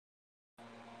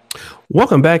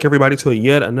Welcome back, everybody, to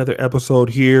yet another episode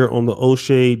here on the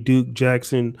O'Shea Duke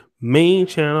Jackson main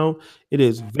channel. It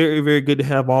is very, very good to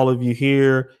have all of you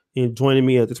here and joining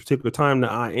me at this particular time. Now,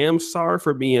 I am sorry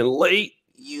for being late.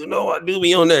 You know, I do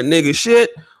be on that nigga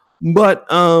shit, but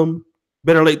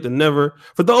better late than never.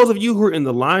 For those of you who are in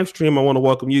the live stream, I want to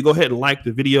welcome you. Go ahead and like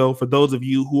the video. For those of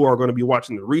you who are going to be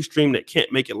watching the restream that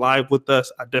can't make it live with us,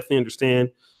 I definitely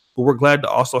understand, but we're glad to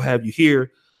also have you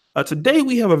here. Today,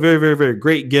 we have a very, very, very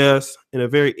great guest and a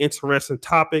very interesting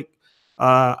topic.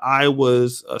 I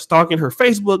was stalking her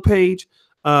Facebook page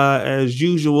as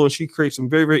usual. She creates some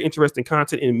very, very interesting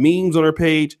content and memes on her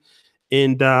page.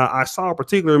 And I saw a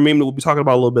particular meme that we'll be talking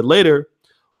about a little bit later.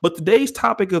 But today's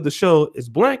topic of the show is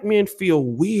Black men feel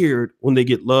weird when they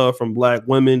get love from Black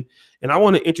women. And I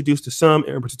want to introduce to some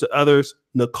and to others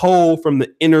Nicole from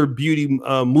the Inner Beauty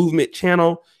Movement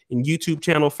channel and YouTube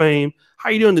channel fame.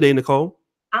 How you doing today, Nicole?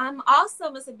 I'm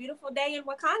awesome. It's a beautiful day in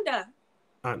Wakanda.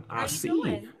 I How you see.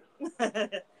 doing?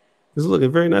 This is looking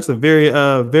very nice. A very,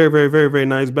 very, very, very, very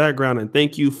nice background. And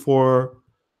thank you for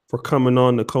coming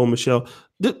on, Nicole Michelle.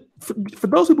 For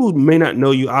those people who may not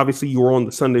know you, obviously you were on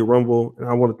the Sunday Rumble, and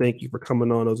I want to thank you for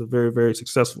coming on. It was a very, very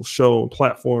successful show and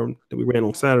platform that we ran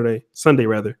on Sunday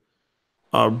rather.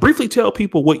 Briefly tell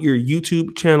people what your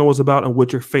YouTube channel is about and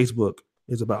what your Facebook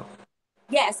is about.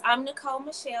 Yes, I'm Nicole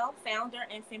Michelle, founder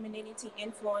and femininity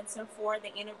influencer for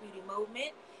the Inner Beauty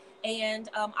Movement. And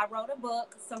I wrote a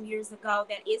book some years ago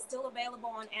that is still available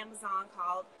on Amazon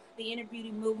called The Inner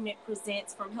Beauty Movement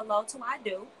Presents From Hello to I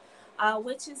Do,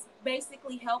 which is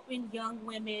basically helping young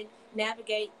women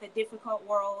navigate the difficult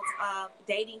worlds of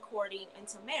dating, courting,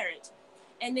 into marriage.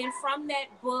 And then from that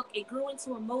book, it grew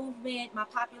into a movement. My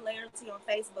popularity on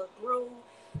Facebook grew,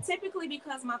 typically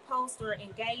because my posts were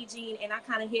engaging and I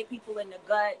kind of hit people in the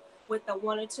gut with the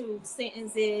one or two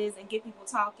sentences and get people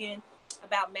talking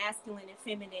about masculine and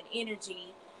feminine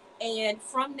energy. And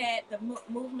from that, the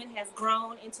movement has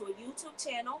grown into a YouTube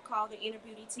channel called the Inner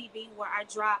Beauty TV, where I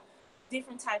drop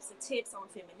different types of tips on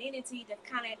femininity to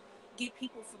kind of get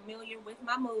people familiar with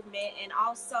my movement. And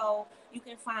also, you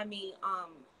can find me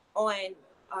on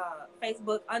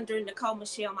Facebook under Nicole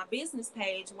Michelle, my business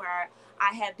page, where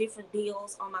I have different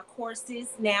deals on my courses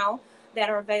now that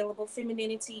are available: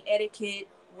 femininity, etiquette,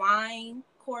 wine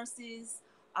courses,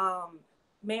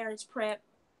 marriage prep.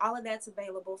 All of that's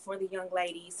available for the young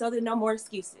ladies, so there are no more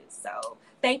excuses. So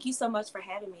thank you so much for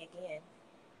having me again.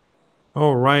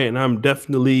 All right, and I'm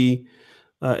definitely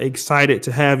excited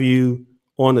to have you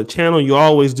on the channel. You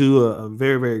always do a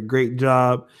very, very great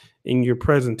job in your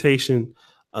presentation.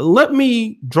 Let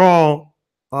me draw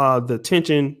the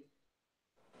attention,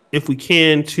 if we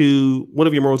can, to one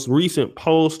of your most recent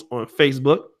posts on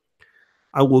Facebook.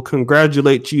 I will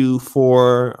congratulate you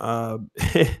for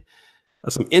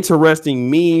some interesting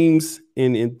memes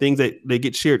and things that they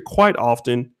get shared quite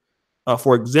often.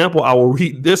 For example, I will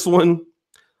read this one.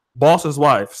 Boss's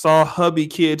wife saw hubby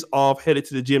kids off, headed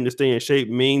to the gym to stay in shape,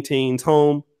 maintains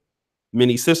home.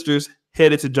 Many sisters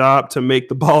headed to job to make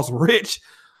the boss rich.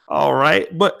 All right.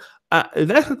 But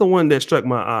that's not the one that struck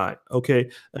my eye. Okay.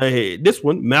 This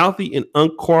one, mouthy and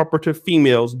uncooperative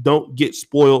females don't get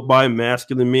spoiled by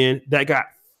masculine men. That got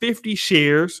 50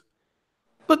 shares.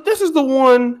 But this is the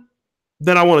one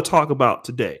that I want to talk about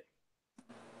today.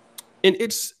 And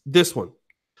it's this one.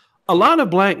 A lot of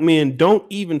Black men don't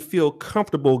even feel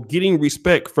comfortable getting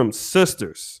respect from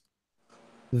sisters.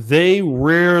 They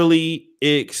rarely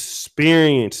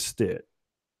experienced it.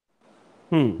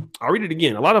 I'll read it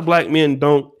again. A lot of Black men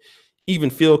don't even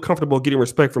feel comfortable getting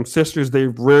respect from sisters. They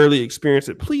rarely experience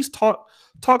it. Please talk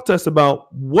to us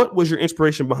about what was your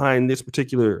inspiration behind this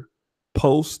particular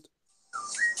post.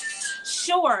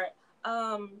 Sure.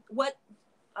 What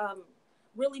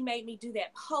really made me do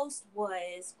that post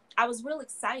was I was real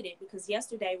excited because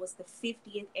yesterday was the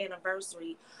 50th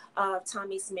anniversary of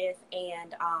Tommy Smith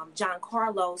and John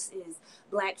Carlos's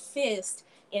Black Fist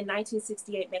in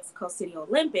 1968 Mexico City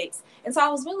Olympics. And so I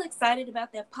was really excited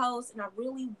about that post, and I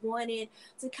really wanted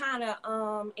to kind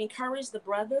of encourage the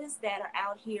brothers that are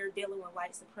out here dealing with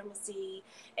white supremacy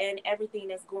and everything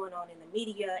that's going on in the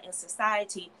media and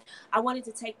society. I wanted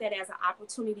to take that as an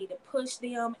opportunity to push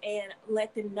them and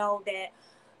let them know that,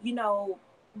 you know,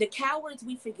 the cowards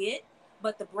we forget,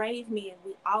 but the brave men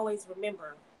we always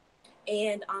remember.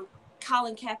 And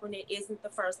Colin Kaepernick isn't the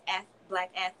first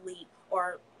Black athlete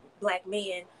or Black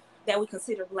man that we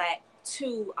consider Black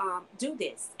to do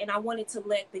this. And I wanted to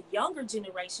let the younger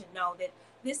generation know that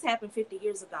this happened 50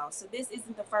 years ago. So this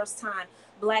isn't the first time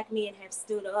Black men have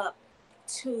stood up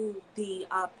to the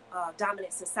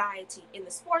dominant society in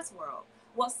the sports world.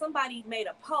 Well, somebody made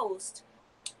a post,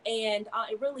 and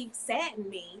it really saddened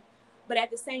me But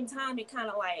at the same time, it kind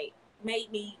of like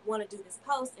made me want to do this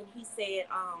post. And he said,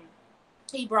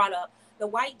 he brought up the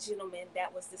white gentleman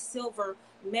that was the silver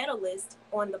medalist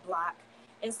on the block,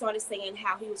 and started saying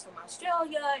how he was from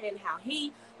Australia and how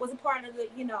he was a part of the,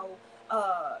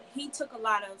 he took a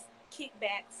lot of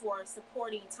kickback for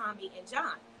supporting Tommy and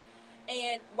John.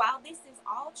 And while this is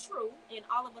all true, and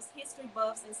all of us history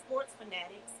buffs and sports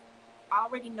fanatics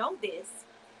already know this,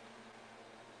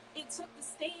 it took the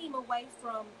steam away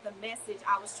from the message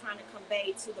I was trying to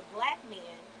convey to the black men,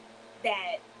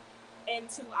 that, and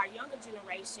to our younger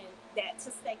generation, that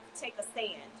to take a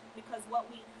stand. Because what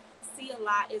we see a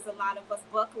lot is a lot of us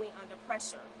buckling under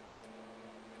pressure.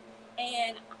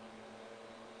 And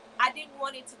I didn't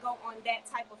want it to go on that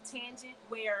type of tangent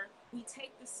where we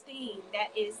take the steam that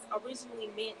is originally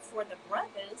meant for the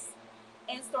brothers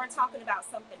and start talking about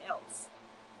something else.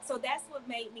 So that's what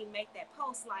made me make that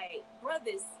post. Like,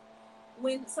 brothers,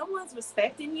 when someone's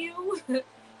respecting you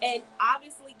and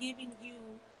obviously giving you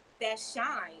that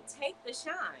shine, take the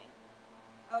shine.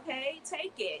 Okay?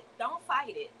 Take it. Don't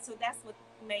fight it. So that's what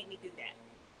made me do that.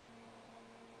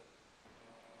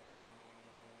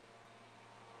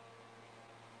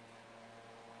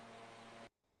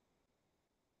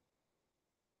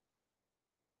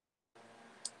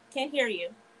 Can't hear you.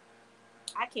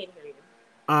 I can't hear you.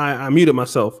 I muted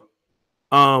myself.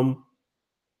 Um,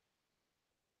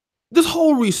 this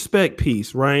whole respect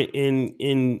piece, right?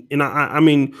 And I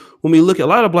mean, when we look at, a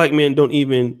lot of black men don't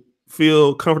even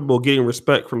feel comfortable getting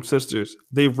respect from sisters.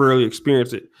 They've rarely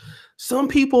experienced it. Some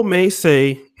people may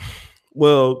say,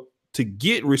 well, to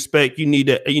get respect, you need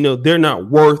to, they're not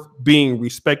worth being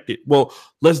respected. Well,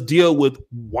 let's deal with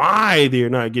why they're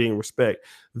not getting respect.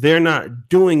 They're not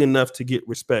doing enough to get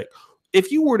respect.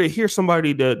 If you were to hear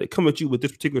somebody that come at you with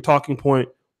this particular talking point,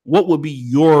 what would be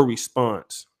your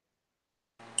response?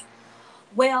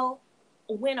 Well,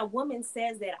 when a woman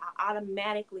says that, I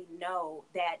automatically know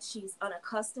that she's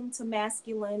unaccustomed to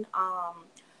masculine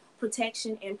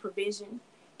protection and provision,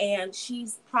 and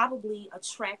she's probably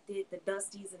attracted the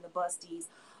dusties and the busties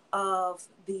of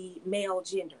the male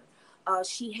gender.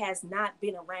 She has not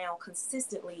been around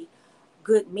consistently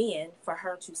good men for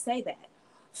her to say that.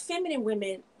 Feminine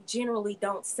women generally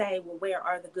don't say, well, where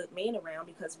are the good men around?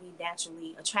 Because we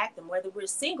naturally attract them, whether we're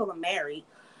single or married.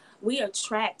 We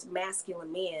attract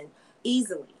masculine men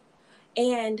easily.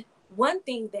 And one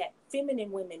thing that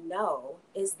feminine women know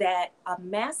is that a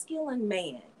masculine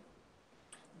man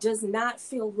does not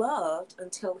feel loved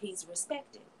until he's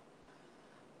respected.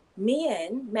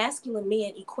 Masculine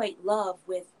men equate love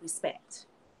with respect.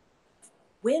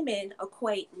 Women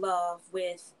equate love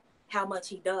with how much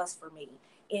he does for me,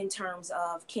 in terms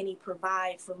of, can he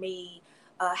provide for me?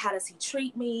 How does he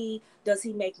treat me? Does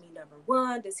he make me number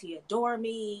one? Does he adore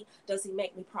me? Does he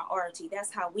make me priority?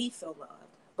 That's how we feel loved.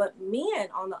 But men,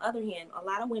 on the other hand, a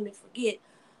lot of women forget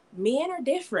men are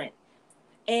different.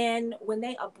 And when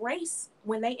they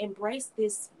embrace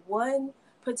this one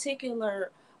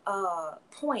particular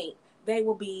point, they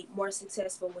will be more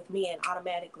successful with men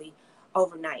automatically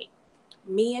overnight.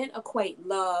 Men equate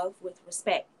love with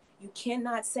respect. You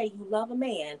cannot say you love a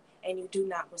man and you do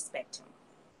not respect him.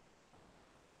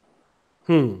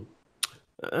 Hmm.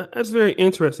 That's very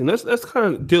interesting. Let's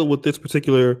kind of deal with this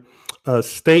particular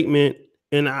statement,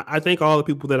 and I think all the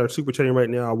people that are super chatting right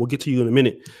now, we'll get to you in a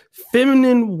minute.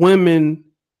 Feminine women,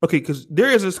 okay, because there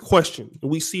is this question,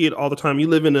 and we see it all the time. You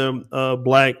live in a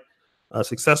black,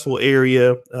 successful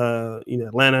area in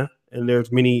Atlanta, and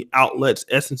there's many outlets.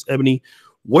 Essence, Ebony,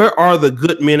 where are the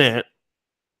good men at?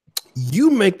 You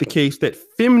make the case that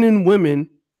feminine women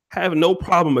have no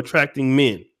problem attracting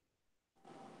men.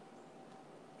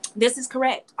 This is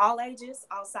correct. All ages,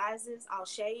 all sizes, all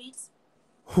shades.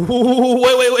 Wait.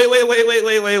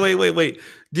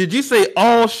 Did you say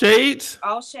all shades?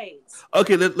 All shades.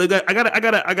 Okay, I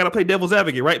gotta play devil's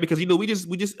advocate, right? Because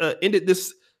we just ended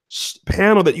this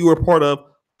panel that you were part of,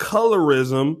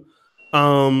 colorism.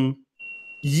 Um,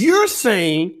 you're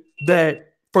saying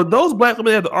that for those black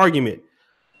women that have the argument,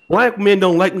 black men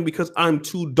don't like me because I'm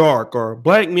too dark, or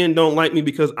black men don't like me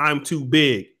because I'm too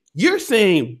big. You're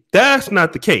saying that's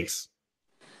not the case.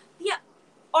 Yeah.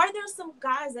 Are there some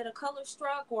guys that are color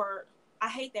struck, or I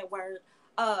hate that word,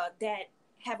 that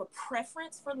have a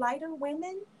preference for lighter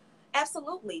women?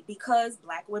 Absolutely, because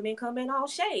black women come in all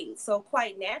shades. So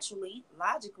quite naturally,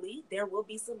 logically, there will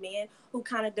be some men who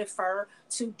kind of defer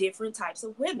to different types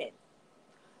of women.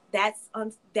 That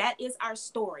is our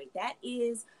story. That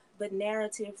is the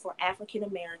narrative for African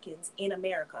Americans in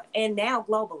America and now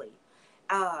globally.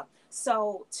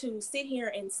 So to sit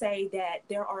here and say that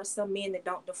there are some men that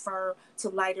don't defer to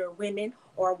lighter women,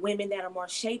 or women that are more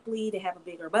shapely, that have a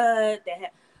bigger butt,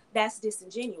 That's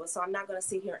disingenuous. So I'm not going to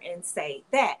sit here and say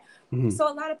that. Mhm.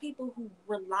 So a lot of people who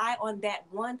rely on that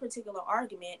one particular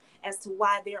argument as to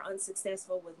why they're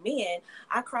unsuccessful with men,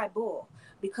 I cry bull,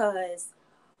 because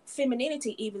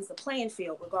femininity evens the playing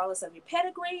field regardless of your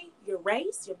pedigree, your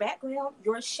race, your background,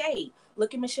 your shade.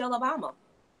 Look at Michelle Obama.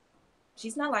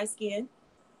 She's not light skinned.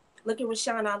 Look at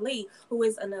Rashawn Ali, who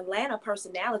is an Atlanta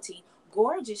personality,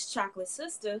 gorgeous chocolate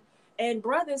sister, and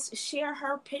brothers share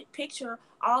her picture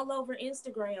all over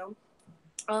Instagram.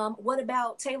 What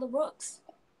about Taylor Rooks?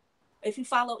 If you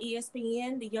follow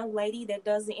ESPN, the young lady that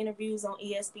does the interviews on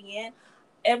ESPN,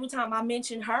 every time I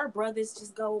mention her, brothers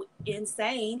just go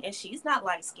insane, and she's not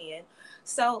light skinned.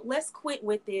 So let's quit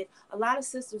with it. A lot of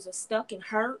sisters are stuck in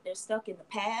hurt, they're stuck in the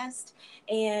past.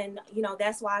 And,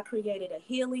 that's why I created a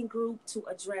healing group to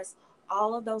address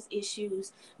all of those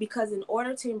issues, because in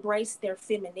order to embrace their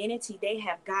femininity, they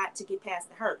have got to get past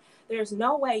the hurt. There's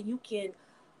no way you can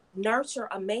nurture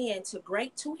a man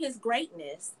to his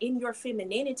greatness in your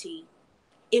femininity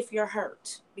if you're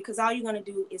hurt, because all you're going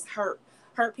to do is hurt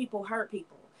people.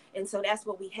 And so that's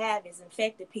what we have, is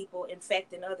infected people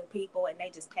infecting other people, and they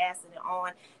just passing it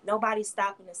on. Nobody's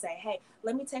stopping to say, hey,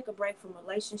 let me take a break from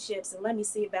relationships and let me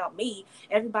see about me.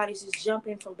 Everybody's just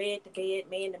jumping from bed to bed,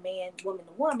 man to man, woman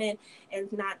to woman,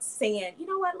 and not saying, you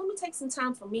know what, let me take some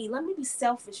time for me, let me be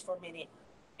selfish for a minute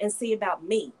and see about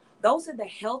me. Those are the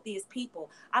healthiest people.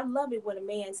 I love it when a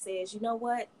man says, you know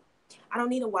what, I don't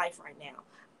need a wife right now.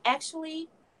 Actually,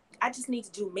 I just need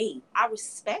to do me. I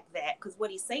respect that, because what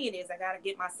he's saying is I got to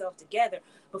get myself together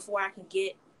before I can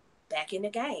get back in the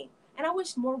game. And I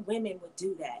wish more women would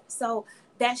do that. So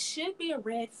that should be a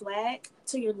red flag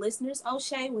to your listeners,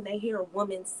 O'Shea, when they hear a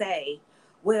woman say,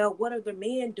 well, what are the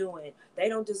men doing? They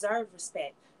don't deserve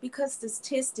respect, because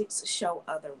statistics show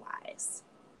otherwise.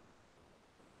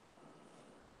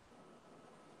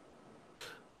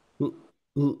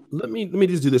 L- let me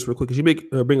just do this real quick, because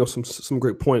you bring up some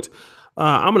great points.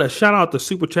 I'm gonna shout out the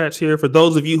super chats here for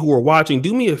those of you who are watching.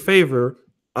 Do me a favor,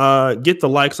 get the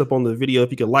likes up on the video.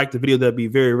 If you could like the video, that'd be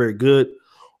very very good.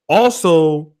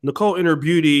 Also, Nicole Inner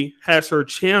Beauty has her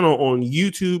channel on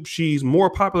YouTube. She's more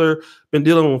popular than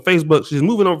dealing on Facebook. She's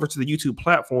moving over to the YouTube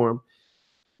platform.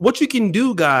 What you can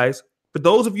do, guys, for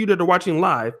those of you that are watching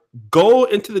live, go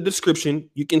into the description.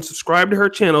 You can subscribe to her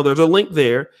channel. There's a link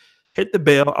there. Hit the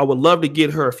bell. I would love to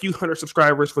get her a few hundred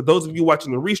subscribers. For those of you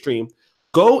watching the restream,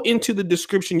 go into the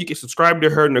description. You can subscribe to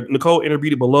her, Nicole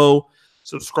Interviewed below.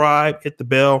 Subscribe, hit the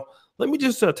bell. Let me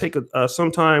just take some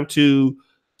time to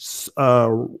uh,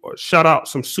 shout out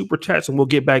some super chats, and we'll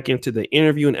get back into the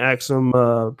interview and ask some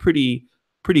pretty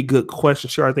good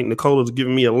questions. Sure, I think Nicole has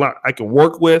given me a lot I can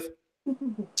work with,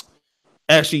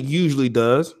 as she usually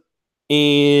does.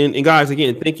 And guys,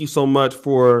 again, thank you so much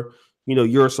for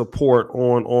your support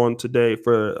on today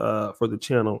for the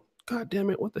channel. God damn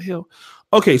it, what the hell?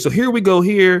 Okay, so here we go.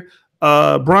 Here,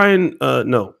 Brian,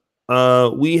 no,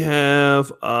 we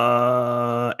have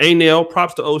A Nail.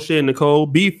 Props to O'Shea and Nicole.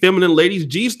 Be feminine, ladies.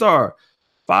 G Star,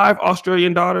 5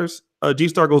 Australian dollars. G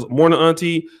Star goes morning,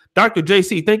 auntie. Dr.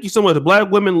 JC, thank you so much. Black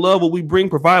women love what we bring,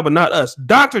 provide, but not us.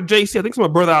 Dr. JC, I think it's my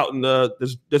brother out in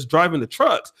that's driving the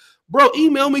trucks. Bro,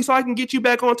 email me so I can get you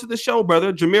back onto the show,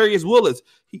 brother. Jamarius Willis,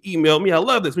 he emailed me. I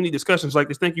love this. We need discussions like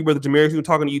this. Thank you, brother Jamarius. We've been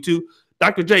talking to you too.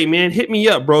 Dr. J, man, hit me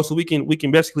up, bro, so we can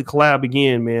basically collab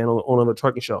again, man, on a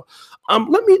trucking show.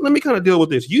 Let me kind of deal with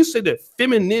this. You said that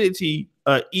femininity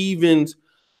evens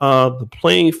the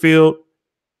playing field.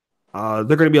 There are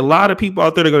going to be a lot of people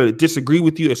out there that are going to disagree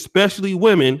with you, especially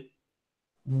women.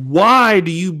 Why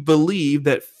do you believe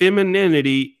that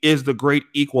femininity is the great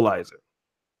equalizer?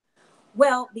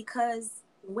 Well, because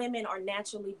women are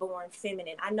naturally born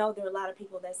feminine. I know there are a lot of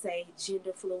people that say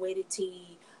gender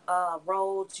fluidity,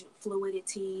 role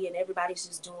fluidity, and everybody's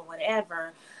just doing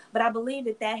whatever. But I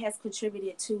believe that has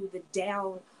contributed to the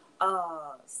down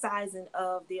sizing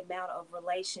of the amount of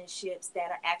relationships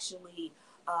that are actually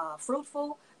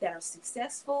fruitful, that are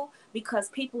successful, because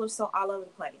people are so all over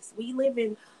the place. We live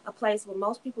in a place where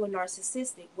most people are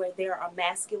narcissistic, where they are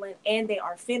masculine and they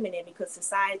are feminine, because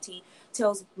society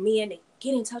tells men to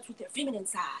get in touch with their feminine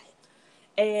side,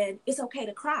 and it's okay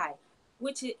to cry,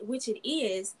 which it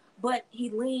is. But he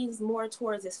leans more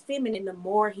towards his feminine the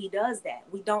more he does that.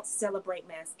 We don't celebrate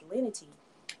masculinity.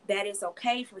 That it's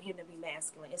okay for him to be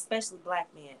masculine, especially black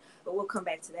men. But we'll come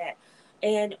back to that.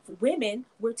 And women,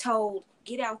 we're told,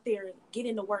 get out there and get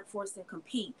in the workforce and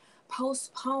compete.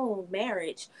 Postpone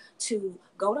marriage to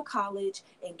go to college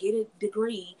and get a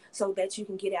degree so that you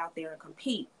can get out there and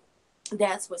compete.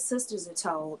 That's what sisters are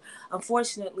told.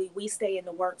 Unfortunately, we stay in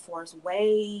the workforce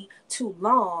way too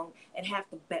long and have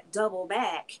to double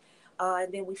back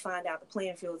And then we find out the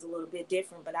playing field is a little bit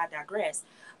different, but I digress.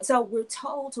 So we're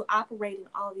told to operate in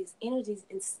all these energies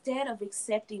instead of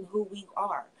accepting who we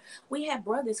are. We have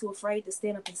brothers who are afraid to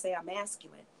stand up and say I'm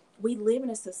masculine. We live in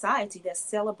a society that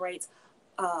celebrates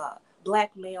uh,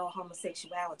 black male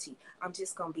homosexuality. I'm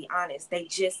just gonna be honest. They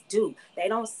just do. They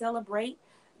don't celebrate.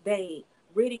 They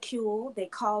ridicule. They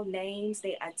call names.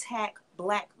 They attack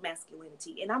black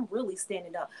masculinity. And I'm really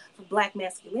standing up for black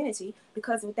masculinity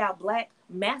because without black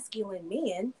masculine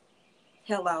men,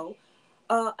 hello,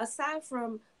 aside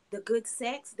from the good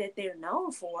sex that they're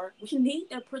known for, we need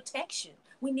their protection.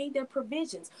 We need their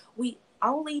provisions. We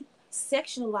only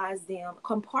sectionalize them,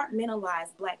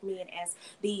 compartmentalize black men as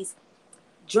these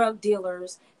drug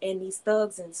dealers and these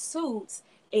thugs in suits,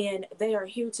 and they are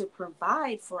here to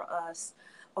provide for us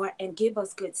or and give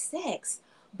us good sex.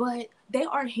 But they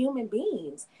are human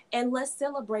beings, and let's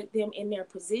celebrate them in their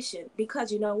position,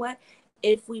 because you know what?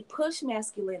 If we push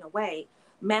masculine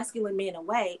men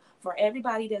away, for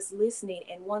everybody that's listening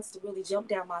and wants to really jump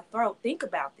down my throat, think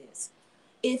about this.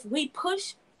 If we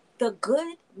push the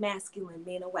good masculine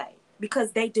men away,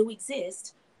 because they do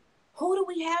exist, who do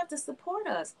we have to support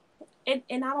us? And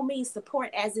I don't mean support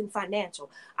as in financial.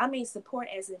 I mean support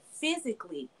as in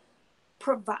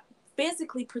provide,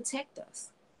 physically protect us.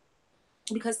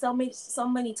 Because so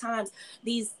many times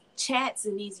these chats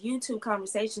and these YouTube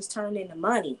conversations turn into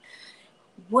money.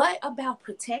 What about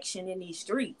protection in these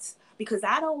streets? Because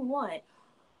I don't want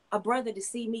a brother to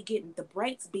see me getting the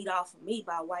brakes beat off of me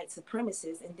by white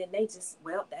supremacists, and then they just,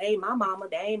 well, they ain't my mama,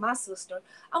 they ain't my sister.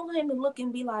 I want him to look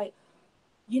and be like,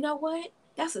 you know what?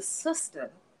 That's a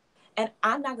sister. And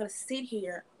I'm not going to sit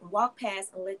here and walk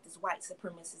past and let this white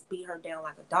supremacist beat her down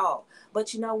like a dog.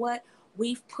 But you know what?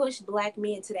 We've pushed black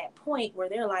men to that point where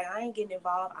they're like, I ain't getting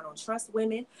involved. I don't trust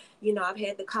women. I've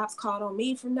had the cops called on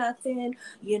me for nothing.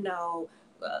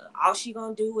 All she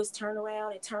going to do is turn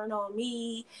around and turn on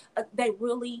me. They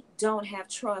really don't have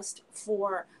trust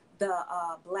for the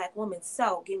black woman.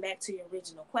 So getting back to your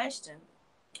original question,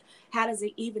 how does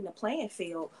it even the playing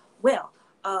field? Well,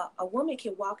 a woman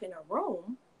can walk in a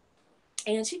room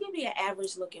and she can be an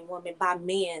average looking woman by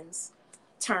men's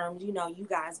terms. You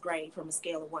guys grade from a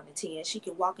scale of 1 to 10. She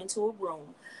can walk into a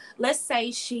room. Let's say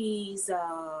she's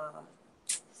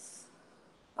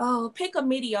pick a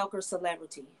mediocre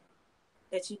celebrity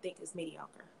that you think is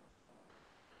mediocre.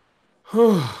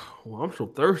 Well, I'm so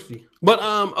thirsty. But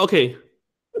okay,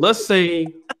 let's say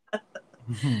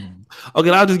okay,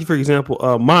 I'll just give for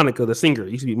example, Monica, the singer,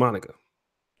 used to be Monica.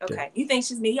 Okay. Okay, you think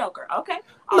she's mediocre? Okay,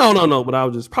 all No, right. no, no. But I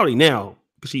was just probably now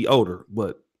because she older.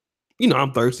 But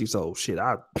I'm thirsty, so shit.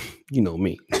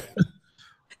 Me.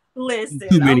 Listen,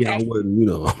 Too many, I okay, wouldn't.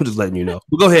 I'm just letting you know.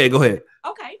 But go ahead, go ahead.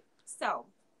 okay. So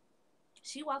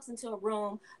she walks into a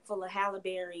room full of Halle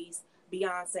Berry's,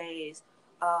 Beyonce's,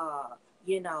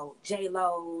 J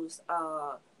Lo's,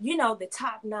 the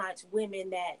top notch women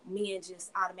that men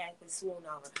just automatically swoon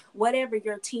over. Whatever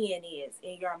your 10 is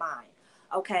in your mind,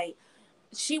 okay.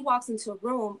 She walks into a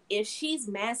room. If she's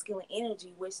masculine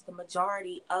energy, which the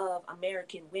majority of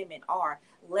American women are,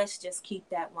 let's just keep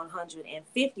that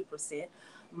 150%.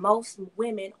 Most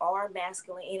women are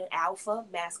masculine in alpha,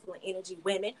 masculine energy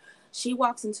women. She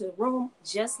walks into the room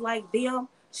just like them.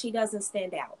 She doesn't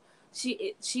stand out.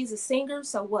 She's a singer,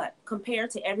 so what?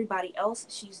 Compared to everybody else,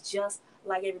 she's just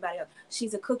like everybody else.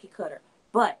 She's a cookie cutter.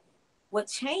 But what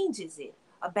changes it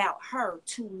about her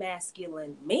to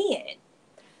masculine men?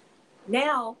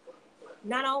 Now,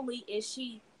 not only is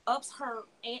she ups the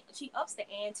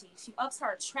ante, she ups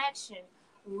her attraction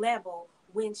level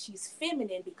when she's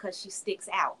feminine, because she sticks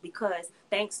out, because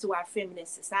thanks to our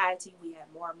feminist society we have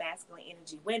more masculine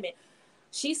energy women.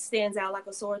 She stands out like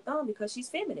a sore thumb because she's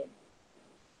feminine.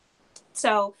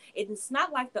 So it's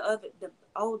not like the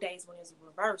old days when it was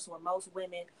reversed, where most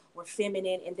women were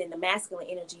feminine and then the masculine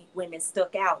energy women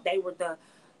stuck out. They were the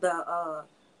uh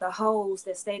the hoes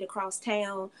that stayed across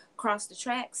town, across the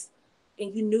tracks,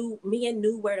 and men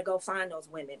knew where to go find those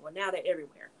women. Well, now they're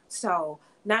everywhere. So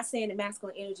not saying that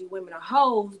masculine energy women are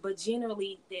hoes, but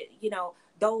generally that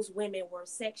those women were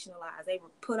sectionalized. They were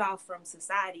put off from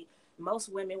society. Most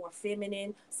women were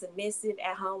feminine, submissive,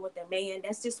 at home with their man.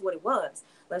 That's just what it was.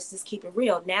 Let's just keep it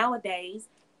real. Nowadays,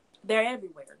 they're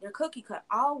everywhere. They're cookie cut.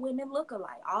 All women look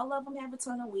alike. All of them have a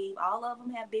ton of weave. All of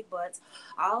them have big butts.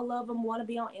 All of them want to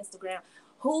be on Instagram.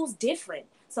 Who's different?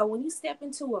 So when you step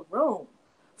into a room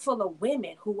full of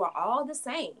women who are all the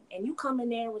same, and you come in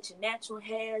there with your natural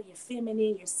hair, you're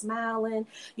feminine, you're smiling,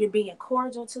 you're being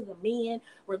cordial to the men,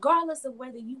 regardless of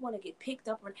whether you want to get picked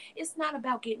up or, it's not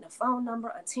about getting a phone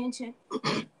number, attention.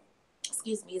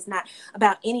 Excuse me. It's not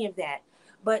about any of that.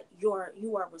 but you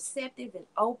are receptive and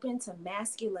open to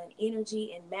masculine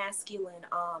energy and masculine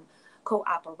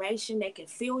cooperation. They can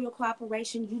feel your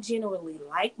cooperation. You generally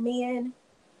like men.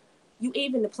 You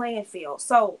even the playing field.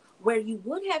 So where you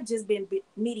would have just been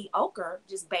mediocre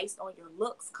just based on your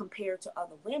looks compared to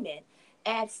other women,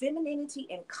 add femininity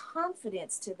and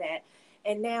confidence to that,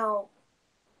 and now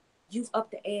you've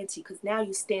upped the ante because now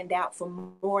you stand out for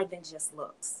more than just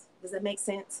looks. Does that make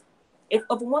sense? If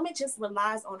a woman just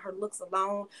relies on her looks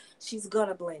alone, she's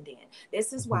gonna blend in.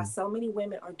 This is why Mhm. so many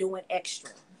women are doing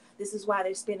extra. This is why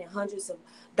they're spending hundreds of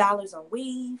dollars on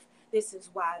weave. This is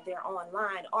why they're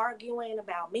online arguing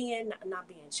about men not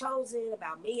being chosen,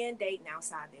 about men dating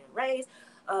outside their race,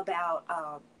 about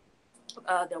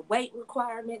the weight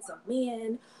requirements of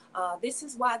men. This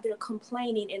is why they're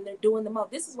complaining and they're doing the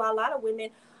most. This is why a lot of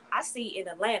women I see in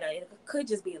Atlanta, it could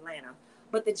just be Atlanta,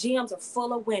 but the gyms are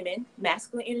full of women,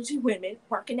 masculine energy women,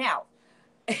 working out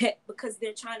because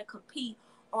they're trying to compete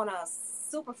on a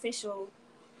superficial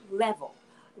level.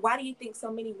 Why do you think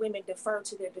so many women defer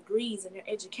to their degrees and their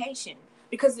education?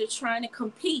 Because they're trying to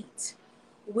compete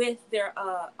with their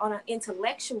on an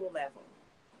intellectual level.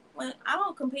 When I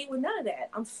don't compete with none of that.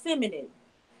 I'm feminine.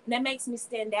 And that makes me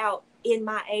stand out in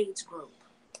my age group,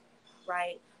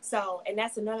 right? So, and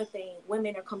that's another thing.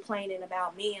 Women are complaining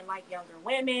about men like younger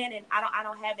women, and I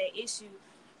don't have that issue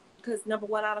because number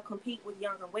one, I don't compete with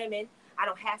younger women. I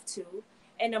don't have to,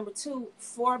 and number two,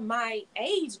 for my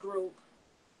age group,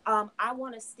 I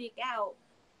want to stick out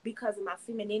because of my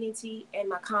femininity and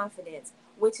my confidence,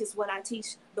 which is what I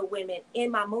teach the women in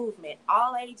my movement,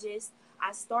 all ages.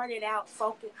 I started out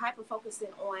hyper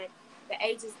focusing on the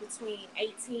ages between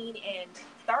 18 and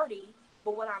 30.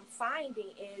 But what I'm finding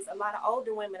is a lot of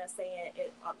older women are saying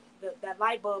that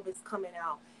light bulb is coming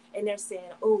out, and they're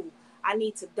saying, "Ooh, I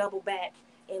need to double back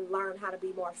and learn how to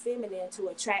be more feminine to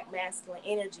attract masculine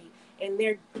energy." And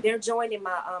they're joining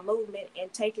my movement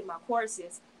and taking my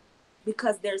courses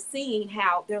because they're seeing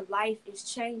how their life is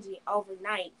changing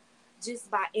overnight just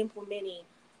by implementing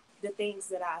the things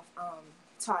that I've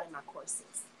taught in my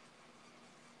courses.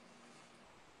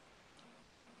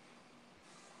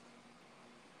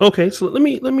 Okay, so let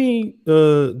me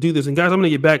do this, and guys, I'm gonna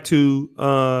get back to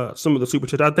some of the super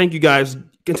chats. I thank you guys.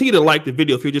 Continue to like the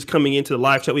video if you're just coming into the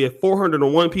live chat. We have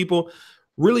 401 people.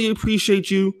 Really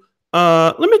appreciate you.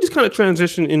 Let me just kind of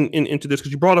transition into this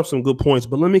because you brought up some good points,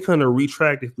 but let me kind of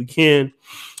retract if we can.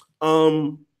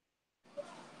 Um,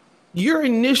 your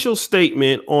initial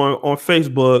statement on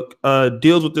Facebook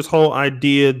deals with this whole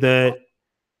idea that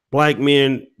black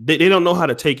men they don't know how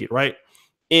to take it, right?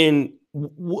 And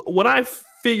what I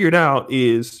figured out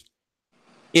is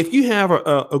if you have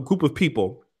a group of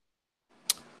people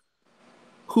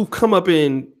who've come up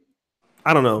in,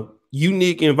 I don't know,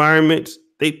 unique environments,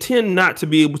 they tend not to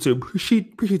be able to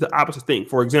appreciate the opposite thing.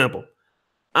 For example,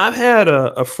 I've had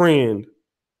a friend,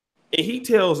 and he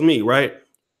tells me, right,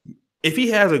 if he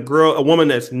has a woman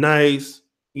that's nice,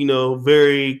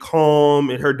 very calm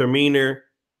in her demeanor,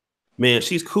 man,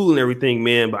 she's cool and everything,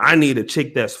 man, but I need a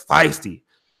chick that's feisty.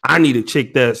 I need a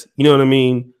chick that's, you know what I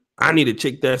mean? I need a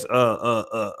chick that's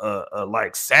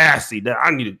like sassy. That I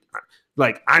need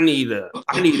a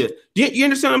you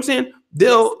understand what I'm saying?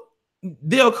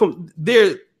 They'll come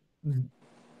there.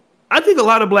 I think a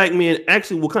lot of black men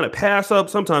actually will kind of pass up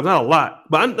sometimes, not a lot,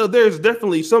 but I know there's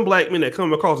definitely some black men that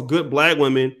come across good black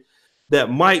women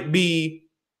that might be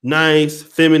nice,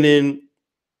 feminine,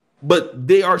 but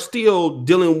they are still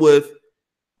dealing with,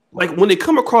 like, when they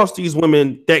come across these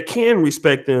women that can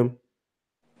respect them,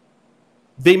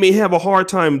 they may have a hard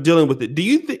time dealing with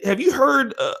it. Have you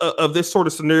heard of this sort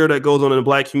of scenario that goes on in the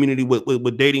black community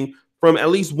with dating from at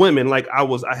least women? Like I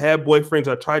had boyfriends.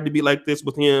 I tried to be like this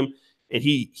with him, and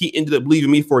he ended up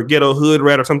leaving me for a ghetto hood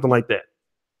rat or something like that.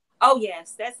 Oh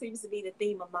yes, that seems to be the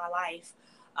theme of my life.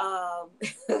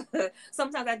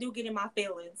 Sometimes I do get in my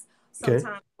feelings. Okay.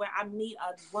 Sometimes where I meet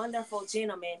a wonderful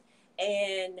gentleman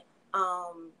and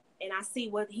and I see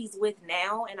what he's with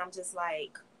now, and I'm just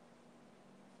like,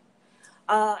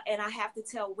 and I have to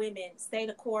tell women stay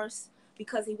the course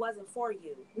because he wasn't for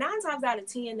you. 9 times out of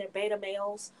 10, they're beta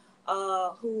males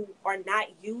who are not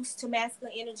used to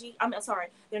masculine energy. I'm sorry,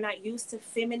 they're not used to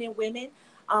feminine women.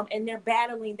 And they're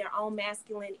battling their own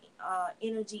masculine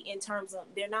energy in terms of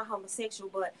they're not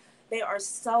homosexual, but they are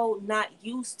so not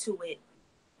used to it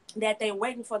that they're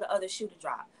waiting for the other shoe to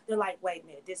drop. They're like, wait a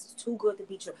minute, this is too good to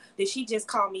be true. Did she just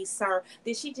call me sir?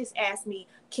 Did she just ask me,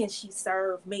 can she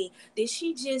serve me? Did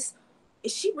she just,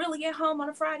 is she really at home on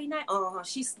a Friday night?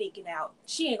 She's sneaking out.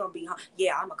 She ain't gonna be home.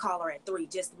 Yeah, I'm gonna call her at 3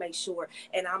 just to make sure.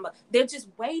 And they're just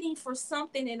waiting for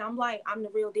something. And I'm like, I'm the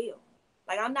real deal.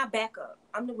 Like, I'm not backup.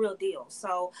 I'm the real deal.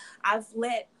 So I've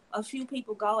let a few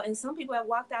people go, and some people have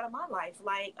walked out of my life.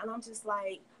 Like, and I'm just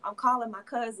like, I'm calling my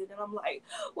cousin, and I'm like,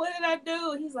 what did I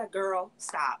do? He's like, girl,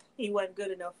 stop. He wasn't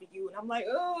good enough for you. And I'm like,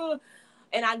 oh.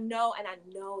 And I know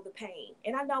the pain.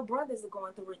 And I know brothers are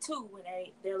going through it too when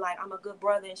they're like, I'm a good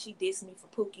brother and she dissed me for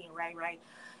Pookie and Ray Ray.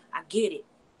 I get it.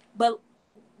 But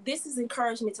this is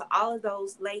encouragement to all of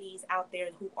those ladies out there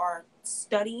who are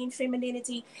studying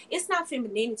femininity. It's not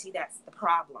femininity that's the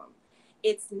problem.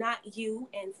 It's not you.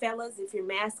 And fellas, if you're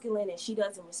masculine and she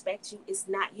doesn't respect you, it's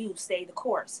not you. Stay the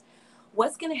course.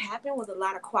 What's going to happen with a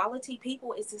lot of quality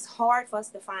people is it's hard for us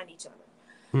to find each other.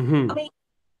 I Mm-hmm. mean,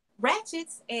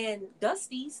 Ratchets and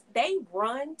Dusties, they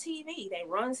run TV, they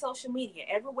run social media.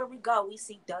 Everywhere we go, we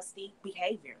see Dusty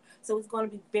behavior. So it's going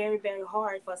to be very, very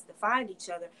hard for us to find each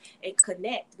other and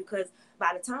connect, because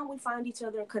by the time we find each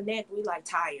other and connect, we like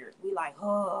tired. We like,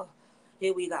 oh,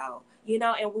 here we go.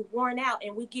 And we're worn out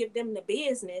and we give them the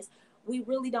business. We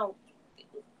really don't,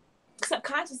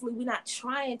 subconsciously, we're not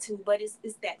trying to, but it's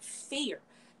that fear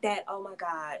that, oh my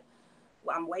God,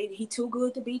 I'm waiting. He too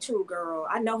good to be true, girl.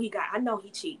 I know he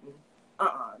cheating.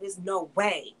 There's no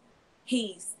way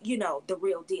he's, the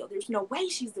real deal. There's no way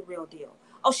she's the real deal.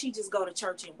 Oh, she just go to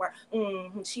church and work.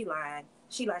 She lying.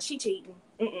 She lying. She cheating.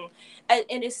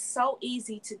 And it's so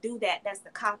easy to do that. That's the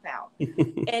cop out.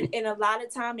 And a lot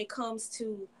of time it comes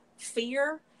to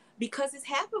fear because it's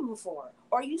happened before.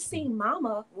 Or you seen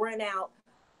mama run out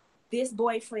this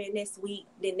boyfriend this week,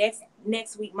 the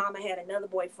next week mama had another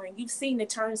boyfriend. You've seen the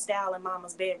turnstile in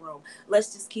mama's bedroom.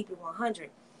 Let's just keep it 100.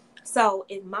 So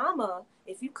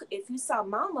if you saw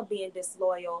mama being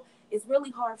disloyal, it's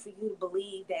really hard for you to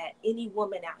believe that any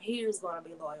woman out here is going to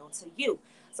be loyal to you.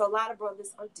 So a lot of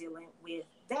brothers are dealing with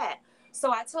that.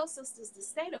 So I tell sisters to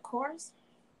stay the course.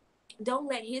 Don't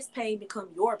let his pain become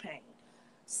your pain.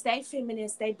 Stay feminine,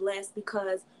 stay blessed,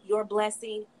 because your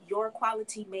blessing, your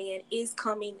quality man is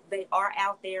coming. They are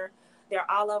out there. They're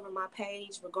all over my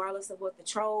page, regardless of what the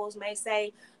trolls may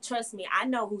say. Trust me, I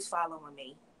know who's following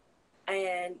me.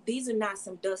 And these are not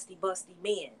some dusty, busty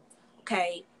men.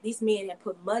 Okay? These men have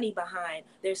put money behind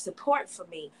their support for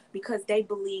me because they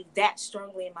believe that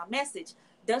strongly in my message.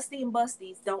 Dusty and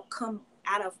busties don't come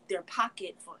out of their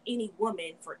pocket for any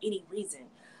woman for any reason,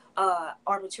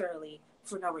 arbitrarily,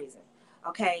 for no reason.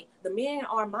 Okay? The men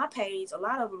on my page, a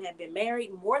lot of them have been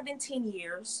married more than 10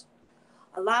 years.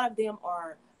 A lot of them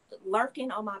are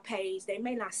lurking on my page. They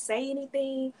may not say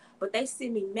anything, but they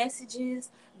send me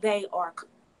messages. They are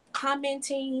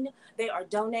commenting. They are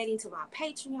donating to my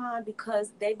Patreon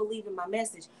because they believe in my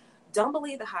message. Don't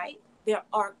believe the hype. There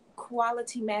are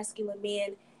quality masculine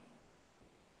men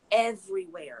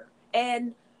everywhere.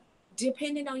 And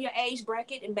depending on your age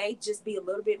bracket, it may just be a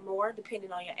little bit more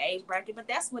depending on your age bracket, but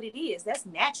that's what it is. That's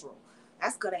natural.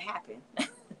 That's going to happen.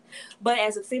 But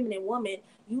as a feminine woman,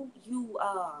 you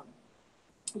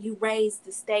raise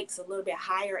the stakes a little bit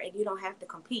higher and you don't have to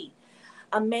compete.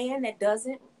 A man that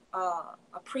doesn't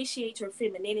appreciate your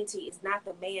femininity is not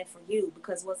the man for you,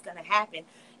 because what's going to happen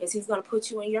is he's going to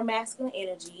put you in your masculine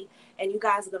energy and you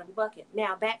guys are going to be bucking.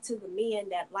 Now, back to the men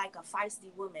that like a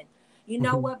feisty woman. You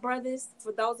know what, brothers?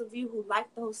 For those of you who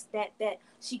like those, that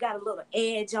she got a little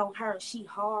edge on her, she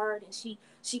hard and she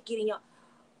getting your,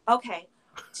 okay.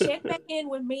 Check back in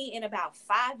with me in about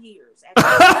 5 years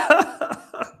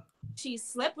after she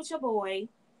slept with your boy,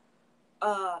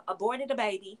 aborted a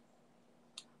baby,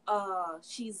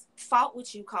 she's fought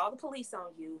with you, called the police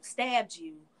on you, stabbed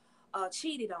you,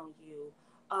 cheated on you,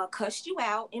 cussed you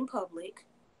out in public,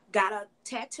 got a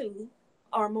tattoo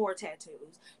or more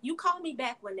tattoos. You call me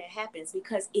back when that happens,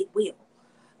 because it will.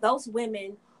 Those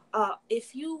women,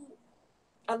 if you,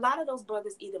 a lot of those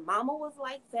brothers, either mama was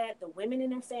like that, the women in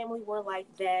their family were like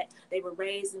that, they were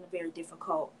raised in a very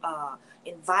difficult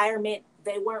environment.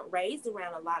 They weren't raised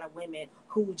around a lot of women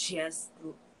who just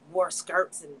wore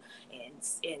skirts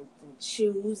and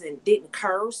shoes and didn't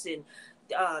curse and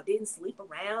didn't sleep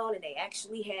around, and they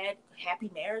actually had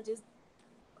happy marriages.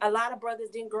 A lot of brothers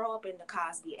didn't grow up in the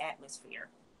Cosby atmosphere.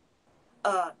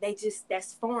 They just,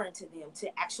 that's foreign to them to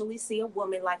actually see a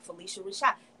woman like Felicia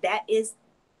Rashad. That is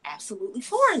absolutely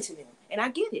foreign to them, and I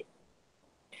get it.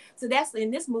 So that's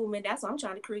in this movement. That's what I'm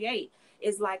trying to create.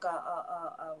 Is like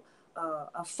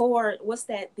a Ford. What's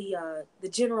that? The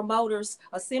General Motors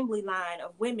assembly line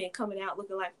of women coming out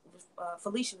looking like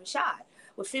Felicia Rashad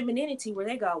with femininity, where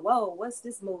they go, "Whoa, what's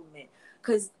this movement?"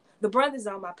 Because the brothers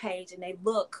on my page and they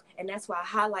look, and that's why I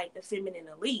highlight the feminine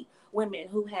elite women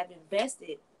who have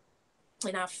invested,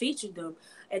 and I featured them,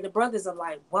 and the brothers are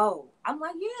like, "Whoa!" I'm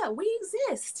like, "Yeah, we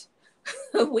exist."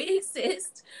 We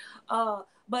exist.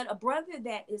 But a brother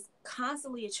that is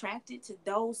constantly attracted to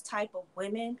those type of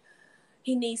women,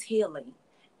 he needs healing.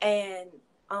 And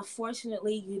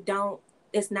unfortunately, you don't,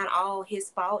 it's not all his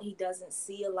fault. He doesn't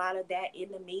see a lot of that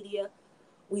in the media.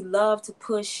 We love to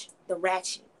push the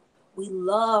ratchet. We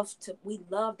love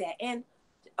that. And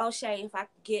O'Shea, if I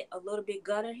get a little bit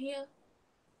gutter here,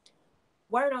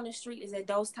 word on the street is that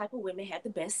those type of women have the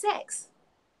best sex.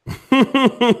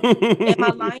 Am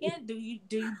I lying? Do you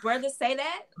brothers say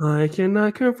that? I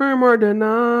cannot confirm or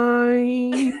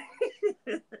deny.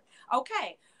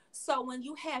 Okay. So when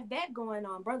you have that going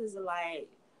on, brothers are like,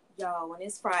 yo, when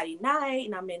it's Friday night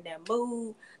and I'm in that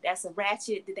mood, that's a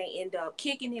ratchet that they end up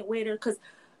kicking it with her because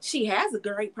she has a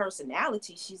great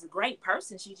personality. She's a great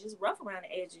person. She's just rough around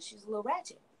the edges. She's a little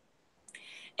ratchet.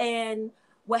 And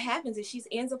what happens is she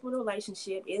ends up with a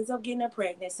relationship, ends up getting her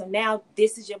pregnant. So now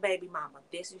this is your baby mama.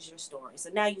 This is your story.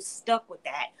 So now you stuck with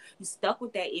that. You stuck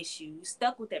with that issue. You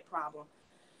stuck with that problem.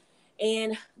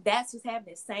 And that's what's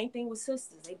happening. Same thing with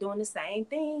sisters. They're doing the same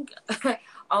thing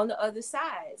on the other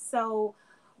side. So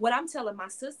what I'm telling my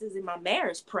sisters in my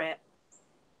marriage prep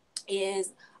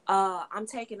is I'm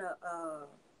taking a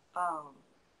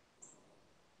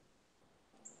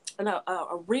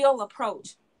real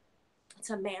approach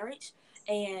to marriage.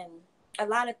 And a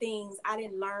lot of things I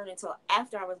didn't learn until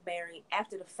after I was married,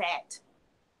 after the fact.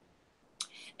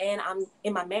 And I'm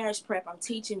in my marriage prep, I'm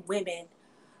teaching women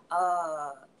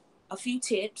a few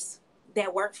tips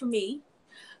that work for me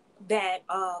that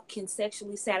can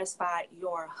sexually satisfy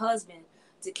your husband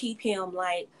to keep him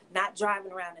like not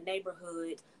driving around the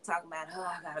neighborhood talking about, oh,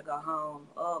 I gotta go home.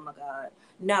 Oh my God.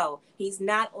 No, he's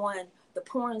not on the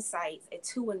porn sites at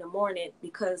 2 a.m.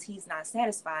 because he's not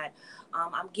satisfied.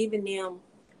 I'm giving them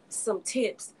some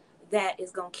tips that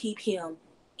is gonna keep him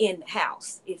in the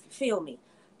house, if you feel me.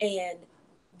 And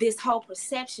this whole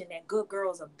perception that good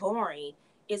girls are boring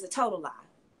is a total lie.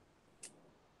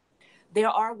 There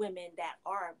are women that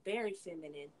are very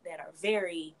feminine, that are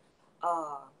very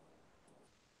uh,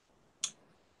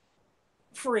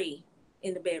 free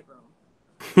in the bedroom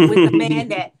with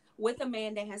a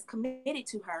man that has committed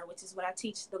to her, which is what I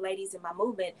teach the ladies in my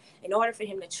movement. In order for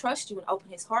him to trust you and open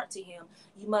his heart to him,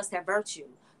 you must have virtue.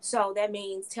 So that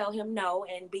means tell him no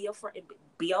and be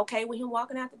okay with him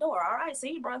walking out the door. All right,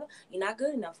 see, brother, you're not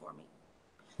good enough for me.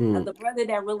 Hmm. The brother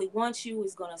that really wants you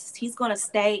he's gonna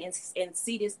stay and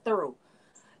see this through.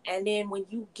 And then when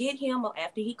you get him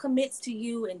after he commits to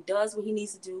you and does what he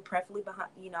needs to do, preferably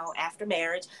behind, after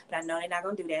marriage, but I know they're not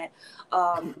gonna do that.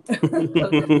 Uh,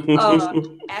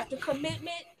 After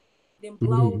commitment, then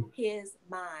blow Mhm. his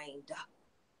mind.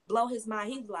 Blow his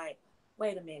mind. He's like,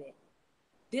 wait a minute,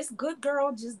 this good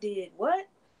girl just did what?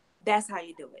 That's how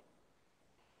you do it.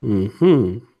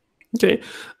 Hmm. Okay,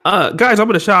 guys, I'm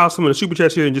going to shout out some of the super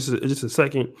chats here in just a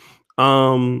second.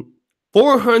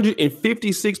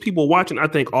 456 people watching. I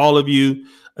thank all of you.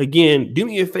 Again, do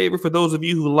me a favor for those of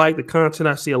you who like the content.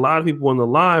 I see a lot of people on the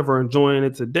live are enjoying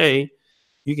it today.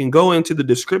 You can go into the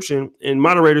description and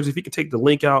moderators, if you can take the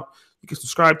link out, you can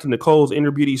subscribe to Nicole's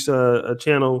Inner Beauty's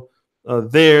channel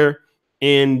there,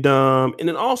 and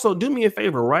then also do me a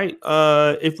favor, right?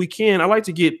 If we can, I like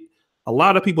to get a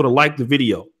lot of people to like the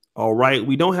video. All right,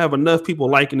 we don't have enough people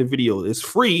liking the video. It's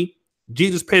free.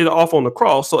 Jesus paid it off on the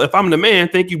cross. So if I'm the man,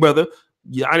 thank you, brother.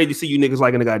 Yeah, I need to see you niggas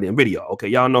liking the goddamn video. Okay,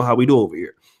 y'all know how we do over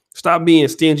here. Stop being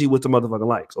stingy with the motherfucking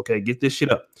likes. Okay, get this shit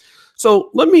up. So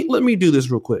let me do this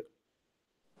real quick.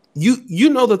 You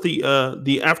know that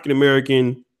the African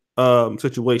American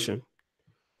situation,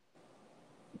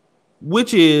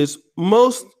 which is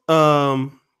most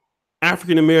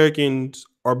African Americans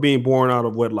are being born out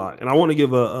of wedlock, and I want to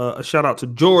give a shout out to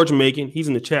George Macon. He's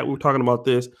in the chat. We were talking about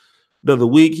this the other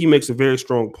week. He makes a very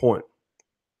strong point.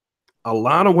 A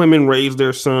lot of women raise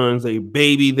their sons, they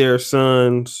baby their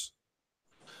sons,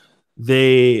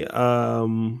 they are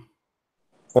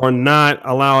not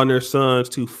allowing their sons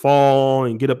to fall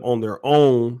and get up on their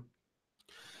own.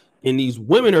 And these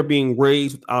women are being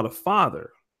raised without a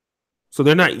father. So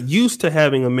they're not used to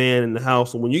having a man in the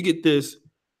house. So when you get this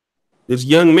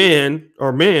young man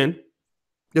or man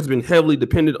that's been heavily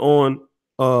dependent on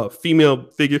a female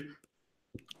figure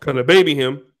kind of baby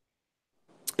him,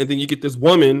 and then you get this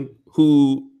woman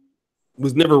who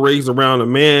was never raised around a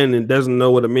man and doesn't know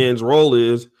what a man's role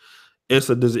is. It's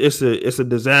a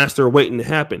disaster waiting to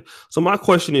happen. So my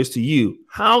question is to you: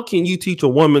 how can you teach a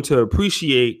woman to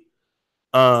appreciate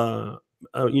male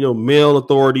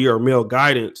authority or male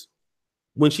guidance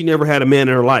when she never had a man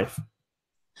in her life?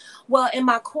 Well, in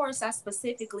my course, I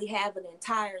specifically have an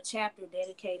entire chapter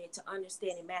dedicated to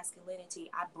understanding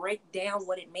masculinity. I break down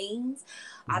what it means.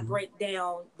 I Mm-hmm. break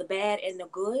down the bad and the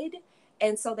good.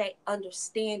 And so they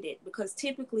understand it, because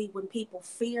typically when people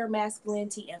fear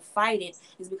masculinity and fight it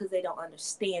is because they don't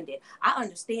understand it. I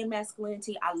understand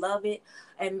masculinity. I love it.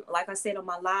 And like I said on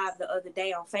my live the other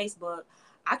day on Facebook,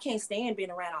 I can't stand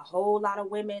being around a whole lot of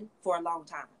women for a long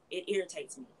time. It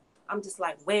irritates me. I'm just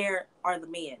like, where are the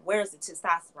men? Where's the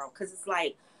testosterone? Because it's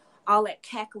like all that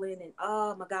cackling and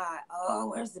oh my God,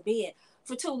 oh, where's the men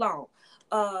for too long?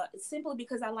 Simply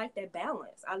because I like that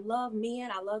balance. I love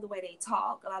men. I love the way they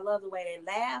talk. I love the way they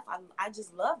laugh. I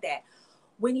just love that.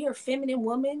 When you're a feminine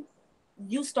woman,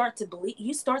 you start to believe,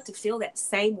 you start to feel that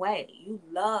same way. You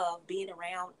love being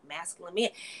around masculine men.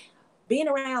 Being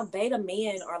around beta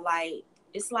men are like,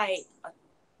 it's like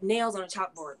nails on a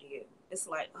chalkboard to you. It's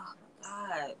like, oh my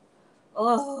God,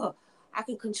 oh, I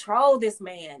can control this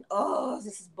man. Oh,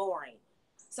 this is boring.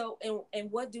 So,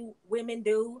 and what do women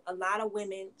do? A lot of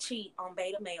women cheat on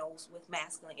beta males with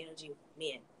masculine energy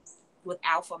men, with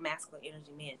alpha masculine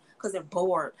energy men, because they're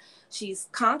bored. She's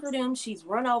conquered him. She's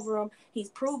run over him. He's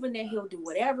proven that he'll do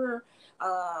whatever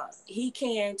he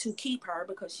can to keep her,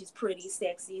 because she's pretty,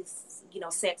 sexy.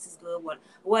 Sex is good.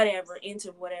 Whatever.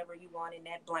 Enter whatever you want in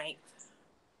that blank.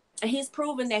 And he's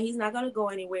proven that he's not going to go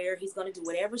anywhere. He's going to do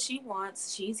whatever she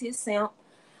wants. She's his simp.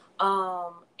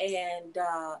 And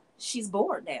she's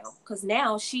bored now, because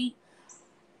now she,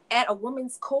 at a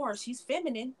woman's core, she's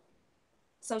feminine.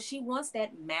 So she wants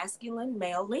that masculine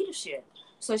male leadership.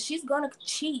 So she's going to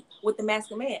cheat with the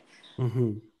masculine man.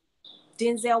 Mm-hmm.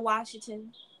 Denzel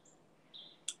Washington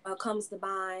comes to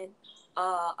mind.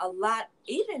 A lot,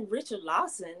 even Richard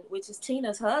Lawson, which is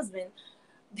Tina's husband,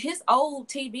 his old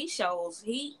TV shows,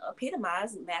 he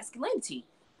epitomized masculinity.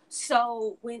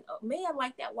 So when a man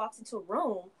like that walks into a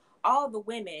room, all the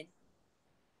women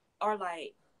are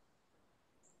like,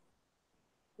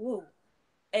 whoa.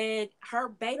 And her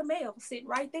beta male sitting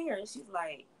right there, and she's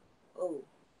like, oh.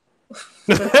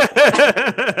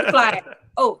 It's like,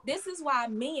 oh, this is why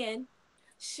men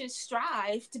should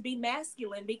strive to be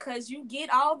masculine, because you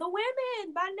get all the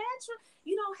women by natural.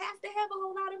 You don't have to have a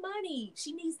whole lot of money.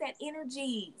 She needs that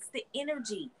energy. It's the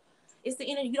energy. It's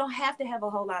the energy. You don't have to have a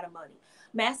whole lot of money.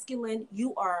 Masculine,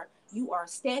 you are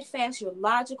steadfast, you're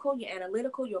logical, you're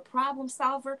analytical, you're a problem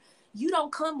solver. You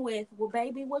don't come with, well,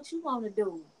 baby, what you want to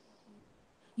do?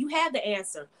 You have the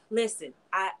answer. Listen,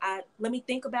 I let me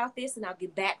think about this and I'll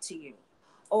get back to you.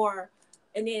 Or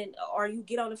or you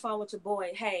get on the phone with your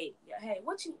boy, hey,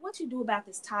 what you do about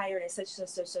this tire and such.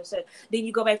 Then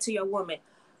you go back to your woman,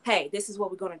 hey, this is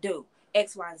what we're gonna do,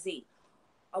 XYZ.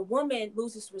 A woman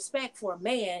loses respect for a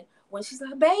man when she's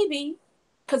like, baby,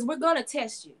 because we're gonna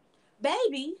test you.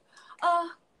 Baby, uh,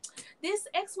 this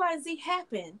XYZ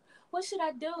happened. What should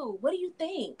I do? What do you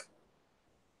think?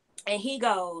 And he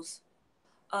goes,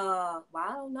 well,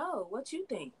 I don't know. What you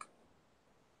think?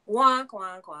 Quank,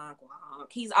 quank, quank, quank.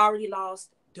 He's already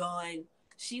lost. Done.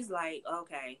 She's like,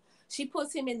 okay. She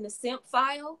puts him in the simp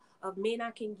file of men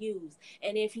I can use.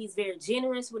 And if he's very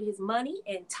generous with his money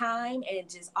and time and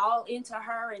just all into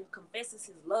her and confesses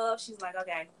his love, she's like,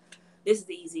 okay, this is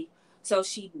easy. So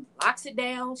she locks it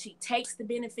down. She takes the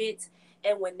benefits.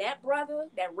 And when that brother,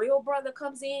 that real brother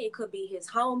comes in, it could be his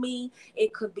homie.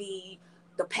 It could be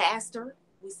the pastor.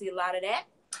 We see a lot of that.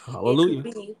 It could Hallelujah.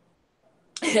 be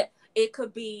it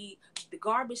could be the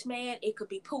garbage man. It could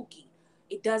be Pookie.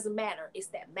 It doesn't matter. It's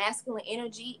that masculine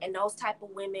energy, and those type of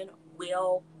women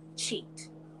will cheat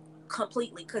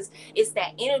completely, because it's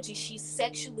that energy. She's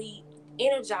sexually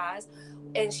energized,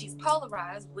 and she's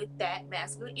polarized with that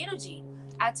masculine energy.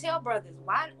 I tell brothers,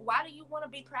 why do you want to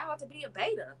be proud to be a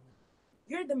beta?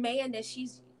 You're the man that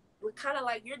she's kind of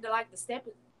like. You're the step.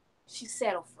 She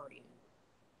settled for you.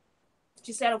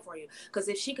 She settled for you, because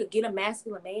if she could get a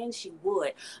masculine man, she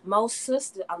would. Most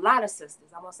sisters, a lot of sisters,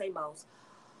 I'm gonna say most,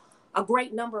 a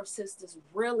great number of sisters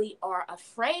really are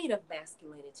afraid of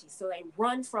masculinity, so they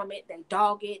run from it. They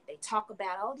dog it. They talk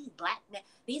about, oh, these black men,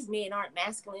 these men aren't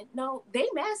masculine. No, they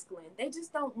masculine. They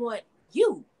just don't want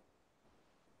you.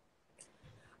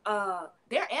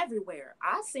 They're everywhere.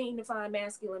 I seem to find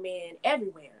masculine men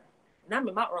everywhere, and I'm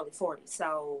in my early 40s,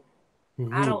 so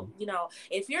I don't, Mm-hmm.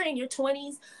 if you're in your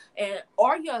 20s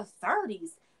or your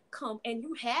 30s, come and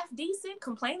you half decent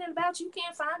complaining about you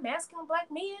can't find masculine black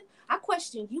men, I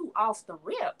question you off the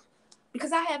rip,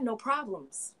 because I have no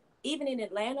problems. Even in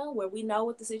Atlanta, where we know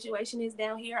what the situation is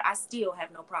down here, I still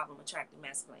have no problem attracting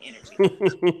masculine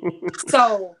energy.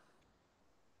 So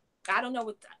I don't know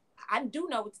what I do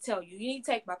know what to tell you. You need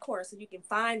to take my course so you can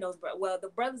find those. Well, the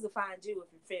brothers will find you if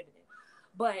you're feminine,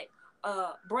 but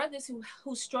brothers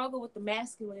who struggle with the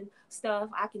masculine stuff,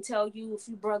 I can tell you a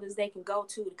few brothers they can go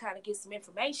to kind of get some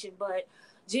information. But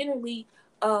generally,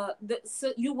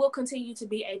 So you will continue to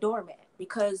be a doormat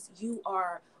because you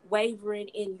are wavering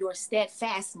in your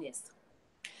steadfastness.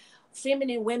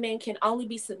 Feminine women can only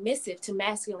be submissive to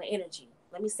masculine energy.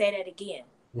 Let me say that again.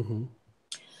 Mm-hmm.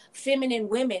 Feminine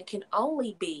women can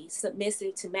only be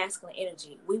submissive to masculine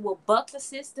energy. We will buck the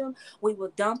system, we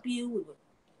will dump you, we will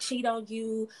cheat on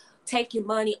you, take your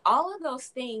money. All of those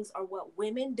things are what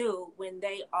women do when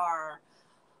they are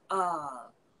uh,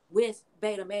 with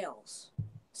beta males.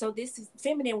 So this is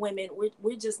feminine women.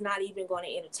 We're just not even going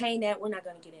to entertain that. We're not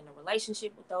going to get in a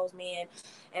relationship with those men.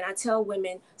 And I tell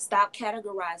women, stop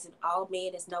categorizing all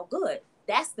men as no good.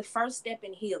 That's the first step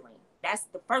in healing. That's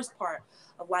the first part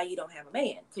of why you don't have a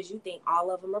man, because you think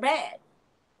all of them are bad.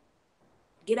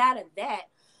 Get out of that.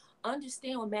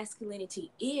 Understand what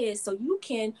masculinity is so you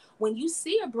can, when you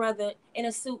see a brother in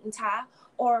a suit and tie,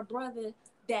 or a brother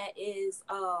that is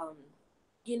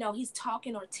he's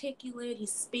talking articulate,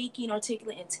 he's speaking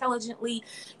articulate intelligently,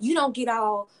 you don't get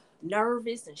all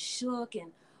nervous and shook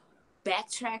and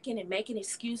backtracking and making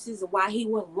excuses of why he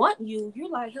wouldn't want you. You're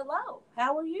like, hello,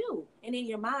 how are you? And in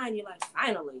your mind you're like,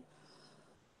 finally,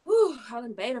 whew, all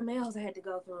them beta males I had to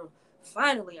go through.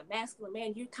 Finally, a masculine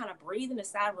man. You're kind of breathing a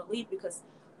sigh of relief because,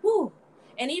 whew.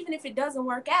 And even if it doesn't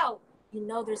work out, you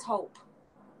know there's hope.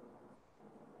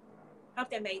 Hope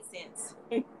that made sense.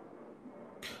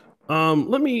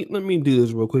 Let me do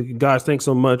this real quick, guys. Thanks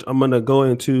so much. I'm gonna go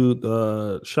into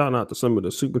the shout out to some of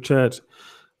the super chats.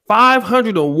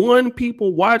 501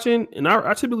 people watching, and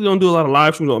I typically don't do a lot of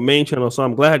live streams on main channel, so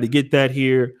I'm glad to get that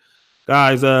here,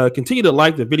 guys. Continue to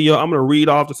like the video. I'm gonna read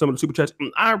off to some of the super chats.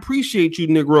 I appreciate you,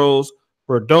 Negroes,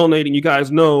 for donating. You guys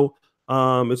know,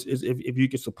 if you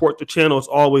can support the channel, it's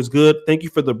always good. Thank you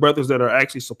for the brothers that are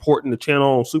actually supporting the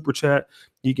channel on super chat.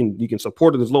 You can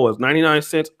support it as low as 99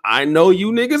 cents. I know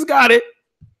you niggas got it.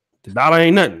 The dollar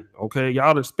ain't nothing. Okay.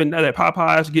 Y'all just spent that at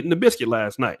Popeyes getting the biscuit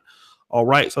last night. All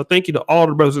right. So thank you to all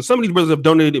the brothers. And some of these brothers have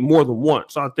donated more than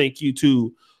once. So I thank you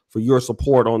too for your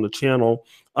support on the channel.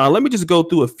 Let me just go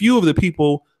through a few of the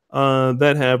people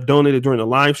that have donated during the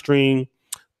live stream.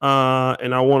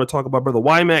 And I want to talk about Brother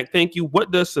Wymack. Thank you. What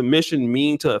does submission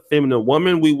mean to a feminine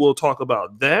woman? We will talk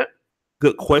about that.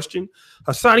 Good question.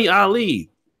 Hassani Ali,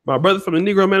 my brother from the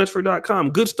NegroManager.com.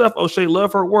 Good stuff, O'Shea.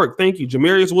 Love her work. Thank you.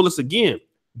 Jamarius Willis again.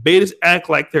 Betas act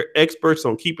like they're experts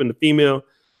on keeping the female.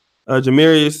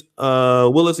 Jamarius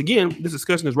Willis again. This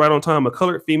discussion is right on time. A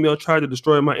colored female tried to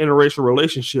destroy my interracial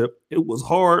relationship. It was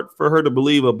hard for her to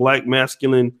believe a black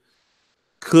masculine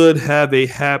could have a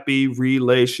happy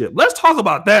relationship. Let's talk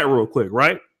about that real quick,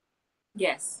 right?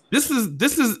 Yes. This is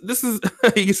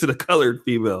you said a colored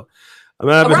female. I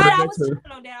mean, I haven't right, heard I was that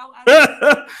tripping on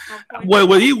that.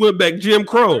 well, he went back Jim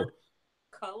Crow.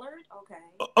 Colored? Okay.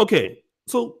 Okay,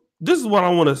 so this is what I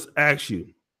want to ask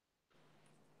you.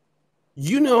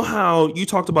 You know how you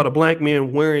talked about a black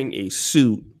man wearing a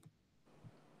suit,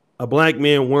 a black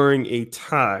man wearing a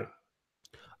tie,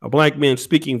 a black man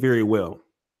speaking very well.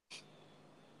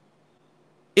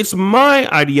 It's my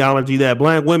ideology that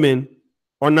black women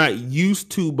are not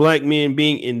used to black men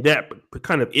being in that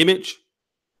kind of image,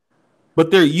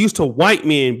 but they're used to white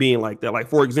men being like that. Like,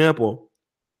 for example,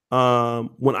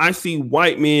 when I see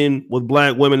white men with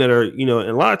black women that are, and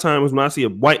a lot of times when I see a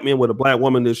white man with a black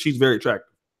woman, that she's very attractive.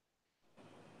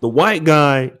 The white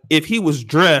guy, if he was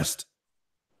dressed,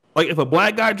 like if a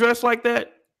black guy dressed like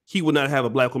that, he would not have a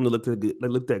black woman that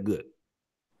looked that good.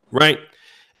 Right?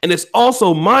 And it's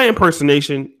also my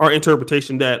impersonation or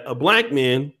interpretation that a black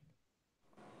man,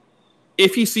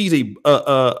 if he sees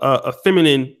a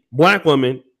feminine black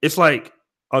woman, it's like,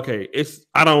 okay,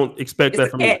 I don't expect it's that a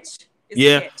from you. catch.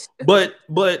 Yeah, but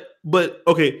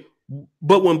okay,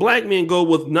 but when black men go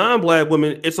with non-black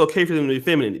women, it's okay for them to be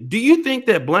feminine. Do you think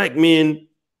that black men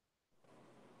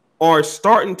are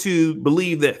starting to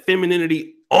believe that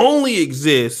femininity only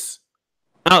exists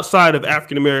outside of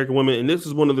African American women? And this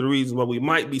is one of the reasons why we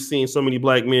might be seeing so many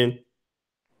black men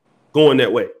going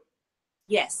that way.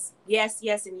 Yes, yes,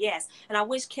 yes, and yes. And I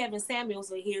wish Kevin Samuels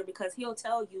were here because he'll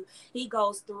tell you he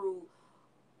goes through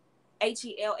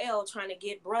HELL trying to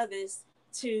get brothers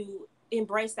to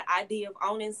embrace the idea of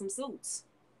owning some suits.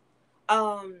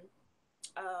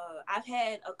 I've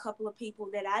had a couple of people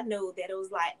that I know that it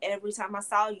was like every time I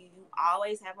saw you, you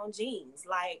always have on jeans.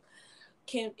 Like,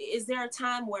 is there a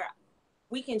time where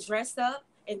we can dress up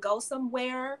and go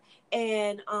somewhere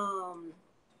and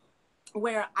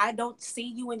where I don't see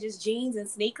you in just jeans and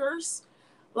sneakers?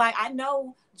 Like, I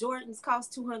know Jordans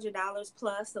cost $200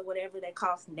 plus or whatever they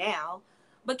cost now,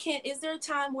 but is there a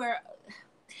time where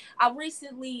I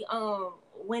recently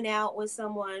went out with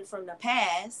someone from the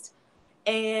past,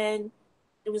 and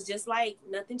It was just like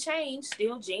nothing changed,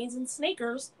 still jeans and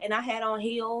sneakers, and I had on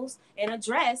heels and a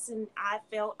dress, and I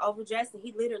felt overdressed. And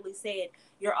he literally said,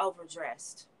 "You're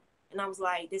overdressed," and I was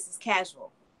like, "This is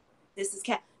casual. This is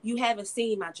You haven't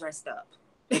seen my dressed up.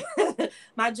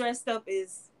 My dressed up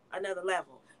is another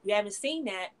level. You haven't seen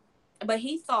that." But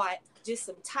he thought just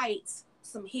some tights,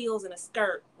 some heels, and a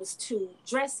skirt was too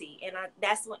dressy, and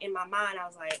that's what in my mind I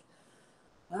was like,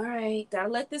 "All right, gotta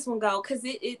let this one go," because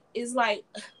it is like,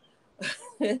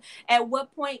 at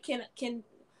what point can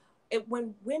it,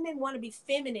 when women want to be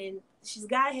feminine, she's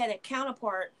got to have a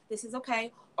counterpart that says,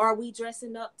 "Okay, are we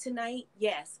dressing up tonight?"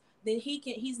 Yes. Then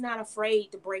he's not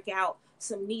afraid to break out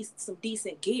some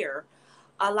decent gear.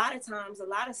 A lot of times, a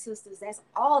lot of sisters, that's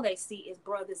all they see is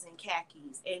brothers in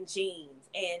khakis and jeans.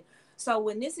 And so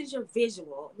when this is your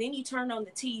visual, then you turn on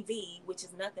the TV, which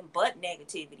is nothing but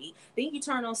negativity. Then you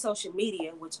turn on social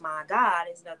media, which, my God,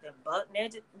 is nothing but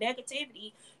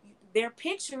negativity. They're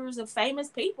pictures of famous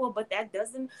people, but that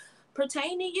doesn't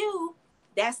pertain to you.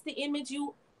 That's the image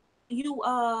you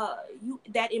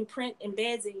that imprint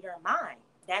embeds in your mind.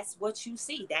 That's what you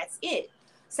see. That's it.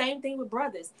 Same thing with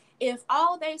brothers. If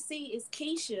all they see is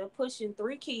Keisha pushing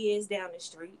 3 kids down the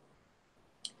street,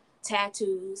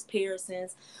 tattoos,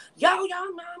 piercings, yo,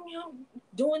 mom, yo,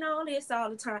 doing all this all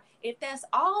the time. If that's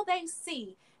all they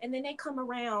see, and then they come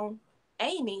around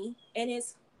Amy, and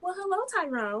it's, "Well, hello,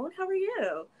 Tyrone, how are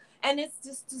you?" And it's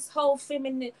just this whole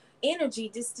feminine energy,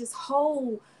 this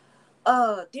whole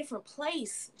different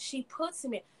place she puts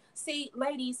him in. See,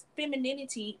 ladies,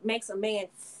 femininity makes a man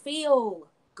feel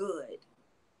good.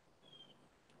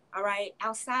 All right,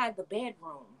 outside the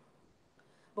bedroom,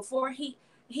 before he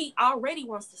already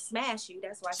wants to smash you.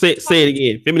 That's why he Say it talks.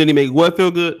 again. Femininity make what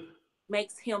feel good?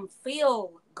 Makes him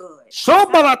feel good outside.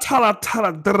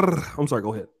 I'm sorry.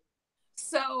 Go ahead.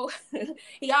 So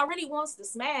he already wants to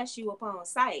smash you upon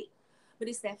sight, but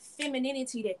it's that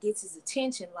femininity that gets his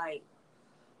attention. Like,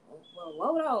 "Well,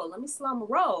 hold on, let me slow my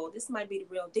roll. This might be the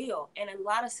real deal." And a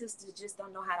lot of sisters just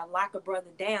don't know how to lock a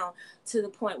brother down to the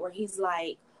point where he's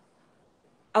like,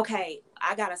 "Okay,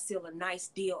 I gotta seal a nice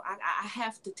deal. I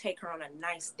have to take her on a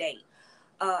nice date.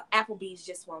 Applebee's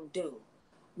just won't do.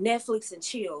 Netflix and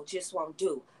chill just won't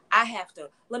do. I have to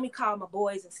let me call my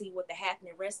boys and see what the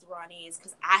happening restaurant is,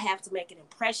 because I have to make an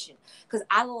impression, because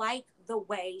I like the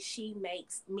way she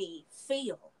makes me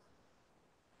feel."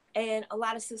 And a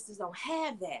lot of sisters don't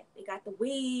have that. They got the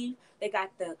weave, they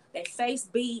got their face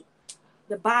beat,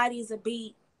 the bodies are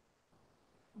beat.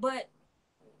 But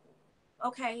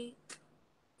okay,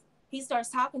 he starts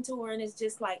talking to her and it's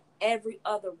just like every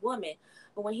other woman.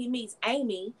 But when he meets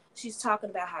Amy, she's talking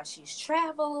about how she's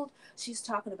traveled, she's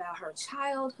talking about her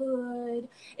childhood.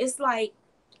 It's like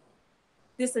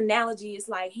this analogy is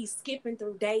like he's skipping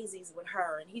through daisies with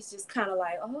her, and he's just kind of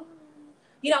like, "Oh,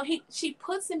 she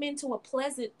puts him into a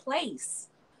pleasant place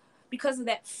because of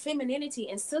that femininity."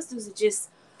 And sisters are just,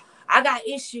 "I got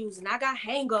issues and I got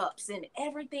hang-ups," and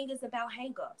everything is about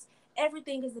hang-ups.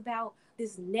 Everything is about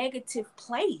this negative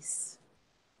place.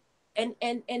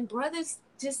 And brothers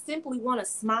just simply want to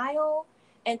smile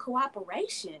and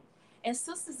cooperation. And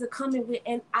sisters are coming with,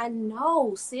 and I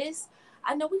know, sis,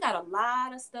 I know we got a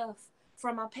lot of stuff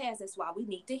from our past. That's why we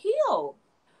need to heal.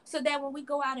 So that when we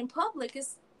go out in public,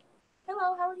 it's,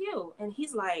 "Hello, how are you?" And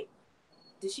he's like,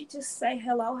 "Did she just say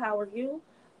hello, how are you?"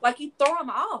 Like, you throw him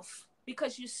off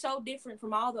because you're so different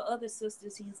from all the other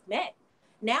sisters he's met.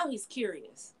 Now he's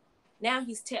curious. Now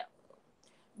he's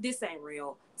this ain't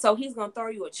real. So he's gonna throw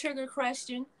you a trigger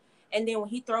question, and then when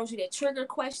he throws you that trigger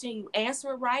question, you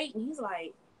answer it right, and he's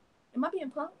like, "Am I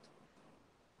being punked?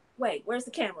 Wait, where's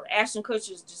the camera?" Ashton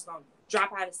Kutcher's just gonna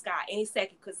drop out of the sky any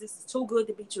second because this is too good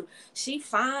to be true. She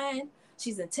fine,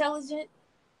 she's intelligent,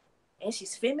 and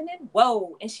she's feminine.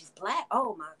 Whoa, and she's black.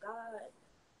 Oh my god.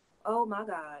 Oh my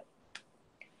god.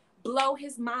 Blow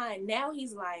his mind. Now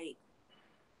he's like,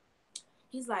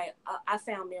 "I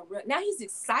found me a real." Now he's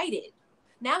excited.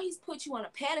 Now he's put you on a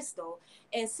pedestal,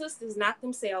 and sisters knock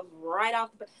themselves right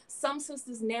off. Some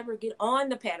sisters never get on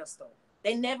the pedestal.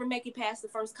 They never make it past the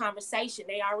first conversation.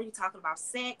 They already talking about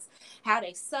sex, how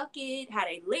they suck it, how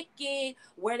they lick it,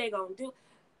 where they gonna do.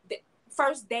 The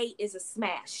first date is a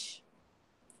smash.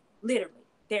 Literally,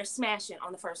 they're smashing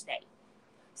on the first date.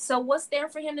 So what's there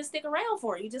for him to stick around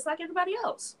for? You just like everybody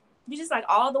else. You just like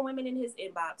all the women in his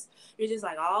inbox. You're just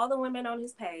like all the women on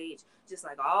his page. Just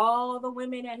like all the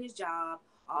women at his job.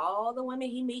 All the women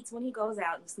he meets when he goes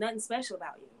out. There's nothing special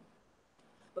about you.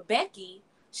 But Becky,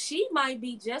 she might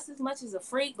be just as much as a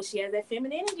freak, but she has that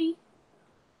femininity.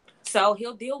 So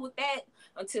he'll deal with that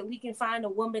until he can find a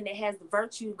woman that has the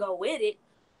virtue to go with it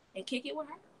and kick it with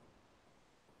her.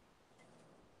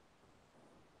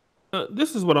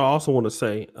 This is what I also want to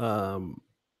say.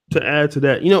 To add to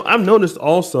that, I've noticed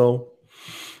also.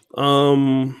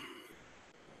 Um,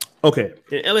 okay,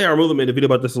 in LA, our movement made a video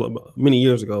about this many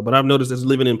years ago, but I've noticed as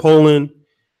living in Poland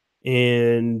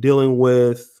and dealing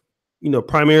with,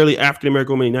 primarily African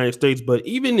American women in the United States, but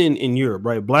even in Europe,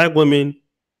 right? Black women,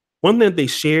 one thing that they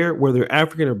share, whether they're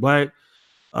African or Black,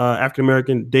 African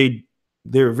American,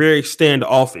 they're very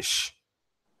standoffish.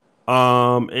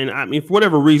 And I mean, for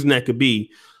whatever reason that could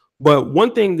be, but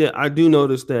one thing that I do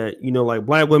notice that like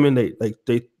Black women, they are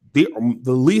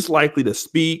the least likely to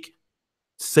speak,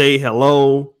 say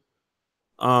hello.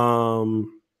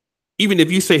 Um, Even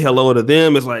if you say hello to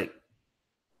them, it's like,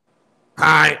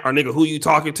 hi, or nigga, who you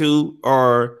talking to?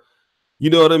 Or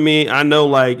you know what I mean? I know,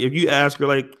 like, if you ask her,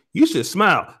 like, you should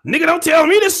smile. Nigga, don't tell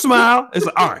me to smile. It's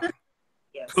like, all right,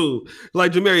 Yes. cool.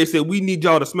 Like Jamaria said, we need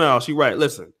y'all to smile. She right.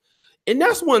 Listen. And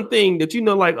that's one thing that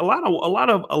like a lot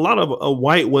of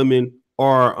white women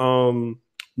or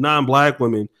non-black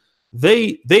women,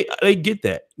 they get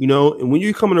that, and when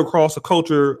you're coming across a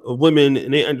culture of women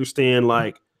and they understand,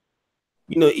 like,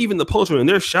 even the post women,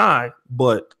 they're shy,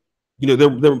 but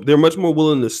they're much more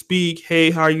willing to speak. Hey,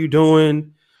 how are you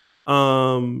doing?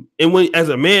 And when, as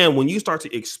a man, when you start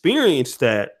to experience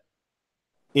that,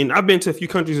 and I've been to a few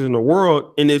countries in the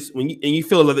world, and it's when you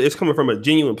feel that it's coming from a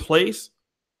genuine place,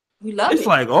 We love it's it.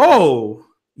 like, oh,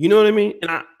 you know what I mean?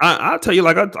 And I tell you,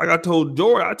 like I told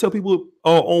Jory, I tell people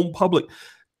on public,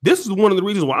 this is one of the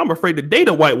reasons why I'm afraid to date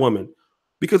a white woman,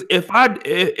 because if I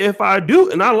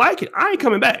do and I like it, I ain't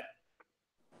coming back.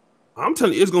 I'm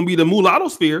telling you, it's gonna be the mulatto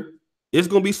sphere. It's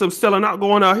gonna be some selling out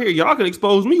going out here. Y'all can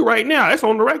expose me right now. That's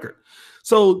on the record.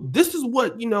 So this is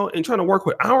what, and trying to work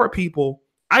with our people.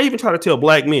 I even try to tell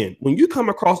Black men, when you come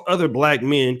across other Black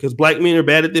men, because Black men are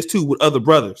bad at this too with other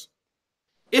brothers,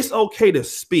 it's okay to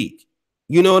speak.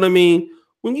 You know what I mean?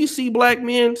 When you see Black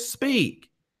men, speak.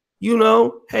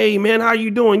 Hey man, how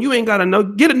you doing? You ain't gotta know.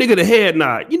 Get a nigga the head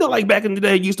nod. Like back in the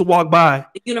day, you used to walk by.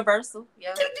 Universal.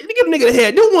 Yeah. Give a nigga the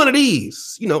head. Do one of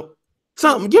these.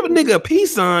 Something. Give a nigga a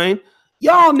peace sign.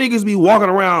 Y'all niggas be walking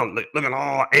around looking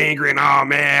all angry and all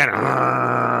mad.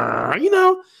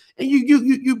 And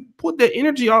you put that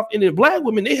energy off. And then Black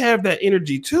women, they have that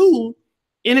energy too.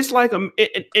 And it's like and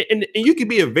you can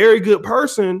be a very good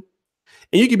person,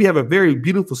 and you can have a very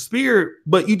beautiful spirit,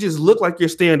 but you just look like you're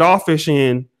standoffish,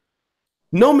 and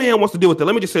no man wants to deal with that.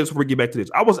 Let me just say this before we get back to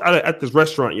this. I was at this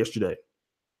restaurant yesterday,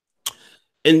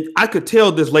 and I could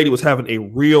tell this lady was having a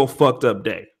real fucked up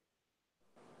day.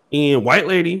 And white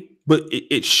lady, but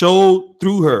it showed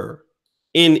through her,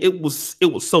 and it was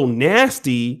so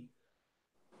nasty.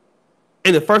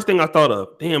 And the first thing I thought of,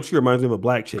 damn, she reminds me of a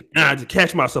Black chick. And I just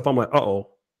catch myself. I'm like,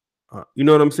 you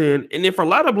know what I'm saying? And then for a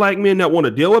lot of Black men that want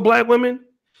to deal with Black women,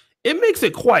 it makes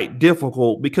it quite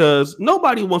difficult, because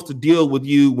nobody wants to deal with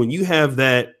you when you have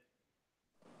that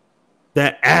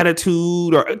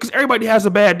attitude, or because everybody has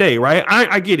a bad day, right?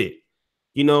 I get it.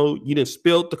 You didn't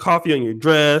spill the coffee on your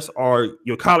dress, or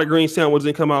your collard green sandwich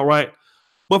didn't come out right.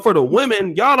 But for the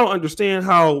women, y'all don't understand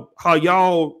how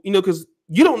y'all, because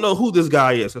you don't know who this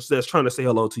guy is that's trying to say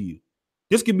hello to you.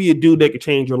 This could be a dude that could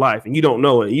change your life, and you don't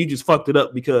know it. And you just fucked it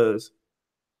up because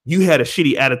you had a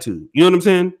shitty attitude. You know what I'm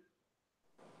saying?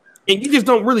 And you just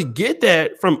don't really get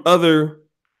that from other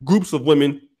groups of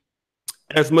women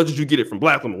as much as you get it from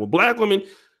Black women. With Black women,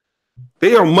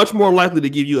 they are much more likely to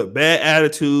give you a bad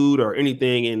attitude or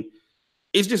anything, and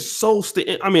it's just so.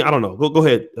 I mean, I don't know. Go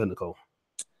ahead, Nicole.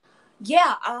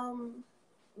 Yeah.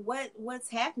 What's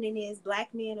happening is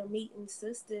Black men are meeting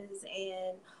sisters,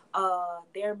 and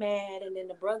they're mad, and then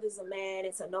the brothers are mad,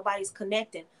 and so nobody's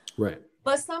connecting. Right.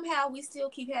 But somehow we still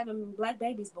keep having Black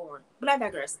babies born. But I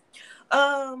digress.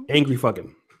 Angry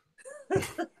fucking.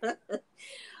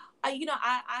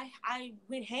 I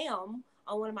went ham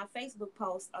on one of my Facebook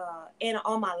posts, and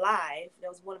on my live. That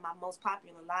was one of my most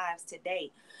popular lives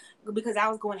today, because I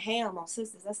was going ham on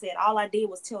sisters. I said all I did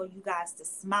was tell you guys to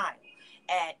smile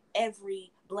at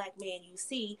every Black man you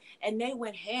see, and they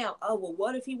went ham. Oh, well,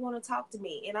 what if he want to talk to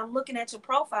me? And I'm looking at your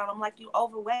profile, I'm like, you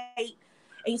overweight, and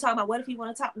you talking about what if he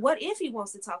want to talk? What if he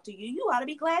wants to talk to you? You ought to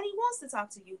be glad he wants to talk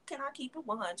to you. Can I keep it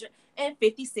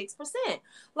 156%?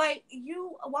 Like,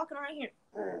 you walking around here,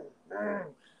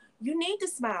 you need to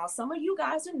smile. Some of you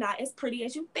guys are not as pretty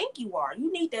as you think you are.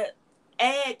 You need to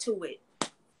add to it.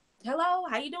 Hello,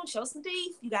 how you doing? Show some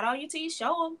teeth. You got all your teeth?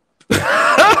 Show them.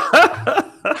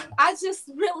 I just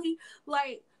really,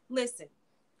 like, listen,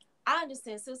 I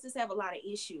understand sisters have a lot of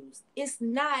issues. It's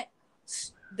not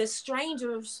the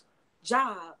stranger's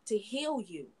job to heal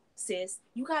you. sis.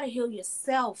 You got to heal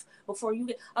yourself before you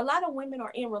get. A lot of women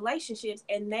are in relationships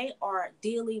and they are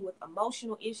dealing with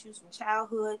emotional issues from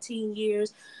childhood, teen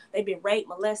years. They've been raped,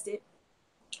 molested,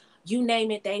 you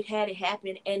name it, they've had it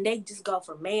happen, and they just go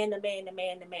from man to man to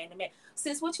man to man to man.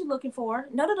 Sis, what you looking for?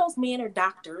 None of those men are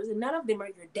doctors, and none of them are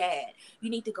your dad. You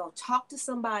need to go talk to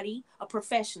somebody, a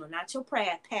professional, not your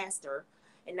pastor,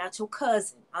 and not your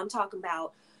cousin. I'm talking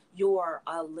about your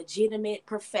legitimate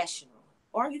professional,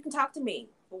 or you can talk to me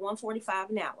for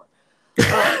 145 an hour.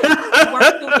 To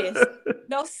work through this.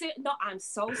 No, no, I'm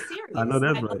so I know serious. that's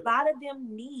Like a right. lot of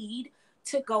them need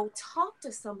to go talk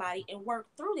to somebody and work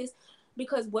through this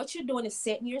because what you're doing is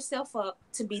setting yourself up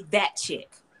to be that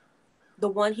chick, the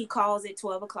one he calls at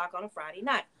 12 o'clock on a Friday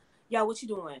night. Yo, what you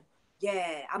doing?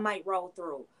 Yeah, I might roll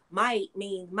through. Might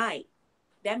means might.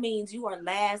 That means you are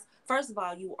last. First of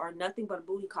all, you are nothing but a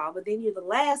booty call, but then you're the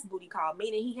last booty call,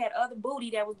 meaning he had other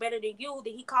booty that was better than you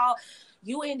that he called.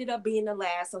 You ended up being the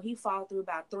last, so he fall through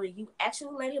about three. You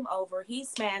actually let him over. He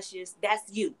smashes.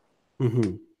 That's you.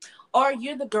 Mm-hmm. Or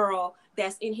you're the girl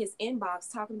that's in his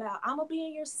inbox talking about, I'm going to be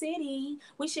in your city.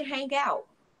 We should hang out.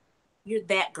 You're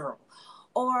that girl.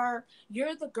 Or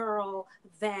you're the girl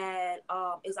that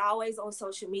is always on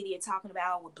social media talking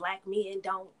about what black men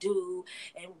don't do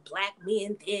and black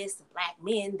men this and black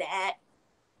men that.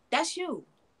 That's you.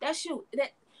 That's you.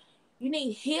 That you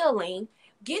need healing.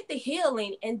 Get the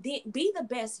healing and then be the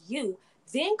best you.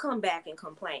 Then come back and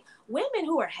complain. Women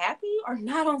who are happy are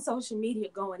not on social media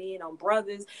going in on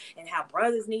brothers and how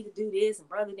brothers need to do this and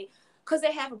brother need because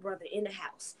they have a brother in the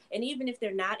house. And even if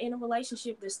they're not in a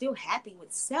relationship, they're still happy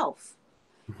with self.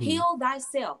 Mm-hmm. Heal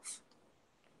thyself.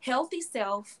 Healthy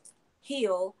self,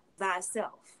 heal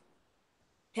thyself.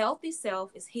 Healthy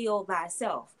self is heal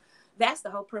thyself. That's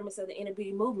the whole premise of the inner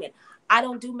beauty movement. I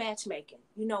don't do matchmaking.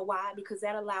 You know why? Because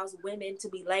that allows women to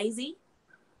be lazy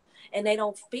and they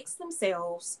don't fix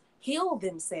themselves, heal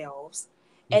themselves,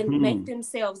 and make Mm-hmm.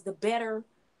 themselves the better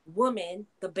woman,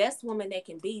 the best woman they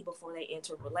can be before they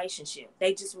enter a relationship.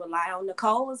 They just rely on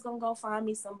Nicole is gonna go find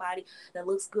me somebody that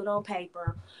looks good on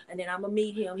paper, and then I'm gonna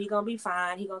meet him. He gonna be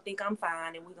fine. He gonna think I'm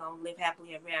fine, and we're gonna live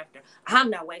happily ever after. I'm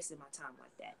not wasting my time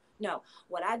like that. No,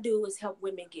 what I do is help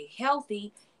women get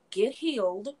healthy, get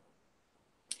healed,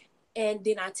 and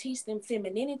then I teach them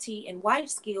femininity and wife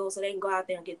skills so they can go out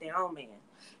there and get their own man.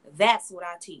 That's what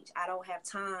I teach. I don't have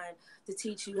time to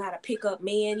teach you how to pick up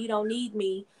men. You don't need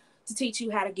me to teach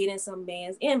you how to get in some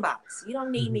man's inbox. You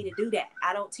don't need me to do that.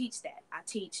 I don't teach that. I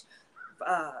teach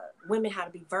women how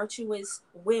to be virtuous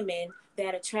women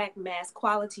that attract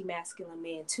quality masculine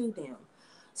men to them.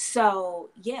 So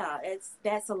yeah,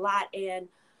 that's a lot. And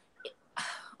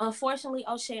unfortunately,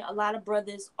 O'Shea, a lot of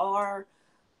brothers are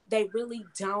they really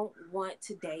don't want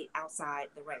to date outside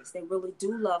the race. They really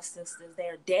do love sisters. They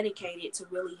are dedicated to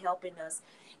really helping us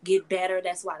get better.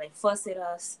 That's why they fuss at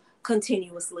us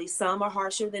continuously. Some are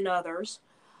harsher than others.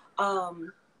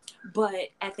 Um, but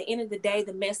at the end of the day,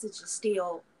 the message is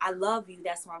still, I love you.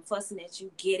 That's why I'm fussing at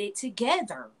you. Get it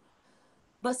together.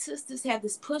 But sisters have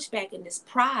this pushback and this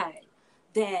pride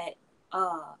that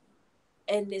uh,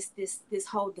 and this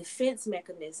whole defense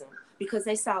mechanism because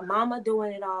they saw mama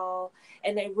doing it all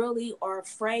and they really are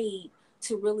afraid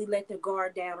to really let their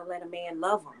guard down and let a man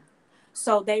love them.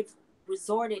 So they've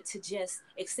resorted to just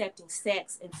accepting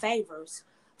sex and favors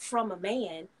from a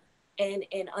man and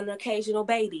an occasional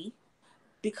baby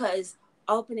because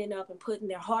opening up and putting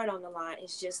their heart on the line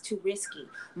is just too risky.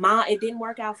 Mom, it didn't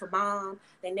work out for mom.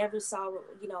 They never saw,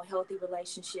 healthy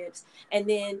relationships. And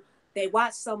then they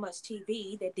watch so much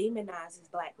TV that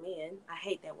demonizes black men. I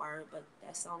hate that word, but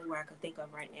that's the only word I can think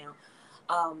of right now.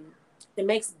 That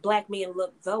makes black men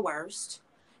look the worst.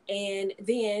 And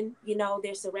then,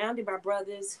 they're surrounded by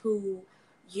brothers who,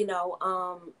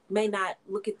 may not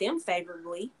look at them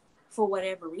favorably for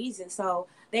whatever reason. So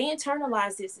they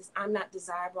internalize this as I'm not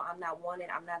desirable, I'm not wanted,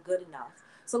 I'm not good enough.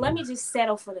 So let me just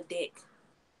settle for the dick.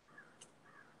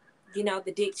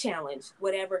 The dick challenge,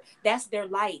 whatever. That's their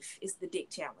life is the dick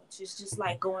challenge. It's just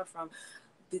like going from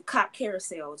the cop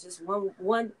carousel, just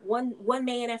one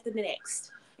man after the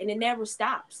next. And it never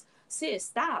stops. Sis,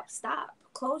 stop.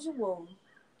 Close your wound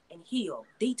and heal.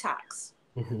 Detox.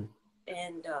 Mm-hmm.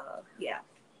 And yeah.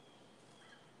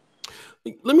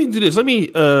 Let me do this. Let me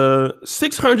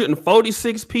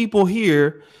 646 people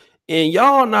here and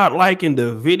y'all not liking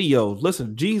the videos.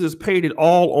 Listen, Jesus paid it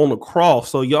all on the cross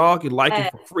so y'all can like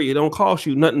it for free. It don't cost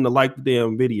you nothing to like the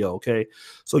damn video, okay?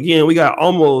 So again, we got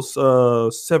almost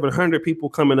 700 people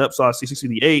coming up, so I see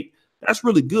 68. That's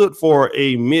really good for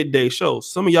a midday show.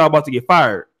 Some of y'all about to get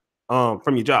fired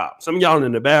from your job. Some of y'all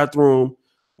in the bathroom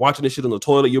watching this shit on the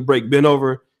toilet, your break bent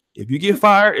over. If you get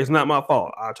fired, it's not my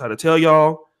fault. I'll try to tell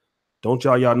y'all. Don't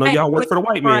y'all know Hey, y'all work please for the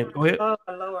white pray. man. Go ahead. Oh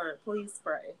Lord, please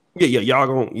pray. Yeah, y'all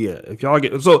gonna if y'all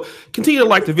get so continue to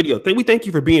like the video. We thank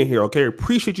you for being here. Okay,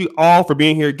 appreciate you all for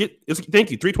being here.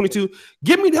 Thank you 322.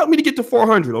 Help me to get to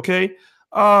 400. Okay,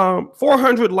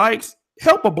 400 likes.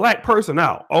 Help a black person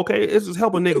out. Okay, this is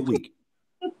help a nigga week.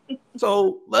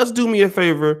 So let's do me a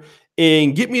favor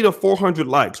and get me to 400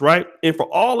 likes, right? And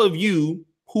for all of you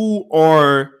who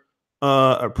are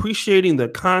appreciating the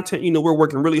content, we're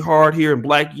working really hard here in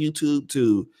Black YouTube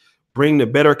to bring the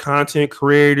better content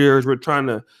creators. We're trying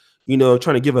to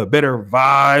give a better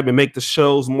vibe and make the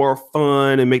shows more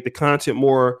fun and make the content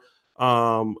more,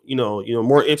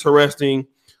 more interesting.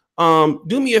 Do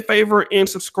me a favor and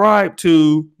subscribe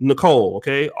to Nicole.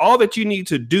 Okay, all that you need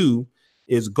to do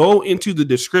is go into the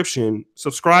description,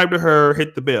 subscribe to her,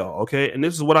 hit the bell, okay? And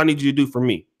this is what I need you to do for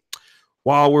me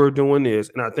while we're doing this.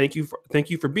 And I thank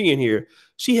you for being here.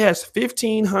 She has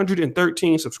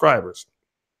 1,513 subscribers.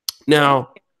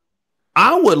 Now,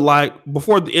 I would like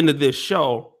before the end of this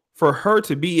show for her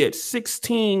to be at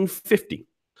 1,650.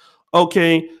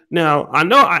 Okay. Now, I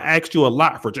know I asked you a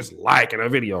lot for just liking a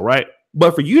video, right?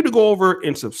 But for you to go over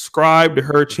and subscribe to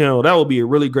her channel, that would be a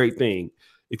really great thing.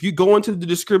 If you go into the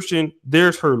description,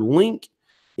 there's her link,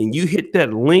 and you hit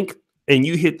that link and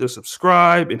you hit the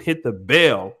subscribe and hit the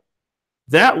bell.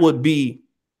 That would be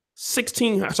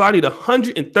 16. So I need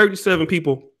 137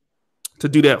 people to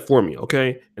do that for me.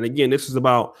 Okay. And again, this is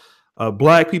about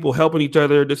black people helping each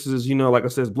other. This is, like I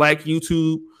said, Black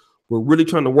YouTube. We're really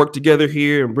trying to work together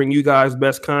here and bring you guys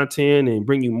best content and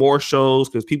bring you more shows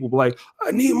because people be like,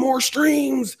 I need more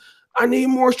streams. I need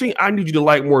more streams. I need you to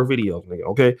like more videos, nigga.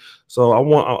 Okay. So I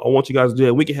want you guys to do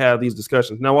that. We can have these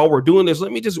discussions. Now, while we're doing this,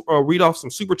 let me just read off some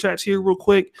super chats here real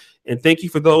quick. And thank you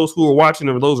for those who are watching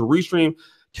and those who are restream.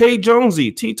 K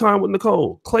Jonesy, Tea Time with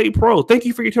Nicole, Clay Pro. Thank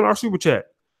you for your $10 super chat.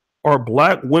 Are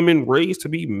black women raised to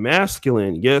be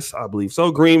masculine? Yes, I believe so.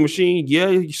 Green Machine, yeah,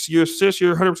 you're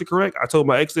 100% correct. I told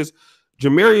my ex this.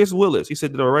 Jamarius Willis, he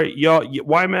said that all right. Y'all,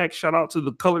 YMAX, shout out to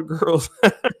the colored girls.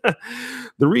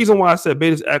 The reason why I said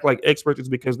betas act like experts is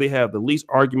because they have the least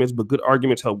arguments, but good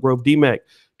arguments help grow. DMAC,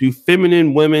 do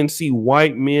feminine women see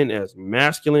white men as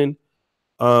masculine?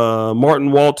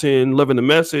 Martin Walton, loving the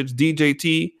message.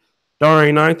 DJT,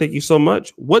 Dari 9, thank you so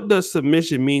much. What does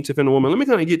submission mean to feminine woman? Let me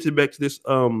kind of get back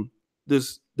to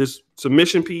this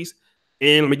submission piece,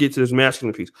 and let me get to this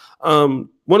masculine piece.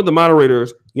 One of the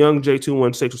moderators, Young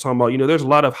J216, was talking about, there's a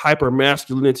lot of hyper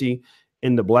masculinity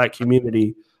in the black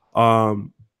community. What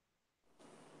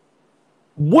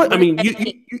I mean,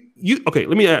 you okay?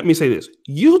 Let me say this.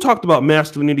 You talked about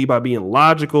masculinity by being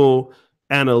logical,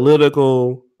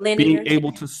 analytical, being Linear.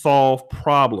 able to solve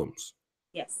problems.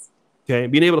 Yes. Okay,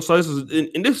 being able to. So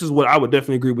this is what I would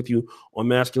definitely agree with you on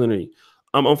masculinity.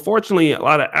 Unfortunately, a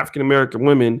lot of African American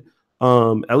women,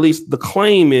 at least the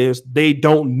claim is they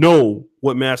don't know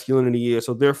what masculinity is,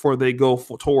 so therefore they go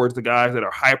towards the guys that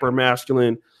are hyper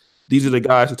masculine. These are the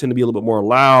guys who tend to be a little bit more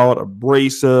loud,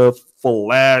 abrasive,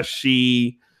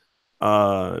 flashy.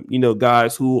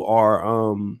 Guys who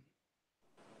are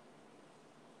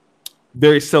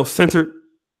very self-centered.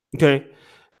 Okay.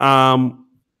 And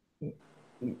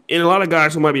a lot of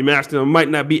guys who might be masculine might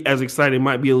not be as exciting,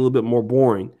 might be a little bit more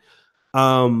boring.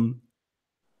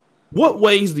 What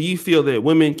ways do you feel that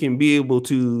women can be able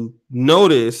to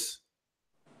notice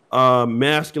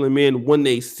masculine men when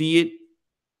they see it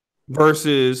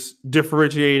versus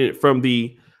differentiate it from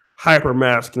the hyper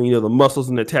masculine, the muscles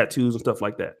and the tattoos and stuff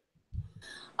like that?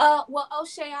 Well,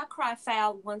 O'Shea, I cry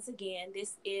foul once again.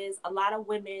 This is a lot of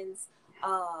women's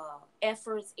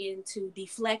efforts into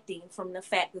deflecting from the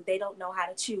fact that they don't know how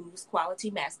to choose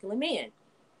quality masculine men.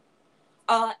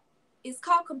 It's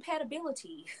called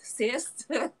compatibility, sis.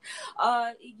 You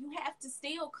have to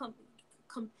still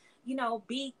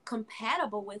be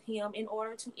compatible with him in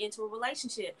order to enter a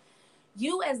relationship.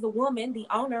 You, as the woman, the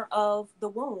owner of the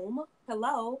womb,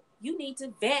 hello, you need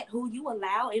to vet who you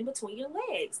allow in between your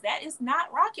legs. That is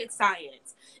not rocket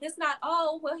science. It's not,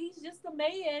 oh, well, he's just a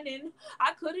man and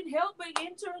I couldn't help but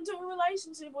enter into a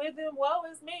relationship with him. Woe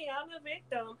is me. I'm the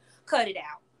victim. Cut it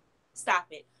out. Stop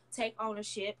it. Take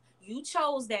ownership. You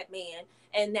chose that man,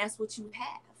 and that's what you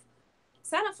have.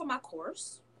 Sign up for my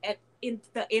course at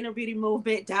the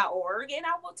innerbeautymovement.org, and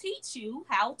I will teach you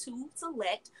how to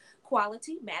select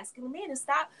quality masculine men and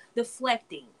stop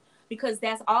deflecting, because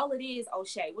that's all it is,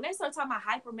 O'Shea. When they start talking about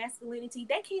hyper masculinity,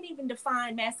 they can't even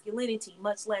define masculinity,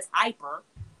 much less hyper.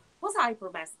 What's hyper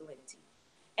masculinity?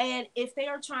 And if they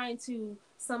are trying to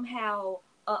somehow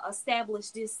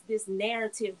establish this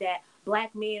narrative that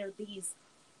black men are these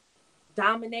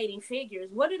dominating figures.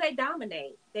 What do they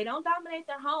dominate? They don't dominate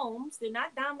their homes. They're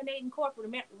not dominating corporate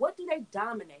America. What do they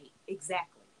dominate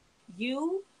exactly?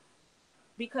 You,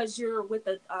 because you're with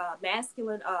a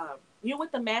masculine, you're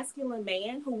with a masculine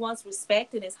man who wants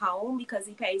respect in his home because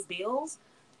he pays bills.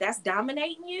 That's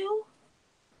dominating you.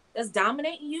 That's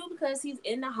dominating you because he's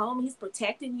in the home. He's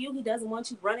protecting you. He doesn't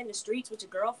want you running the streets with your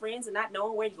girlfriends and not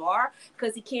knowing where you are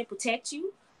because he can't protect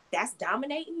you. That's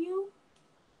dominating you.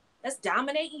 That's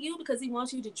dominating you because he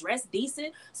wants you to dress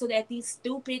decent so that these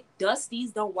stupid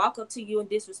dusties don't walk up to you and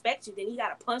disrespect you. Then he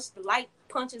gotta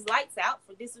punch his lights out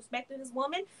for disrespecting his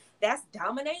woman. That's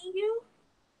dominating you.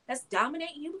 That's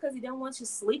dominating you because he don't want you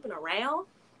sleeping around,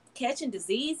 catching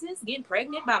diseases, getting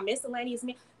pregnant by miscellaneous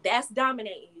men. That's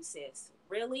dominating you, sis.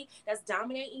 Really? That's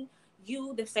dominating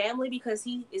you, the family, because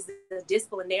he is the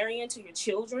disciplinarian to your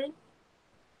children.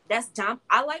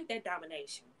 I like that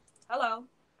domination. Hello.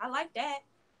 I like that.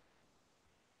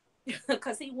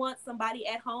 Because he wants somebody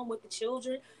at home with the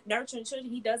children, nurturing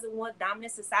children. He doesn't want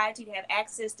dominant society to have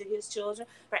access to his children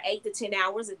for 8 to 10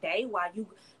 hours a day while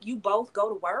you both go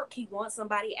to work. He wants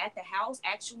somebody at the house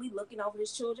actually looking over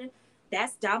his children.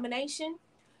 That's domination.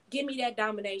 Give me that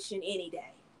domination any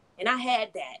day. And I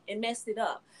had that and messed it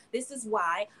up. This is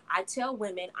why I tell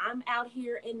women I'm out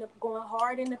here going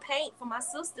hard in the paint for my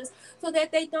sisters so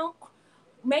that they don't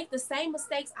make the same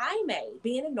mistakes I made,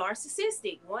 being a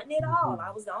narcissistic, wanting it all.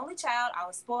 I was the only child. I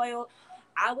was spoiled.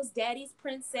 I was daddy's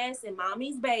princess and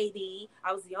mommy's baby.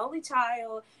 I was the only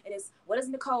child. And it's, what does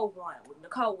Nicole want?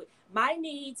 My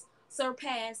needs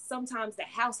surpass sometimes the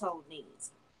household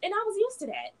needs. And I was used to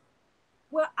that.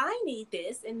 Well, I need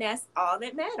this, and that's all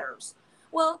that matters.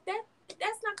 Well,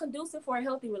 that's not conducive for a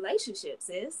healthy relationship,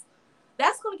 sis.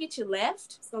 That's gonna get you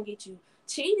left. It's gonna get you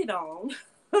cheated on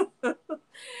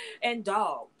and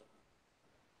dogged.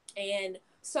 And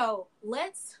so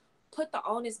let's put the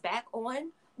onus back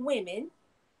on women,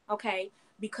 okay?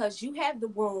 Because you have the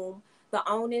womb, the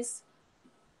onus,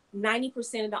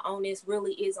 90% of the onus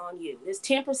really is on you. There's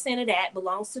 10% of that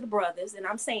belongs to the brothers, and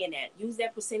I'm saying that. Use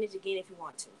that percentage again if you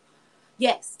want to.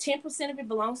 Yes, 10% of it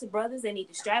belongs to brothers. They need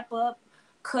to strap up,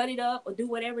 cut it up, or do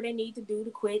whatever they need to do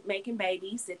to quit making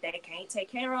babies that they can't take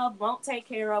care of, won't take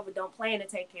care of, or don't plan to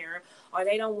take care of, or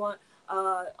they don't want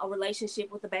a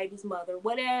relationship with the baby's mother,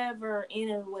 whatever,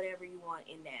 whatever you want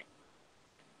in that.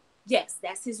 Yes,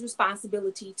 that's his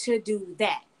responsibility to do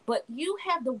that. But you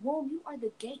have the womb. You are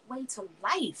the gateway to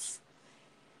life.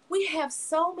 We have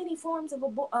so many forms of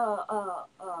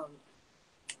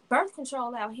birth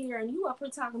control out here, and you up here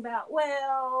talking about,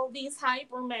 well, these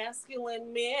hyper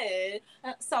masculine men.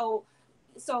 So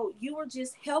you were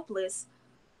just helpless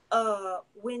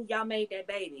when y'all made that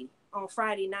baby on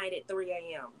Friday night at 3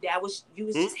 a.m. You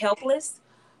was just helpless.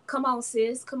 Come on,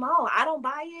 sis. Come on. I don't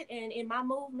buy it. And in my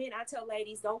movement, I tell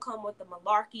ladies, don't come with the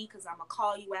malarkey because I'm going to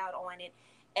call you out on it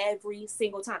every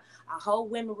single time. I hope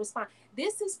women respond.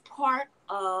 This is part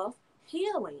of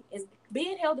healing, is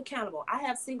being held accountable. I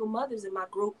have single mothers in my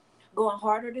group going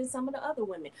harder than some of the other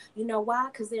women. You know why?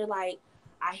 Because they're like,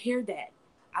 I hear that.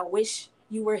 I wish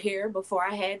you were here before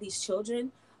I had these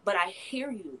children, but I hear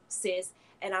you, sis,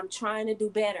 and I'm trying to do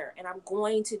better, and I'm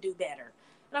going to do better.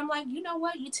 And I'm like, you know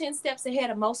what? You're 10 steps ahead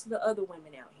of most of the other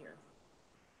women out here.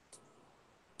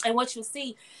 And what you'll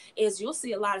see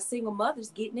a lot of single mothers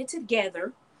getting it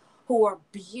together who are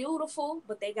beautiful,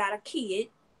 but they got a kid,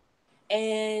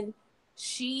 and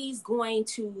she's going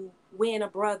to win a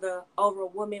brother over a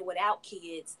woman without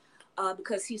kids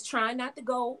because he's trying not to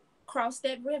go cross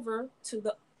that river to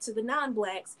the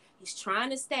non-blacks. He's trying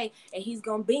to stay, and he's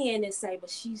gonna bend and say, but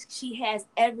she has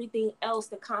everything else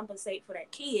to compensate for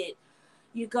that kid.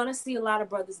 You're gonna see a lot of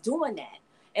brothers doing that,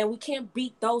 and we can't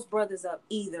beat those brothers up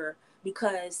either,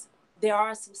 because there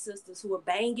are some sisters who are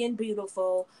banging,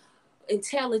 beautiful,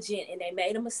 intelligent, and they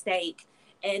made a mistake,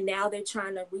 and now they're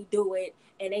trying to redo it,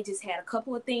 and they just had a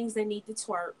couple of things they need to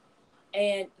twerk,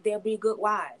 and they'll be good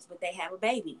wives, but they have a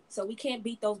baby. So we can't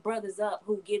beat those brothers up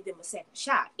who give them a second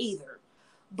shot either.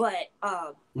 But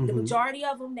the majority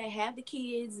of them that have the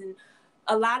kids, and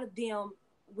a lot of them,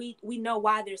 we know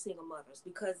why they're single mothers,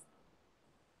 because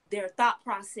their thought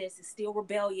process is still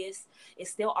rebellious,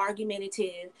 it's still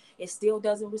argumentative, it still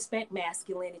doesn't respect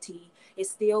masculinity, it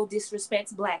still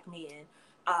disrespects black men.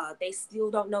 They still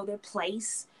don't know their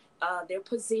place, their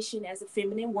position as a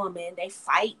feminine woman. They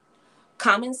fight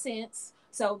common sense.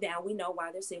 So now we know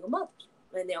why they're single mothers,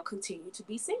 and they'll continue to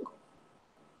be single.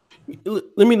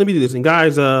 Let me do this. And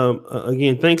guys,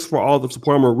 again, thanks for all the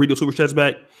support. I'm gonna read the super chats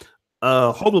back.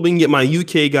 Hopefully we can get my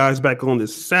UK guys back on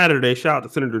this Saturday. Shout out to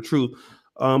Senator Truth.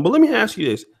 But let me ask you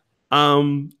this: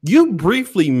 You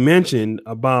briefly mentioned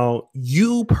about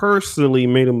you personally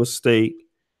made a mistake.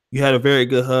 You had a very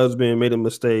good husband, made a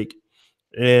mistake,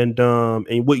 and what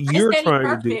I ain't you're saying he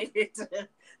trying to do. perfect.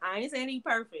 I ain't saying he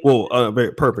perfect. Well,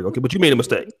 very perfect. Okay, but you made a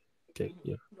mistake. Okay,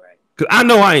 yeah. Right. Because I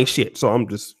know I ain't shit, so I'm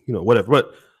just whatever.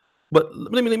 But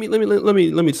let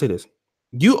me say this.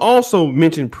 You also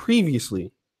mentioned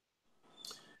previously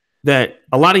that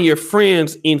a lot of your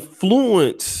friends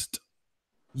influenced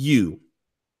you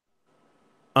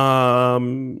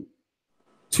um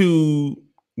to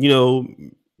you know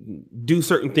do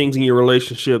certain things in your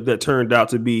relationship that turned out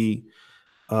to be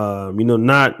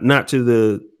not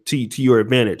to your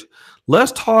advantage.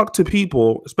 Let's talk to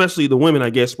people, especially the women, I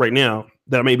guess, right now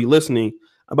that may be listening,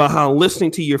 about how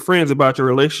listening to your friends about your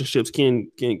relationships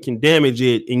can damage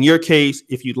it. In your case,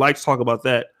 if you'd like to talk about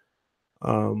that,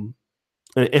 um,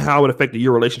 and how it affected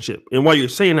your relationship. And while you're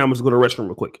saying that, I'm just going to the restroom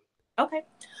real quick. Okay.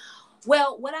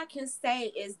 Well, what I can say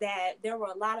is that there were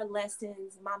a lot of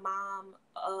lessons my mom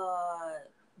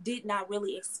did not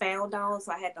really expound on,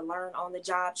 so I had to learn on the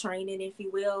job training, if you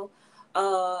will,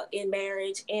 in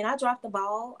marriage. And I dropped the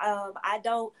ball. I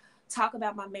don't talk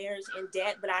about my marriage in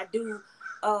depth, but I do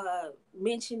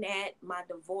mention that my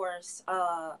divorce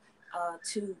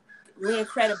to lend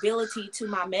credibility to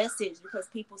my message, because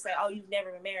people say, "Oh, you've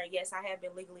never been married." Yes, I have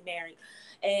been legally married,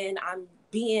 and I'm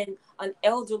being an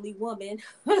elderly woman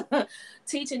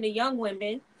teaching the young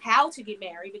women how to get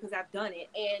married, because I've done it,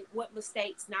 and what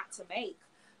mistakes not to make,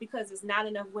 because there's not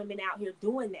enough women out here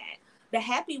doing that. The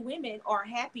happy women are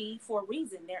happy for a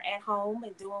reason. They're at home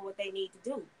and doing what they need to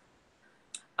do.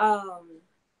 Um,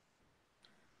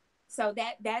 so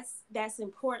that's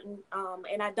important,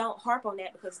 and I don't harp on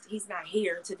that because he's not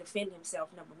here to defend himself,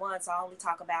 number one, so I only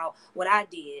talk about what I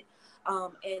did.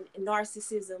 And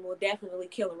narcissism will definitely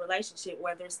kill a relationship,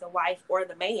 whether it's the wife or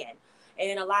the man.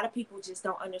 And a lot of people just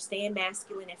don't understand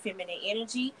masculine and feminine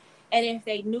energy, and if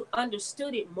they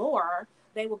understood it more,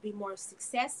 they would be more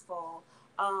successful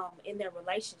in their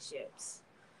relationships.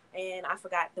 And I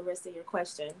forgot the rest of your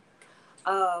question.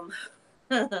 um,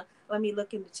 Let me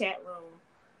look in the chat room.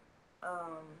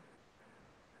 um,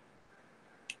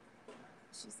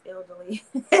 She's elderly.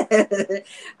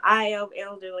 I am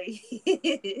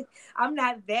elderly. I'm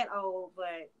not that old,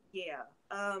 but yeah.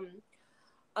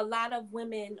 A lot of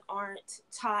women aren't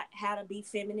taught how to be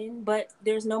feminine, but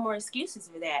there's no more excuses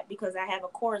for that, because I have a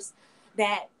course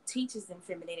that teaches them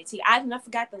femininity. I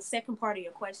forgot the second part of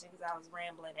your question because I was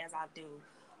rambling, as I do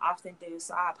often do,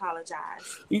 so I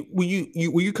apologize. Were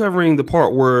you covering the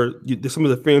part where some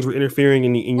of the friends were interfering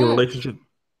in your Mm, relationship?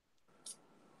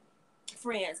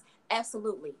 friends,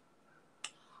 absolutely.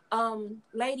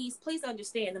 Ladies, please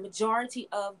understand, the majority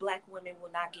of black women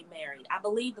will not get married. I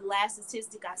believe the last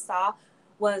statistic I saw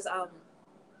was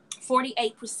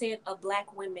 48% of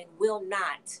black women will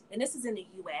not, and this is in the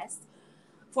US,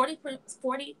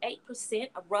 48%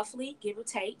 of, roughly, give or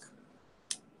take,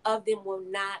 of them will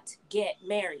not get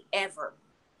married ever.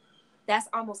 That's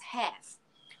almost half.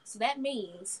 So that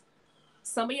means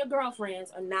some of your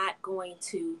girlfriends are not going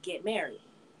to get married.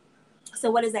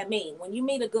 So what does that mean? When you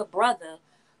meet a good brother,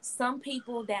 some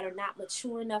people that are not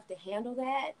mature enough to handle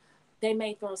that, they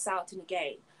may throw salt in the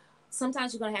game.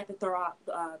 Sometimes you're gonna have to throw out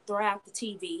the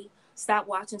TV. Stop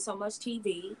watching so much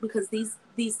TV, because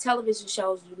these television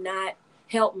shows do not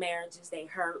help marriages; they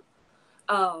hurt.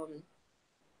 Um,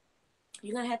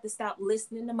 you're gonna have to stop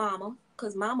listening to mama,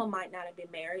 because mama might not have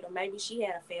been married, or maybe she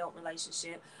had a failed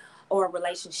relationship or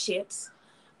relationships.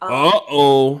 Um,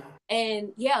 Uh-oh.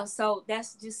 and yeah, so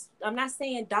that's just, I'm not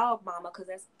saying dog mama, because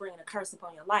that's bringing a curse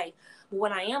upon your life. But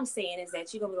what I am saying is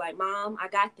that you're going to be like, Mom, I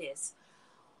got this.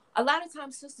 A lot of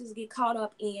times sisters get caught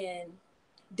up in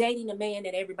dating a man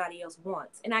that everybody else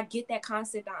wants. And I get that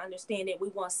concept. I understand that we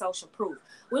want social proof.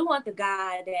 We want the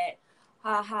guy that,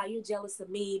 ha, you're jealous of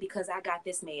me because I got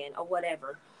this man or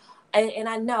whatever. And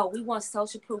I know we want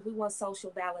social proof. We want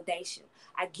social validation.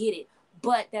 I get it.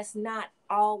 But that's not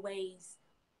always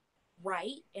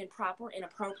right and proper and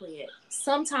appropriate.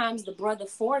 Sometimes the brother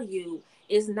for you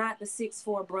is not the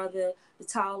 6'4" brother, the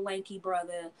tall, lanky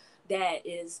brother that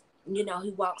is, he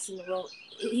walks in the room.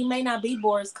 He may not be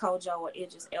Boris Kojo or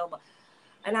Idris Elba.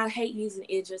 And I hate using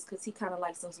Idris because he kind of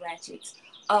likes those ratchets.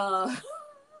 Uh,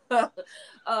 but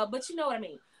you know what I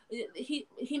mean.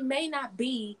 He may not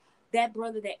be that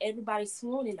brother that everybody's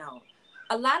swooning on.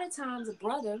 A lot of times, a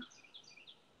brother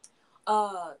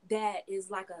that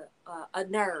is like a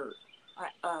nerd,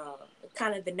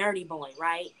 kind of the nerdy boy,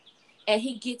 right? And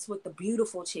he gets with the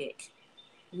beautiful chick.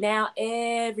 Now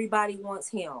everybody wants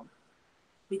him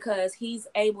because he's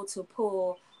able to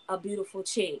pull a beautiful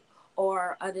chick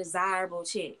or a desirable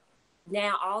chick.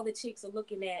 Now all the chicks are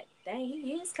looking at, dang,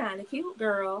 he is kind of cute,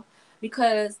 girl,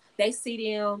 because they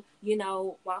see them,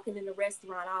 walking in the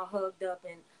restaurant all hugged up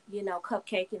and,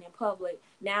 cupcaking in public.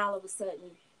 Now all of a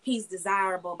sudden he's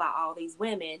desirable by all these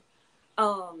women.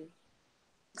 Um,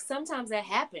 Sometimes that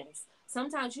happens.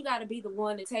 Sometimes you got to be the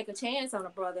one to take a chance on a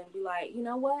brother and be like, you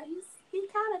know what, he's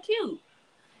kind of cute.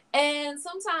 And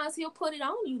sometimes he'll put it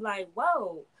on you like,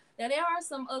 whoa. Now there are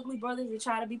some ugly brothers that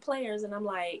try to be players, and I'm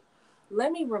like,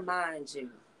 let me remind you.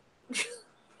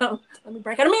 Let me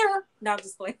break out a mirror. No, I'm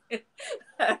just playing.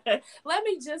 Let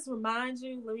me just remind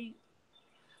you. Let me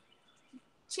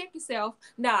check yourself.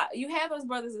 Nah, you have those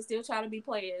brothers that still try to be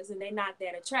players, and they're not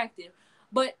that attractive.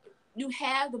 But you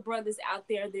have the brothers out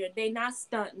there. They're not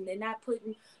stunting. They're not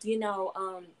putting, you know,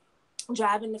 um,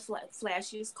 driving the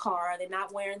flashiest car. They're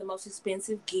not wearing the most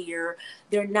expensive gear.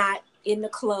 They're not in the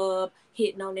club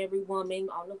hitting on every woman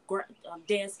on the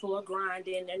dance floor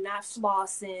grinding. They're not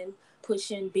flossing,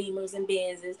 pushing Beamers and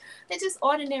Benzes. They're just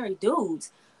ordinary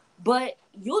dudes. But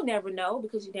you'll never know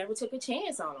because you never took a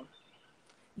chance on them.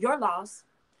 Your loss.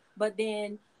 But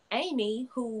then Amy,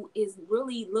 who is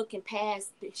really looking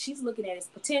past, she's looking at his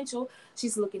potential.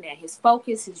 She's looking at his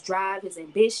focus, his drive, his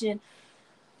ambition.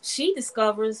 She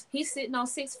discovers he's sitting on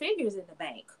six figures in the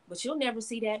bank, but you'll never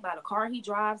see that by the car he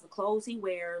drives, the clothes he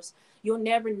wears. You'll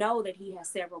never know that he has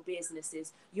several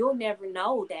businesses. You'll never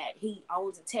know that he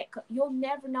owns a tech. You'll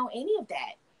never know any of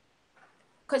that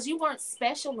because you weren't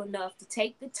special enough to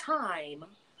take the time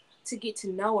to get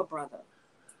to know a brother.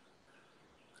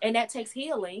 And that takes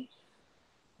healing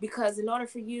because in order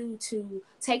for you to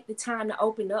take the time to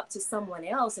open up to someone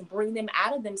else and bring them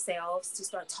out of themselves to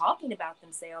start talking about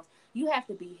themselves, you have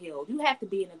to be healed. You have to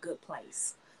be in a good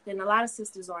place. Then a lot of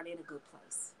sisters aren't in a good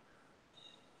place.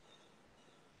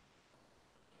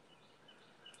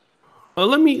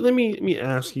 Let me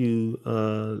ask you,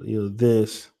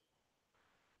 this.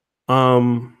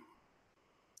 Um,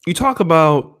 you talk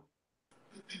about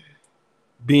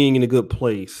being in a good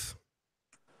place.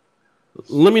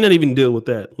 Let me not even deal with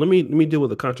that. Let me deal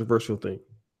with a controversial thing.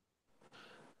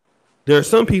 There are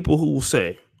some people who will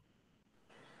say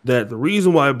that the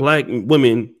reason why black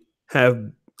women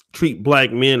have treat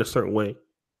black men a certain way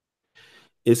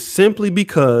is simply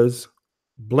because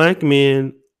black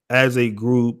men as a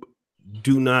group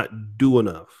do not do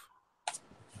enough.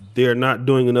 They're not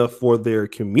doing enough for their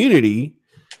community.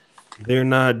 They're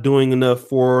not doing enough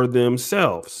for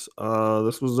themselves.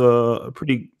 This was a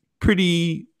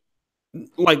pretty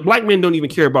like black men don't even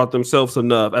care about themselves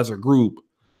enough as a group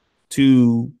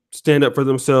to stand up for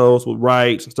themselves with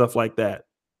rights and stuff like that.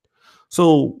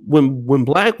 So when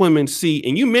black women see,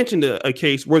 and you mentioned a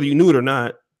case, whether you knew it or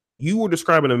not, you were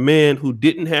describing a man who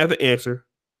didn't have the answer.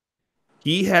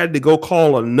 He had to go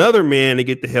call another man to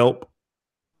get the help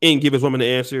and give his woman the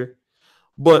answer.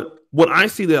 But what I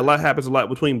see that a lot happens a lot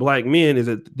between black men is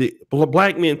that the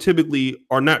black men typically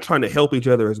are not trying to help each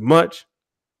other as much.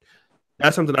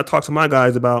 That's something I talk to my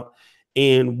guys about.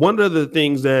 And one of the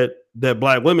things that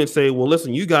black women say, well,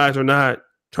 listen, you guys are not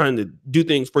trying to do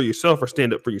things for yourself or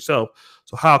stand up for yourself.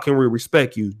 So how can we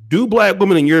respect you? Do black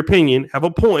women, in your opinion, have a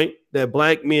point that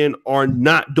black men are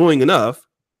not doing enough?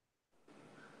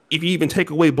 If you even take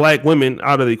away black women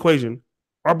out of the equation,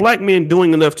 are black men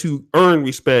doing enough to earn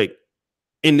respect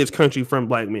in this country from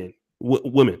black men,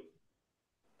 women?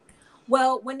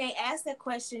 Well, when they ask that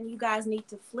question, you guys need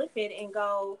to flip it and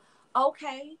go,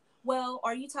 okay, well,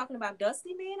 are you talking about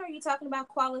dusty men or are you talking about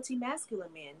quality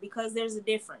masculine men? Because there's a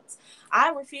difference.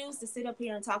 I refuse to sit up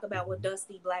here and talk about what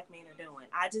dusty black men are doing.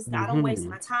 I don't waste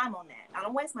Mm-hmm. my time on that. I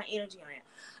don't waste my energy on it.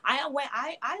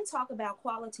 I talk about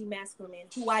quality masculine men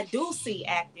who I do see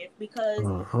active because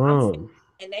I'm Uh-huh.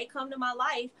 and they come to my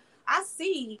life. I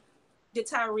see the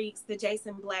Tyreeks, the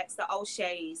Jason Blacks, the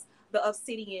O'Sheas, the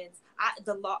Obsidians,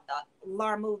 the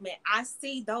Lar movement. I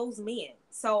see those men.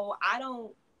 So I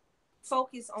don't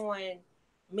focus on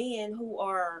men who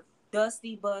are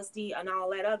dusty, busty, and all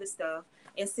that other stuff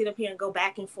and sit up here and go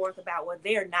back and forth about what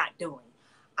they're not doing.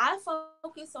 I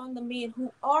focus on the men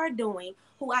who are doing,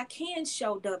 who I can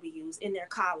show W's in their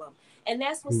column. And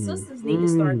that's what sisters need to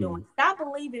start doing. Mm-hmm. Stop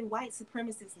believing white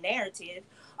supremacist narrative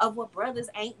of what brothers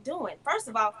ain't doing. First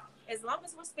of all, as long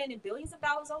as we're spending billions of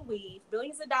dollars on weave,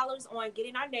 billions of dollars on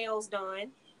getting our nails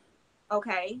done,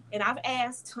 okay, and I've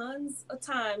asked tons of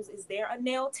times, is there a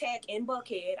nail tech in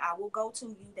Buckhead? I will go to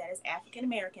you. That is African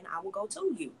American. I will go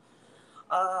to you.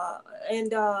 Uh,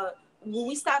 and when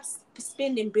we stop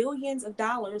spending billions of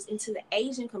dollars into the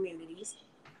Asian communities,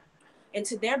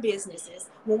 into their businesses,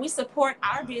 when we support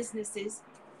our businesses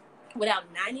without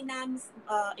 99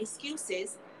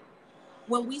 excuses,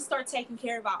 when we start taking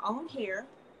care of our own hair,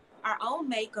 our own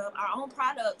makeup, our own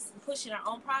products, pushing our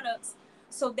own products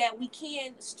so that we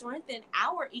can strengthen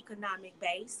our economic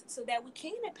base, so that we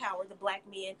can empower the Black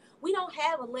men. We don't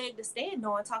have a leg to stand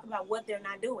on talking about what they're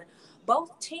not doing.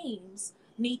 Both teams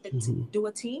need to do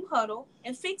a team huddle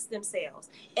and fix themselves.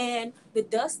 And the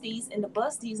Dusties and the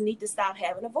Busties need to stop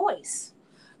having a voice.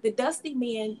 The Dusty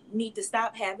men need to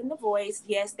stop having the voice.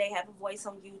 Yes, they have a voice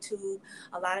on YouTube.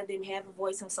 A lot of them have a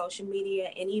voice on social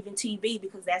media and even TV,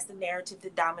 because that's the narrative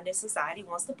the dominant society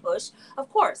wants to push,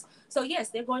 of course. So, yes,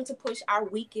 they're going to push our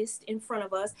weakest in front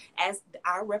of us as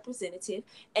our representative.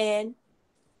 And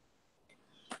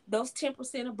those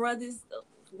 10% of brothers,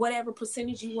 whatever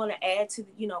percentage you want to add to,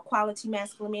 quality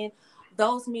masculine men,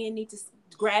 those men need to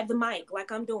grab the mic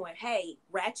like I'm doing. Hey,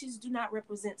 ratchets do not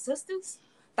represent sisters.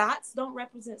 Thoughts don't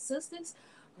represent sisters.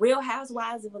 Real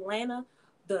Housewives of Atlanta,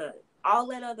 the all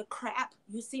that other crap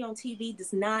you see on TV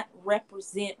does not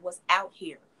represent what's out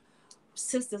here.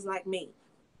 Sisters like me,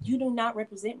 you do not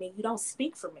represent me. You don't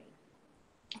speak for me.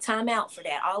 Time out for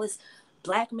that. All this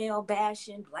black male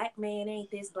bashing, black man ain't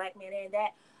this, black man ain't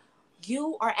that.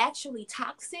 You are actually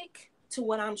toxic to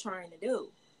what I'm trying to do,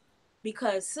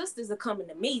 because sisters are coming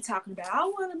to me talking about, I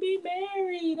want to be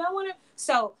married. I want to.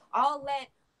 So all that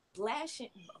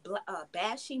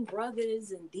bashing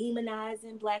brothers and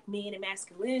demonizing black men and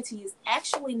masculinity is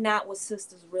actually not what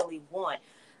sisters really want.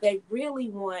 They really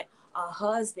want a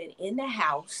husband in the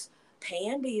house,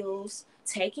 paying bills,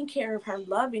 taking care of her,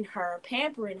 loving her,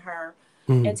 pampering her,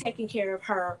 and taking care of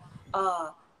her.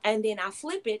 And then I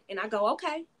flip it and I go,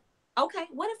 okay,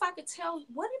 what if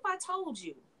what if I told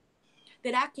you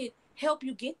that I could help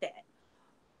you get that?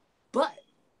 But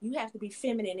you have to be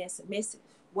feminine and submissive.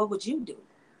 What would you do?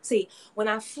 See, when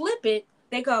I flip it,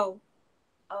 they go,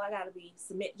 oh, I got to be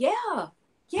submit. Yeah,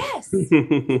 yes.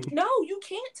 No, you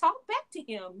can't talk back to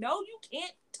him. No, you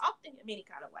can't talk to him any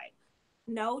kind of way.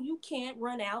 No, you can't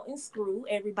run out and screw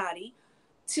everybody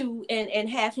and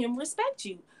have him respect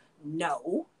you.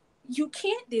 No, you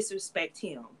can't disrespect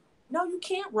him. No, you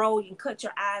can't roll and cut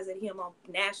your eyes at him on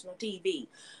national TV.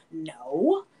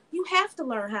 No, you have to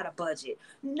learn how to budget.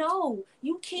 No,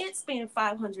 you can't spend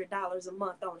 $500 a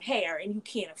month on hair and you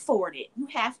can't afford it. You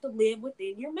have to live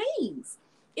within your means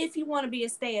if you want to be a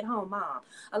stay-at-home mom.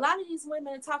 A lot of these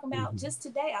women are talking about, just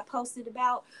today I posted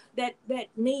about that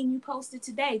meme you posted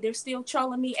today. They're still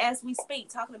trolling me as we speak,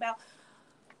 talking about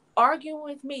arguing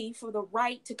with me for the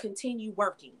right to continue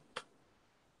working.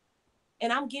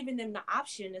 And I'm giving them the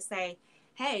option to say,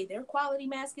 hey, they're quality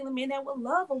masculine men that would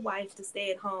love a wife to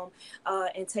stay at home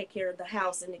and take care of the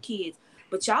house and the kids.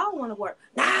 But y'all want to work.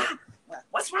 Nah,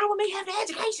 what's wrong with me having an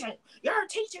education? You're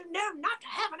teaching them not to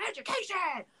have an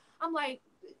education. I'm like,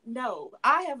 no,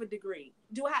 I have a degree.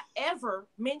 Do I ever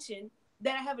mention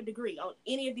that I have a degree on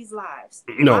any of these lives?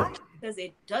 No. Why? Because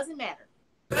it doesn't matter.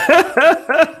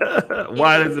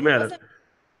 Why does it matter?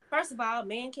 First of all, a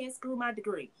man can't screw my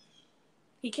degree.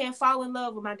 He can't fall in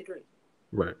love with my degree.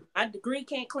 Right. My degree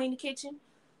can't clean the kitchen,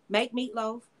 make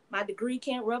meatloaf. My degree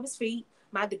can't rub his feet.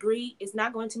 My degree is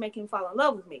not going to make him fall in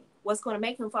love with me. What's going to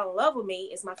make him fall in love with me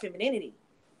is my femininity,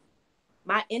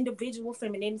 my individual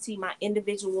femininity, my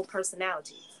individual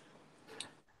personality.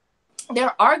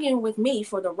 They're arguing with me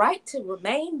for the right to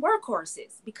remain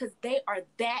workhorses because they are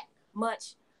that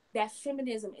much, that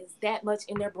feminism is that much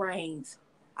in their brains.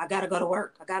 I got to go to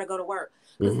work. I got to go to work.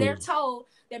 Because they're told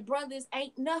that brothers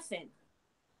ain't nothing.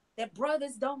 That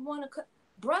brothers don't want to.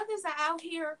 Brothers are out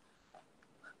here,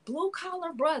 blue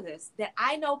collar brothers that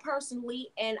I know personally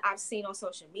and I've seen on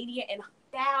social media, and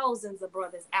thousands of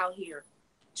brothers out here,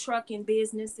 trucking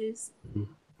businesses,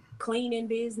 cleaning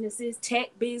businesses,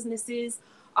 tech businesses,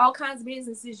 all kinds of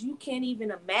businesses you can't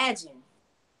even imagine.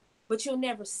 But you'll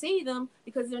never see them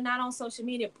because they're not on social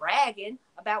media bragging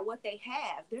about what they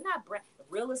have. They're not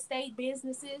real estate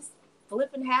businesses,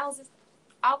 flipping houses,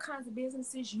 all kinds of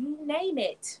businesses, you name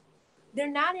it. They're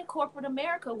not in corporate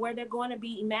America where they're going to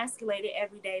be emasculated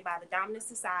every day by the dominant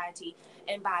society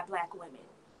and by black women.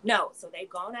 No, so they've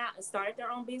gone out and started their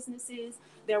own businesses.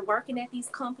 They're working at these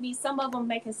companies. Some of them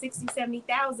making 60,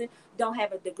 70,000, don't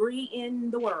have a degree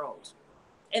in the world.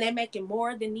 And they're making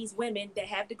more than these women that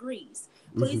have degrees.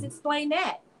 Please explain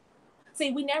that.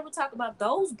 See, we never talk about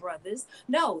those brothers.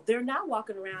 No, they're not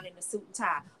walking around in a suit and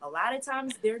tie. A lot of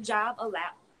times their job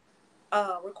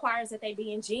requires that they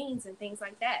be in jeans and things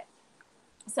like that.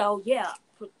 So, yeah,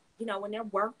 when they're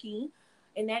working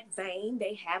in that vein,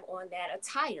 they have on that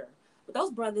attire. But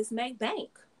those brothers make bank.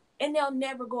 And they'll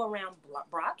never go around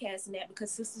broadcasting that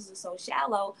because sisters are so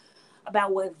shallow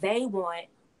about what they want.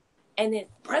 And then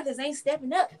brothers ain't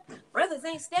stepping up. Brothers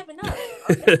ain't stepping up.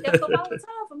 They step up all the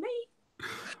time for me.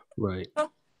 Right.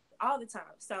 All the time.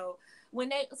 So when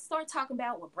they start talking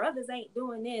about, well, brothers ain't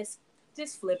doing this,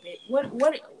 just flip it. What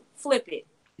flip it?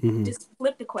 Mm-hmm. Just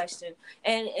flip the question,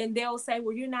 and they'll say,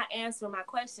 well, you're not answering my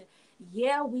question.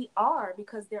 Yeah, we are,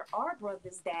 because there are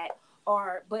brothers that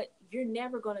are, but you're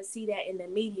never going to see that in the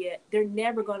media. They're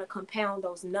never going to compound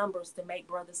those numbers to make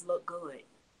brothers look good.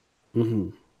 Mm-hmm.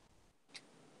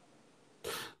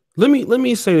 Let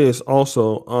me say this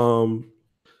also.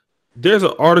 There's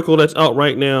an article that's out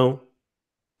right now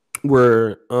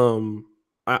where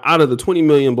out of the 20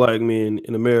 million black men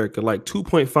in America, like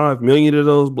 2.5 million of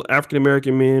those African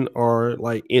American men are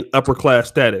like in upper class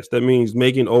status. That means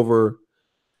making over,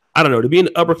 I don't know, to be in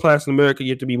the upper class in America, you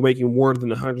have to be making more than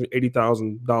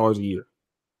 $180,000 a year.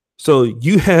 So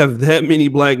you have that many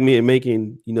black men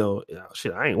making,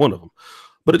 shit, I ain't one of them.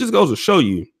 But it just goes to show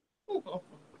you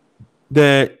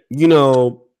that,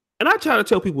 and I try to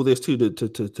tell people this too,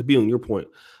 to be on your point.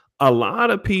 A lot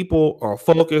of people are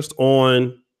focused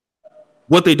on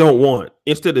what they don't want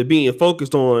instead of being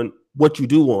focused on what you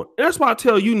do want. And that's why I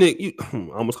tell you, Nick, I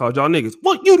almost called y'all niggas.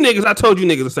 Well, you niggas, I told you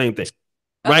niggas the same thing,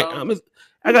 right?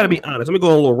 I got to be honest. Let me go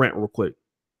on a little rant real quick.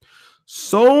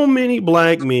 So many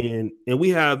black men, and we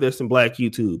have this in black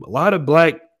YouTube. A lot of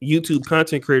black YouTube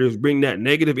content creators bring that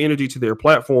negative energy to their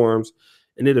platforms,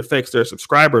 and it affects their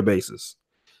subscriber bases.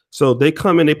 So they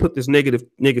come and they put this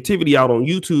negativity out on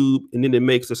YouTube, and then it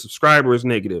makes the subscribers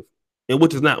negative, and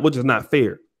which is not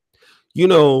fair.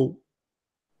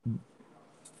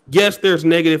 Yes, there's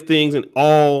negative things in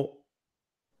all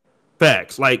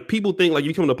facts. Like people think like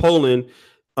you come to Poland,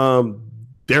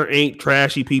 there ain't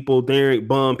trashy people, there ain't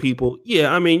bum people.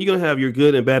 Yeah, I mean, you're gonna have your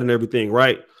good and bad and everything,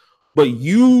 right? But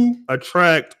you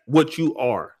attract what you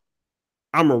are.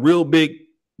 I'm a real big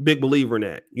believer in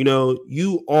that.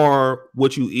 You are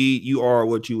what you eat, you are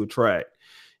what you attract.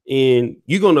 And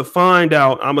you're gonna find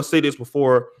out. I'm gonna say this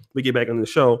before we get back on the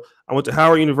show. I went to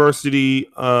Howard University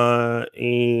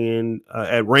and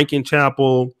at Rankin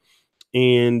Chapel,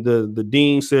 and the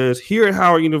dean says, here at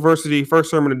Howard University,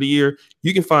 first sermon of the year,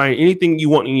 you can find anything you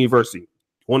want in university.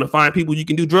 Want to find people you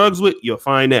can do drugs with? You'll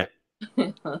find that.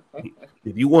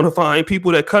 If you want to find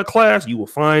people that cut class, you will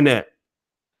find that.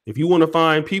 If you want to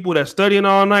find people that studying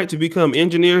all night to become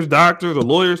engineers, doctors, or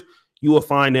lawyers, you will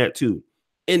find that too.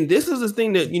 And this is the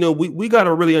thing that, we got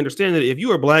to really understand, that if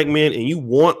you're a black man and you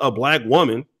want a black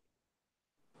woman,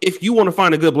 if you want to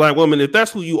find a good black woman, if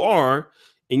that's who you are,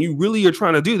 and you really are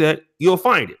trying to do that, you'll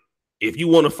find it. If you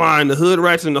want to find the hood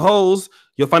rats and the hoes,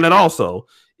 you'll find that also.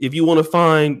 If you want to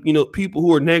find, people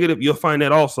who are negative, you'll find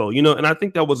that also. And I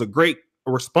think that was a great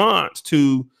response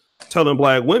to telling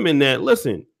black women that,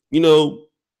 listen,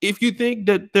 if you think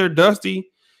that they're dusty,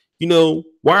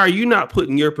 why are you not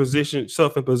putting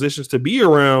yourself in positions to be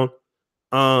around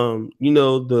the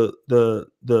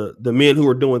men who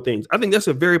are doing things? I think that's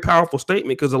a very powerful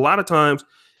statement, because a lot of times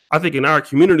I think in our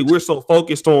community we're so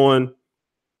focused on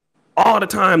all the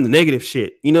time the negative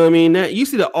shit. You know what I mean? That you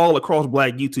see that all across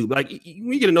black YouTube. Like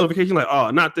we get a notification like,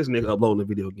 oh, not this nigga uploading the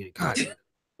video again. God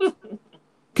damn.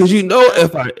 Because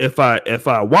if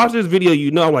I watch this video,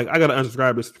 I'm like, I gotta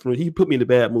unsubscribe this. He put me in a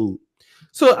bad mood.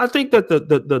 So I think that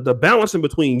the balance in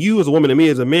between you as a woman and me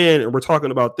as a man, and we're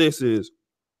talking about this, is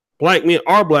black men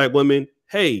are black women.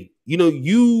 Hey,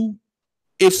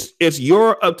 it's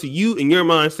your up to you and your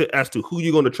mindset as to who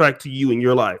you're going to attract to you in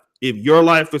your life. If your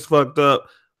life is fucked up,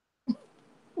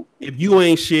 if you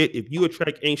ain't shit, if you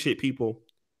attract ain't shit people,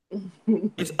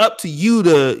 it's up to you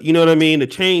to, to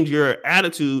change your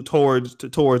attitude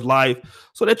towards life,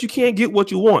 so that you can't get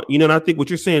what you want. And I think what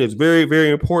you're saying is very, very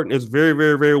important. It's very,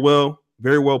 very, very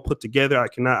well put together. I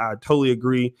totally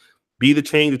agree. Be the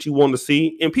change that you want to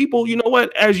see. And people, you know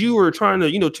what, as you are trying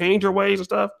to, change your ways and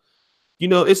stuff,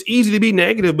 it's easy to be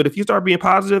negative, but if you start being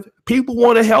positive, people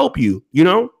want to help you,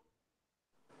 People,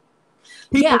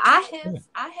 yeah,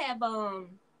 I have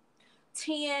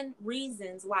 10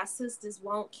 reasons why sisters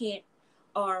can't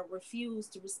or refuse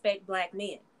to respect black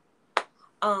men.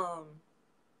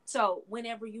 So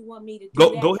whenever you want me to do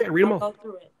go ahead, read them I'll all. go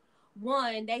through it.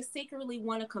 One, they secretly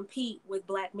want to compete with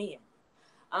black men.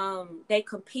 They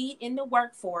compete in the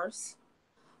workforce.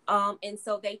 And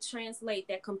so they translate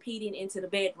that competing into the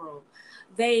bedroom.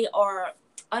 They are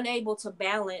unable to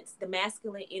balance the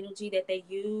masculine energy that they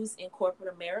use in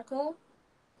corporate America,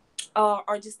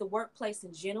 or just the workplace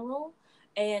in general.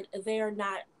 And they're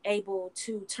not able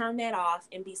to turn that off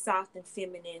and be soft and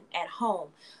feminine at home.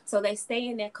 So they stay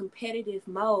in that competitive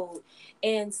mode.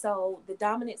 And so the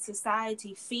dominant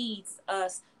society feeds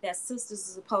us that sisters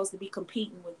are supposed to be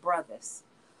competing with brothers.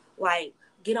 Like,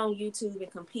 get on YouTube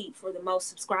and compete for the most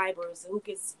subscribers, who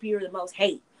can spew the most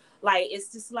hate. Like,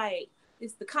 it's just like,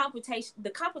 it's the competition. The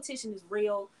competition is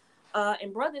real.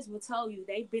 And brothers will tell you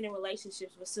they've been in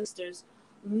relationships with sisters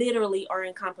literally are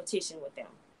in competition with them.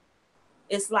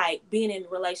 It's like being in a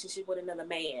relationship with another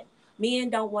man. Men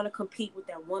don't want to compete with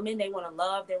their woman. They want to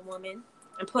love their woman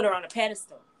and put her on a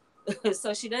pedestal.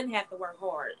 So she doesn't have to work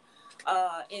hard.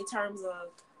 In terms of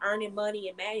earning money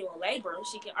and manual labor,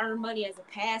 she can earn money as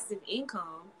a passive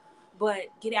income, but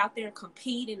get out there and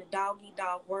compete in a dog eat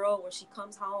dog world where she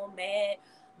comes home mad,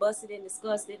 busted and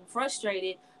disgusted and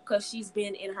frustrated because she's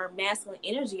been in her masculine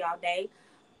energy all day.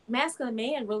 Masculine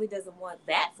man really doesn't want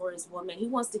that for his woman. He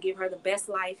wants to give her the best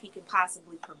life he can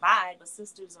possibly provide, but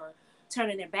sisters are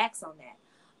turning their backs on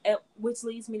that. Which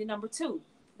leads me to number two.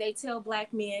 They tell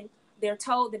black men, they're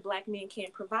told that black men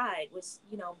can't provide, which,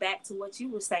 back to what you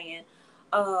were saying.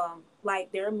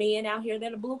 Like there are men out here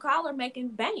that are blue collar making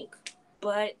bank,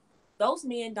 but those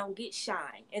men don't get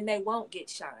shine and they won't get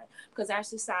shine because our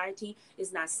society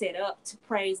is not set up to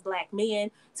praise black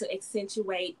men to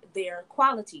accentuate their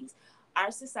qualities. Our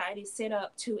society is set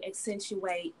up to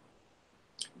accentuate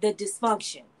the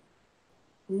dysfunction,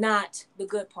 not the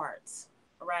good parts.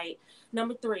 Right.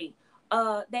 Number three,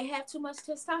 they have too much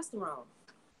testosterone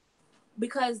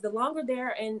because the longer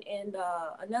they're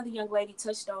another young lady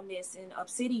touched on this in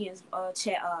Obsidian's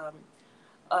chat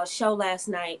show last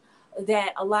night,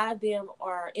 that a lot of them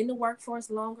are in the workforce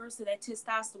longer, so that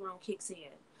testosterone kicks in.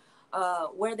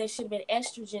 Where there should have been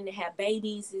estrogen to have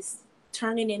babies is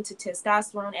turning into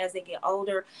testosterone as they get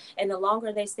older, and the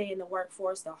longer they stay in the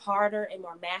workforce, the harder and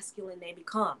more masculine they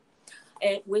become,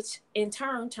 and which in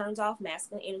turn turns off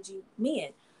masculine energy men.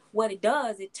 What it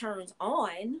does, it turns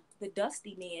on the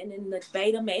dusty men and the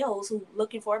beta males who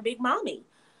looking for a big mommy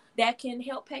that can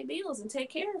help pay bills and take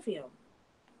care of him.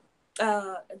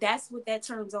 That's what that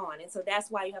turns on. And so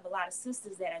that's why you have a lot of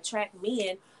sisters that attract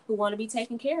men who want to be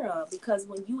taken care of, because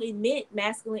when you emit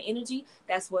masculine energy,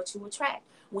 that's what you attract.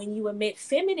 When you emit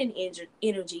feminine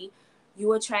energy,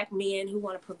 you attract men who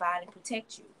want to provide and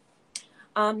protect you.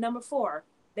 Number four,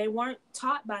 they weren't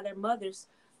taught by their mothers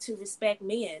to respect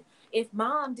men. If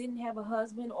mom didn't have a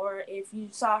husband, or if you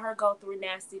saw her go through a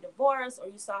nasty divorce, or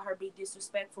you saw her be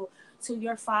disrespectful to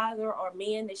your father or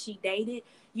men that she dated,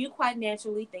 you quite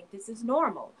naturally think this is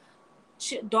normal.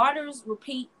 Daughters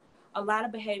repeat a lot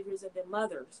of behaviors of their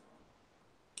mothers,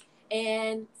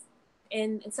 and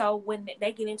and so when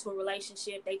they get into a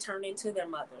relationship, they turn into their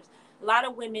mothers. A lot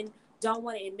of women don't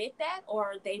want to admit that,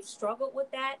 or they've struggled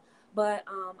with that. But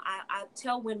I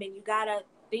tell women, you gotta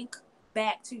think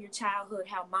back to your childhood,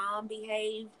 how mom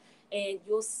behaved, and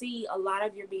you'll see a lot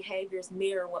of your behaviors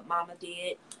mirror what mama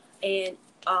did. And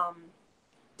um,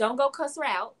 don't go cuss her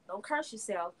out, don't curse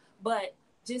yourself, but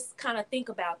just kind of think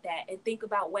about that and think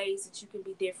about ways that you can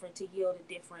be different to yield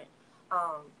a different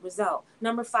result.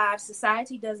 Number five,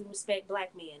 society doesn't respect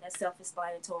black men. That's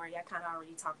self-explanatory. I kind of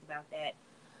already talked about that.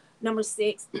 Number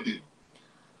six,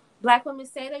 black women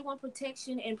say they want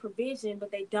protection and provision,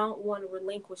 but they don't want to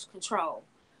relinquish control.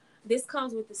 This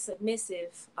comes with the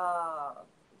submissive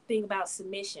thing about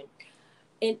submission.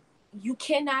 And you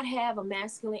cannot have a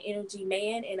masculine energy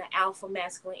man and an alpha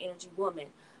masculine energy woman.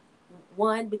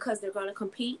 One, because they're going to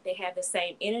compete, they have the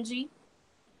same energy.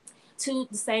 Two,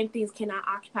 the same things cannot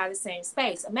occupy the same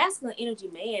space. A masculine energy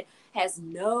man has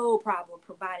no problem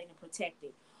providing and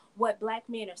protecting. What black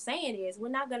men are saying is, we're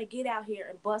not going to get out here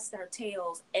and bust our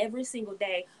tails every single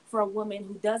day for a woman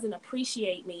who doesn't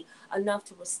appreciate me enough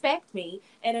to respect me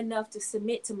and enough to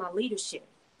submit to my leadership.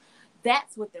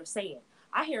 That's what they're saying.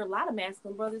 I hear a lot of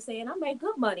masculine brothers saying, I make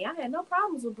good money. I had no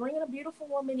problems with bringing a beautiful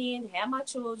woman in, have my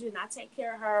children, I take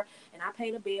care of her, and I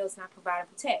pay the bills, and I provide and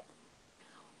protect.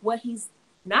 What he's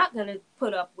not going to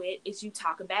put up with is you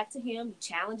talking back to him, you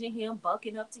challenging him,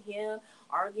 bucking up to him,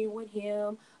 arguing with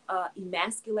him,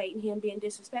 emasculating him, being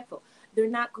disrespectful. They're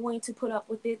not going to put up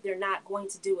with it. They're not going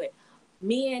to do it.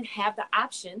 Men have the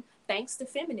option, thanks to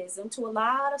feminism, to a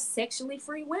lot of sexually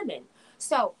free women.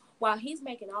 So while he's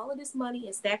making all of this money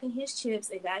and stacking his chips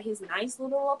and got his nice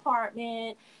little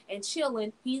apartment and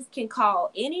chilling, he can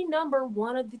call any number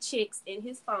one of the chicks in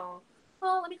his phone.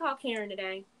 Oh, let me call Karen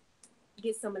today,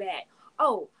 get some of that.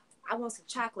 Oh, I want some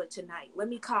chocolate tonight. Let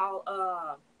me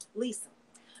call Lisa.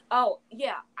 Oh,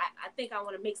 yeah, I think I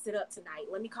want to mix it up tonight.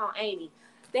 Let me call Amy.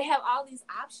 They have all these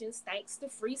options thanks to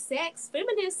free sex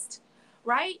feminists,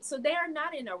 right? So they are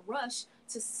not in a rush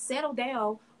to settle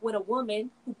down with a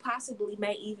woman who possibly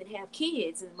may even have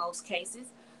kids in most cases.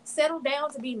 Settle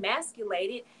down to be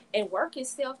emasculated and work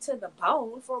itself to the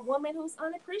bone for a woman who's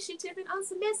unappreciative and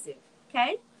unsubmissive.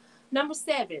 Okay? Number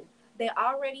seven, they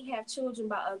already have children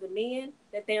by other men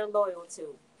that they're loyal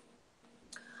to.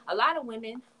 A lot of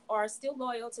women are still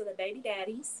loyal to the baby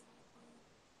daddies.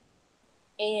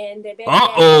 and their baby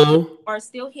daddies Uh-oh. are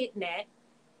still hitting that.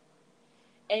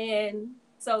 And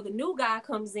so the new guy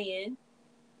comes in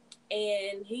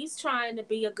and he's trying to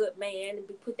be a good man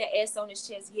and put that S on his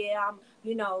chest. Yeah,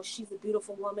 she's a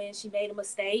beautiful woman. She made a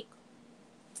mistake.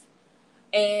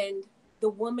 And the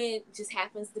woman just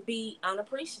happens to be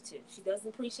unappreciative. She doesn't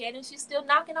appreciate it. She's still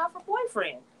knocking off her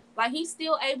boyfriend. Like he's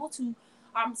still able to.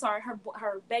 I'm sorry,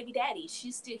 her baby daddy.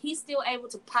 He's still able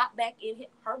to pop back in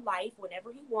her life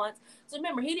whenever he wants. So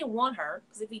remember, he didn't want her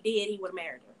because if he did, he would have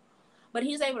married her. But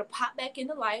he's able to pop back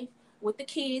into life with the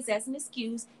kids as an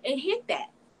excuse and hit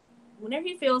that whenever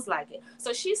he feels like it.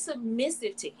 So she's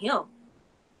submissive to him,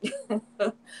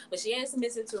 but she ain't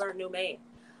submissive to her new man.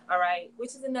 All right,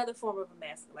 which is another form of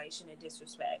emasculation and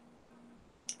disrespect.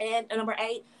 And number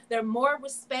 8, they're more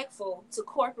respectful to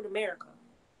corporate America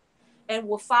and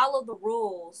will follow the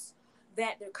rules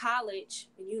that their college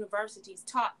and universities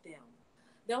taught them.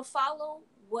 They'll follow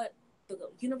what the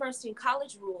university and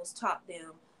college rules taught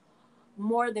them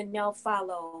more than they'll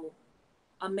follow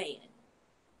a man.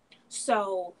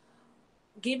 So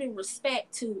giving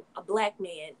respect to a black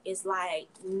man is like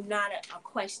not a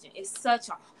question. It's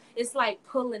like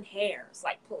pulling hair. It's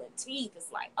like pulling teeth.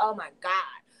 It's like, oh my God,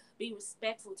 be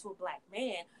respectful to a black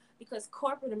man because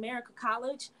corporate America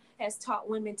college has taught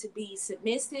women to be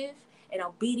submissive and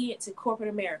obedient to corporate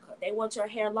America. They want your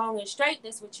hair long and straight,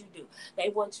 that's what you do. They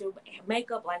want your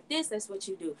makeup like this, that's what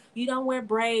you do. You don't wear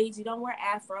braids, you don't wear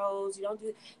afros,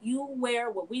 you wear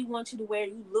what we want you to wear,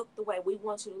 you look the way we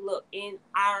want you to look in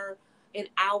our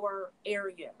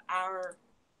area, our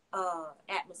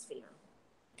atmosphere.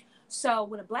 So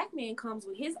when a black man comes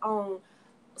with his own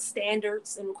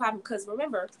standards and requirements, because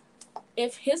remember,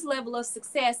 if his level of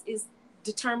success is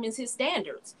determines his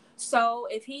standards. So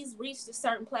if he's reached a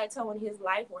certain plateau in his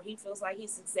life where he feels like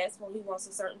he's successful, he wants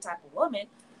a certain type of woman,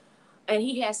 and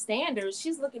he has standards,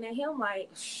 she's looking at him like,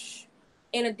 shh,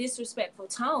 in a disrespectful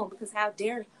tone, because how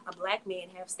dare a black man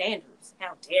have standards?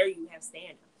 How dare you have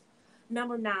standards?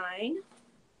 Number 9,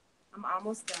 I'm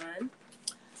almost done.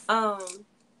 Um,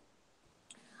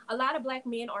 a lot of black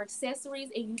men are accessories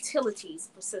and utilities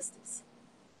for sisters.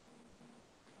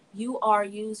 You are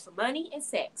used for money and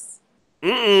sex.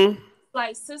 Mm-mm.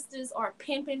 Like sisters are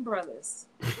pimping brothers.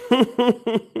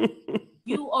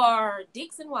 You are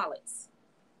dicks and wallets,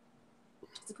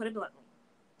 to put it bluntly.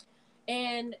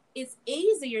 And it's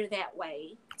easier that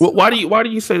way Well, to why do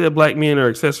you say that black men are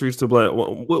accessories to black?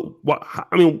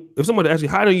 I mean, if someone asks you,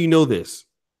 how do you know this?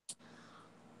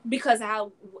 because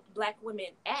how black women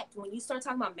act. When you start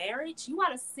talking about marriage, you got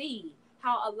to see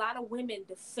how a lot of women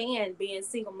defend being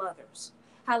single mothers,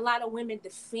 how a lot of women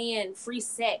defend free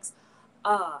sex,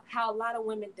 how a lot of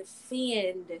women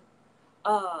defend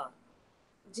uh,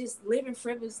 just living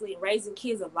frivolously and raising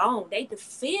kids alone. They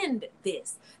defend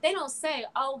this. They don't say,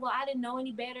 "Oh, well, I didn't know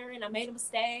any better and I made a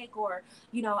mistake," or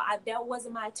that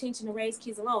wasn't my intention to raise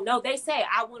kids alone. No, they say,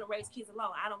 "I want to raise kids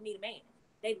alone. I don't need a man."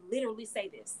 They literally say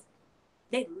this.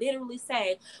 They literally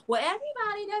say, "Well,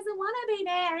 everybody doesn't want to be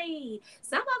married.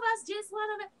 Some of us just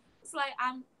want to." It's like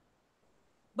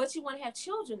but you want to have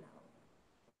children though.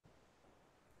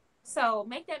 So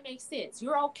make that make sense.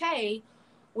 You're okay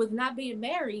with not being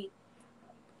married,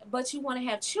 but you want to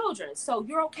have children. So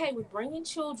you're okay with bringing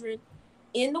children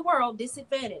in the world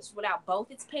disadvantaged without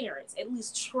both its parents, at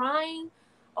least trying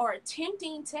or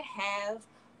attempting to have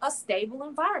a stable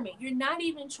environment. You're not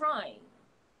even trying.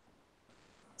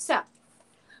 So,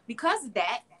 because of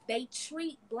that, they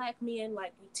treat black men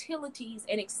like utilities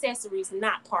and accessories,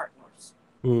 not partners.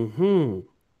 Mm-hmm.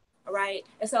 All right.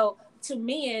 And so to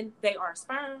men, they are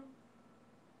sperm,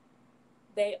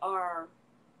 they are,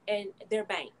 and they're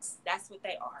banks. That's what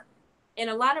they are. And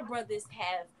a lot of brothers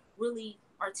have really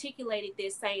articulated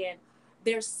this saying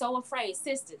they're so afraid.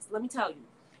 Sisters, let me tell you,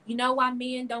 you know why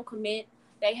men don't commit?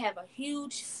 They have a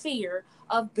huge fear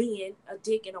of being a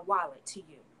dick and a wallet to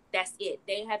you. That's it.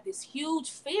 They have this huge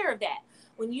fear of that.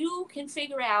 When you can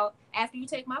figure out after you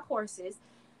take my courses,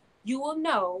 you will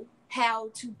know how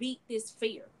to beat this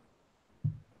fear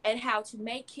and how to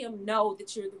make him know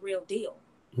that you're the real deal.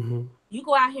 Mm-hmm. You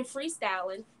go out here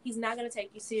freestyling, he's not going to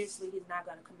take you seriously. He's not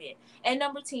going to commit. And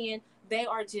number 10, they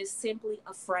are just simply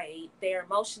afraid. They're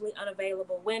emotionally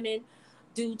unavailable women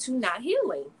due to not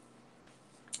healing.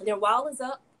 Their wall is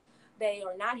up. They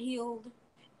are not healed.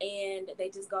 And they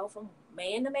just go from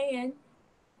man to man,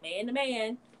 man to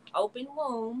man, open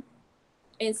womb,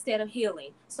 instead of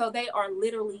healing. So they are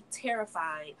literally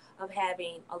terrified of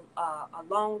having a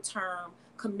long term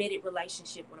committed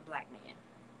relationship with a black man.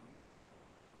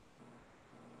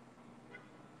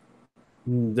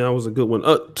 That was a good one.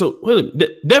 So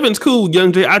Devin's cool,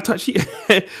 young Jay. I thought she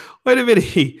wait a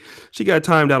minute. She got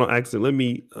timed out on accident. Let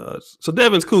me. So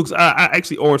Devin's cool because I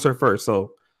actually orange her first.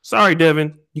 So sorry,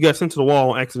 Devin, you got sent to the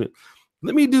wall on accident.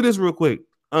 Let me do this real quick.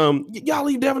 Y'all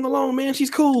leave Devin alone, man. She's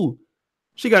cool.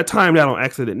 She got timed out on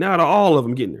accident. Now to all of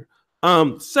them getting her.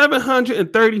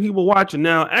 730 people watching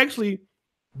now. Actually,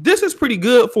 this is pretty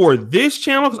good for this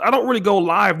channel because I don't really go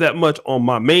live that much on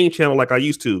my main channel like I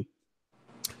used to.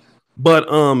 But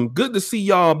good to see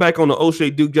y'all back on the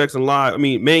O'Shea Duke Jackson live. I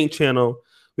mean, main channel.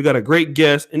 We got a great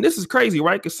guest, and this is crazy,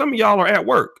 right? Because some of y'all are at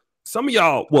work. Some of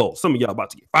y'all about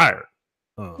to get fired.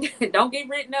 Don't get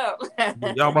written up.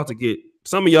 Y'all about to get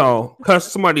some of y'all.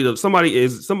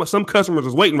 Some customers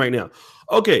is waiting right now.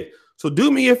 Okay, so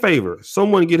do me a favor.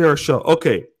 Someone get her a show.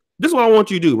 Okay, this is what I want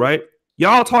you to do, right?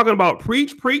 Y'all talking about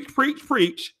preach.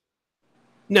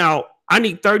 Now I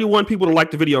need 31 people to like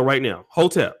the video right now.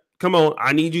 Hotep. Come on,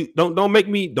 I need you. Don't make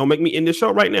me end this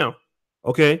show right now.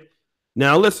 Okay.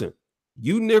 Now listen,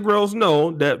 you Negroes know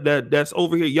that's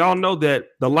over here. Y'all know that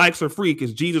the likes are free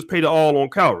because Jesus paid it all on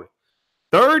Calvary.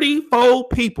 34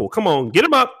 people. Come on, get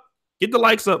them up. Get the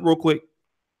likes up real quick.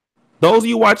 Those of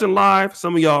you watching live,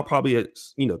 some of y'all probably,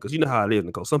 because you know how it is,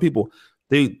 Nicole. Some people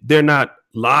they're not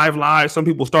live. Some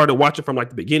people started watching from like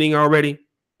the beginning already.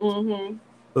 Mm-hmm.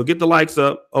 So get the likes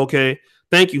up. Okay.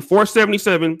 Thank you.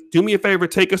 477. Do me a favor.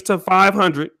 Take us to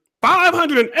 500.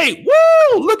 508.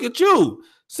 Woo! Look at you.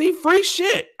 See, free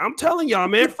shit. I'm telling y'all,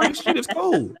 man. Free shit is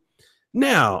cool.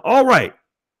 Now, all right.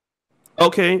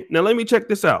 Okay. Now, let me check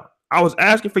this out. I was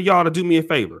asking for y'all to do me a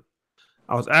favor.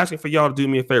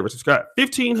 Subscribe.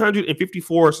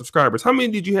 1,554 subscribers. How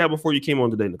many did you have before you came on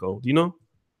today, Nicole? Do you know?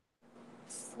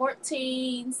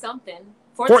 14 something.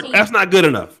 14. That's not good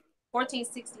enough.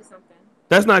 1460 something.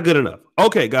 That's not good enough.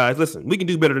 Okay, guys, listen, we can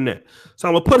do better than that. So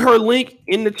I'm gonna put her link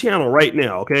in the channel right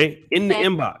now, okay? In the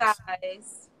inbox.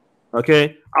 Guys.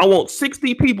 Okay. I want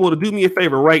 60 people to do me a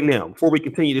favor right now before we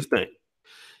continue this thing.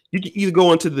 You can either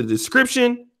go into the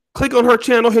description, click on her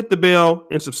channel, hit the bell,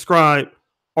 and subscribe,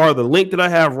 or the link that I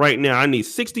have right now. I need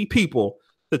 60 people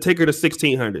to take her to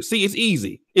 1,600. See, it's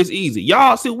easy.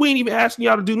 Y'all, see, we ain't even asking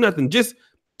y'all to do nothing. Just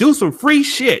do some free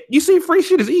shit. You see, free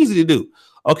shit is easy to do.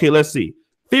 Okay, let's see.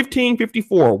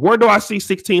 1,554. Where do I see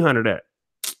 1,600 at?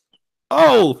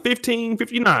 Oh,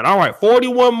 1,559. All right,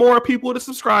 41 more people to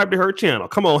subscribe to her channel.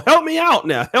 Come on, help me out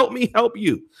now. Help me help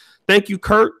you. Thank you,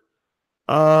 Kurt.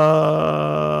 Who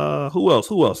else?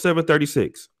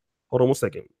 736. Hold on 1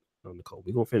 second. Oh, Nicole,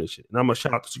 we're gonna finish it. And I'm gonna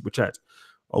shout out the super chats.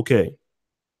 Okay.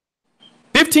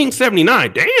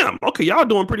 1,579. Damn. Okay, y'all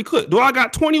doing pretty good. Do I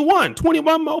got 21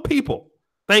 more people?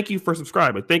 Thank you for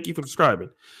subscribing.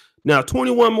 Now,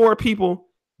 21 more people.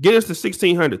 Get us to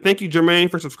 1,600. Thank you, Jermaine,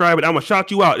 for subscribing. I'm going to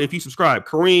shout you out if you subscribe.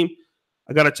 Kareem,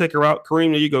 I got to check her out.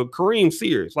 Kareem, there you go. Kareem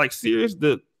Sears. Like Sears,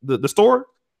 the store?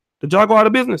 Did y'all go out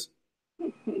of business?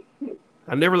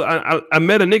 I met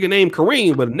a nigga named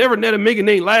Kareem, but never met a nigga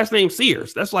named last name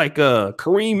Sears. That's like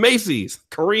Kareem Macy's,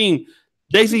 Kareem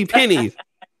JC Penney's,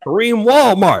 Kareem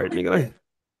Walmart. Nigga.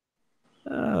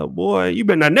 Oh, boy, you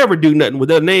better not never do nothing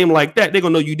with a name like that. They're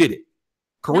going to know you did it.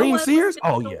 Kareem Sears?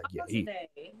 Oh, yeah.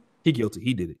 He guilty.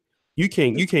 He did it. You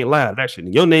can't lie to that shit.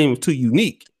 Your name is too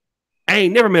unique. I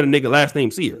ain't never met a nigga last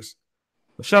name Sears.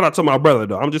 But shout out to my brother,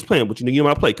 though. I'm just playing with you. You're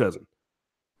my play cousin.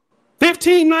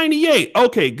 1,598.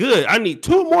 Okay, good. I need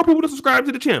 2 more people to subscribe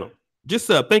to the channel. Just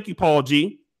thank you, Paul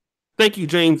G. Thank you,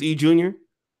 James E. Jr.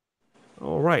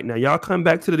 All right, now y'all come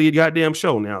back to the goddamn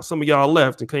show. Now some of y'all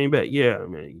left and came back. Yeah,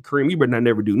 man, Kareem, you better not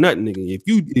never do nothing, nigga.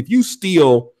 If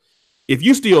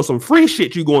you steal some free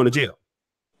shit, you going to jail.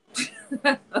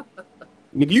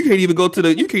 You can't even go to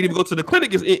the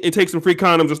clinic and take some free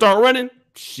condoms and start running.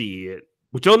 Shit,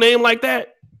 with your name like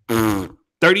that, 30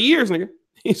 years, nigga.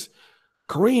 He's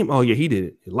Kareem. Oh yeah, he did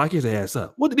it. Lock his ass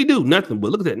up. What did he do? Nothing.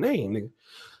 But look at that name, nigga.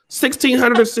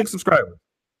 1,606 subscribers.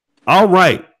 All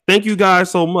right, thank you guys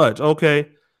so much. Okay,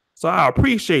 so I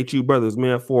appreciate you, brothers,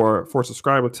 man, for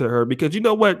subscribing to her because you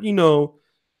know what,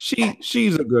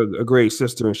 she's a great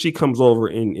sister, and she comes over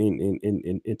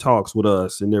and talks with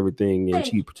us and everything, and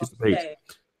she participates.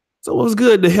 So it was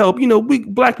good to help. We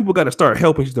black people got to start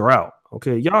helping each other out.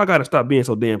 Okay, y'all got to stop being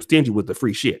so damn stingy with the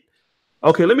free shit.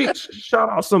 Okay, let me shout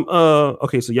out some.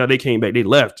 Okay, so y'all, they came back, they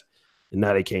left, and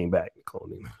now they came back.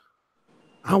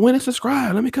 I went and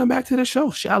subscribed. Let me come back to the show.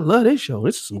 Shit, I love this show.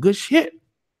 This is some good shit.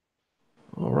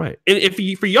 All right, and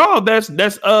if for y'all, that's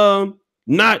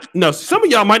not no. Some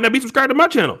of y'all might not be subscribed to my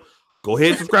channel. Go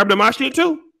ahead and subscribe to my shit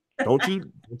too. Don't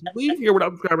you leave here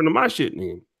without subscribing to my shit,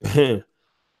 man.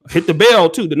 Hit the bell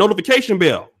too, the notification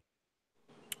bell.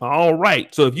 All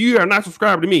right. So if you are not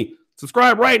subscribed to me,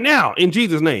 Subscribe right now in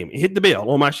Jesus' name and hit the bell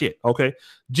on my shit. Okay.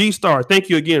 G Star, thank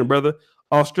you again, brother.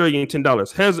 Australian $10.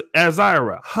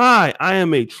 Azira, hi, I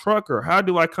am a trucker. How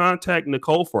do I contact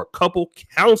Nicole for couple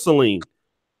counseling?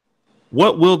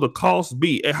 What will the cost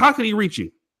be? And how can he reach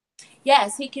you?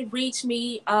 Yes, he can reach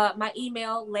me. My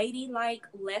email,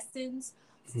 ladylikelessons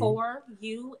Mhm. for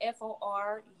you,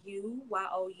 FORUYOU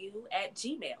at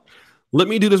Gmail. Let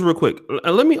me do this real quick.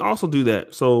 Let me also do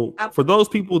that. So I, for those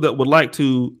people that would like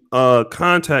to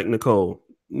contact Nicole,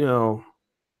 you know,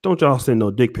 don't y'all send no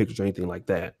dick pictures or anything like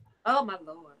that. oh my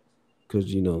lord.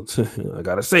 Because you know, I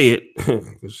gotta say it.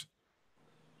 Because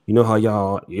you know how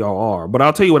y'all are. But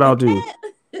I'll tell you what I'll Do do.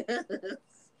 that?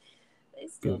 They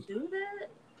still do that?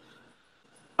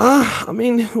 I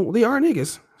mean, they are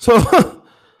niggas. So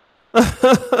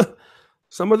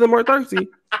some of them are thirsty.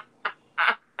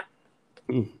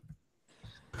 Mm.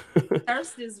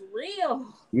 Thirst is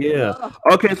real. Yeah.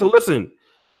 Oh. Okay, so listen.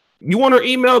 You want her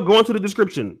email? Go into the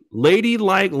description.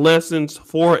 Ladylike lessons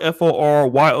for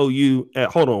FORYOU at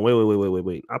hold on.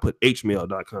 Wait. I put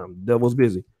hmail.com. Devil's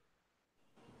busy.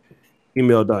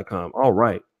 Email.com. All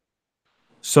right.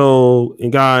 So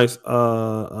and guys,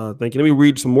 thank you. Let me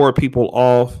read some more people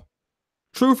off.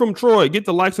 True from Troy. Get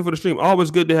the likes for the stream.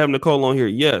 Always good to have Nicole on here.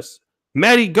 Yes.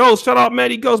 Maddie Ghost. Shout out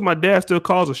Maddie Ghost. My dad still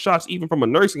calls the shots even from a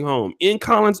nursing home. In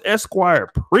Collins Esquire.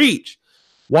 Preach.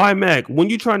 Why Mac? When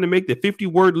you trying to make the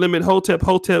 50-word limit, hotep,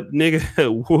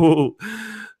 nigga. Whoa.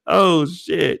 Oh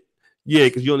shit. Yeah,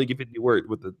 because you only get 50 words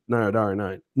with the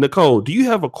 $9.9. Nicole, do you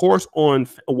have a course on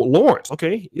Lawrence?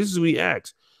 Okay, this is what he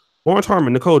asks. Lawrence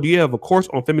Harmon, Nicole, do you have a course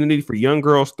on femininity for young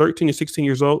girls 13 to 16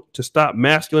 years old to stop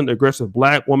masculine, aggressive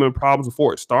black woman problems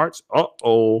before it starts?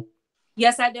 Uh-oh.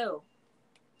 Yes, I do.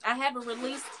 I haven't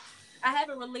released. I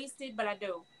haven't released it, but I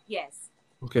do. Yes.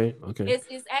 Okay. I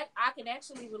can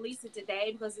actually release it today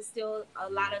because it's still a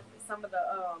lot of some of the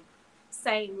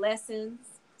same lessons.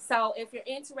 So if you're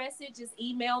interested, just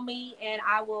email me and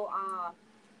I will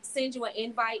send you an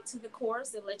invite to the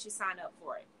course and let you sign up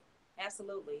for it.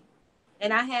 Absolutely.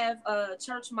 And I have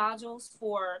church modules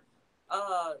for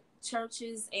uh,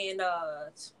 churches and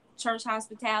church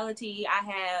hospitality. I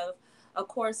have a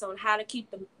course on how to keep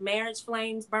the marriage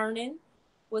flames burning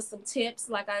with some tips,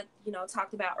 like I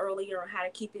talked about earlier, on how to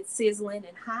keep it sizzling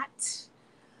and hot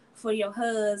for your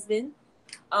husband.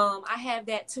 I have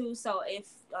that too. So if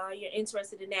you're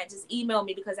interested in that, just email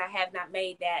me because I have not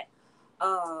made that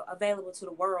available to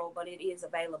the world, but it is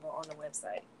available on the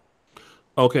website.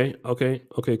 Okay.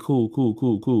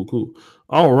 Cool.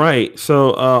 All right.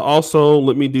 So also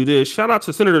let me do this. Shout out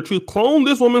to Senator Truth. Clone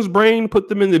this woman's brain, put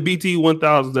them in the BT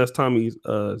 1000. That's Tommy's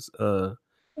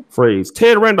phrase.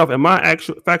 Ted Randolph, in my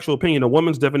actual factual opinion, a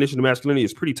woman's definition of masculinity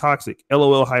is pretty toxic.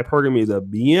 LOL, hypergamy is a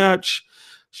bitch.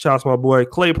 Shout out to my boy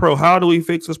Clay Pro. How do we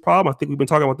fix this problem? I think we've been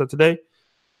talking about that today.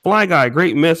 Fly Guy,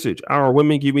 great message. Our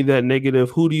women give me that negative.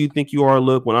 Who do you think you are?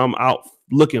 Look, when I'm out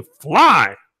looking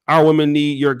fly, our women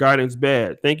need your guidance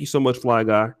bad. Thank you so much, Fly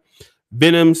Guy.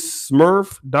 Venom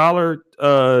Smurf, Dollar,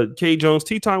 K Jones,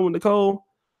 Tea Time with Nicole.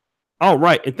 All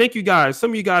right. And thank you guys. Some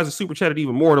of you guys are super chatted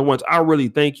even more than once. I really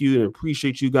thank you and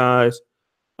appreciate you guys.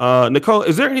 Nicole,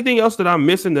 is there anything else that I'm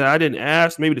missing that I didn't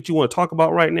ask, maybe that you want to talk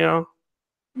about right now?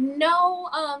 No,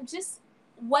 just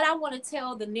what I want to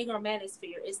tell the Negro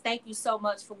Manosphere is thank you so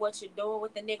much for what you're doing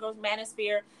with the Negro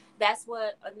Manosphere. That's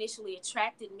what initially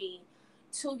attracted me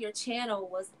to your channel,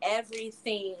 was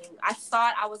everything. I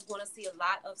thought I was going to see a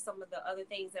lot of some of the other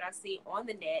things that I see on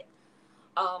the net.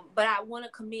 But I want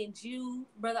to commend you,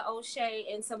 Brother O'Shea,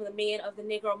 and some of the men of the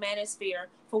Negro Manosphere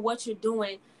for what you're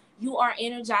doing. You are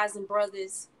energizing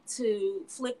brothers to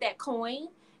flip that coin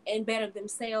and better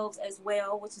themselves as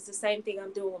well, which is the same thing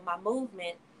I'm doing with my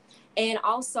movement. And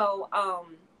also,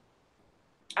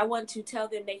 I want to tell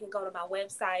them they can go to my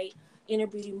website,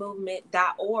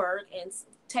 innerbeautymovement.org, and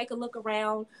take a look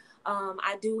around.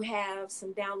 I do have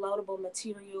some downloadable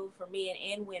material for men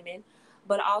and women,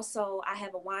 but also I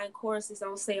have a wine course that's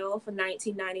on sale for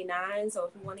 $19.99. So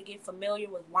if you want to get familiar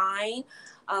with wine,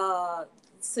 uh,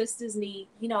 sisters need,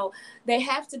 they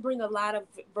have to bring a lot of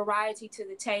variety to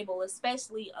the table,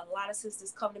 especially a lot of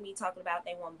sisters come to me talking about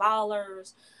they want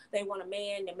ballers, they want a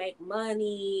man to make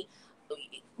money.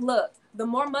 Look, the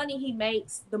more money he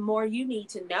makes, the more you need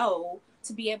to know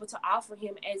to be able to offer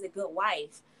him as a good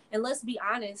wife. And let's be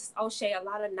honest, O'Shea, a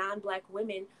lot of non-black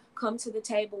women come to the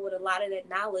table with a lot of that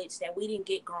knowledge that we didn't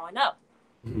get growing up.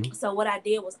 Mm-hmm. So what I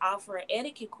did was offer an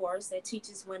etiquette course that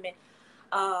teaches women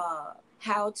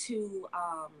how to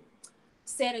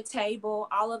set a table,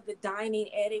 all of the dining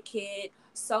etiquette,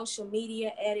 social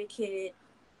media etiquette,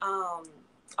 um,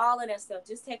 all of that stuff.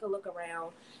 Just take a look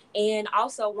around. And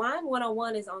also, Wine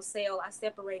 101 is on sale. I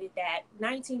separated that,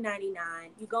 $19.99.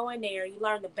 You go in there, you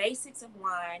learn the basics of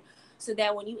wine, so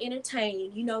that when you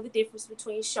entertain, you know the difference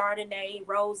between Chardonnay,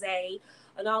 Rosé,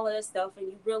 and all of that stuff, and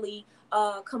you really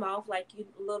come off like you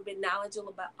a little bit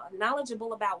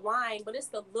knowledgeable about wine. But it's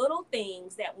the little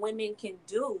things that women can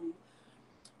do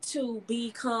to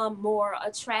become more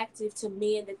attractive to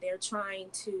men that they're trying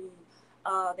to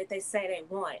that they say they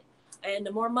want. And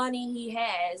the more money he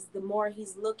has, the more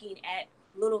he's looking at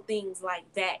little things like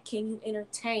that. Can you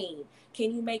entertain?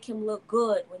 Can you make him look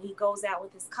good when he goes out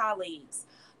with his colleagues?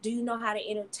 Do you know how to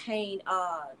entertain?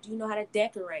 Do you know how to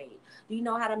decorate? Do you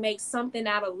know how to make something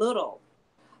out of little?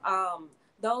 Um,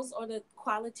 those are the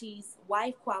qualities,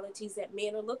 wife qualities that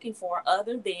men are looking for,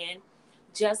 other than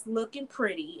just looking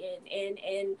pretty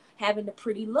and having the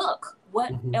pretty look.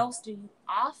 What Mm-hmm. else do you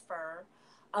offer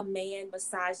a man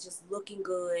besides just looking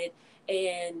good,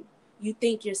 and you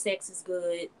think your sex is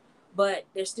good, but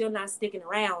they're still not sticking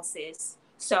around, sis?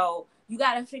 So you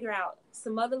got to figure out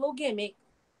some other little gimmick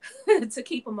to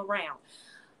keep them around.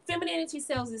 Femininity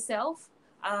sells itself.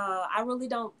 I really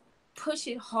don't push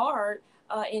it hard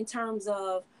in terms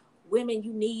of women.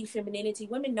 You need femininity.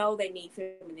 Women know they need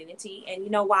femininity, and you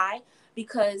know why?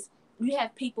 Because you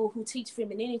have people who teach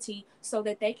femininity so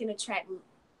that they can attract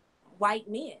white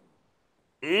men.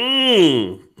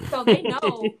 Mm. So they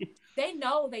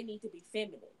know they need to be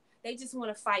feminine. They just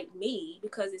want to fight me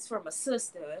because it's from a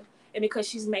sister and because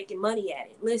she's making money at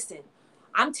it. Listen,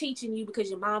 I'm teaching you because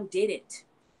your mom did it.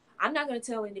 I'm not going to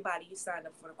tell anybody you signed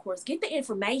up for the course. Get the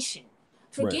information.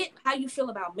 Right. Forget how you feel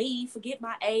about me. Forget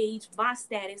my age, my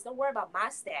status. Don't worry about my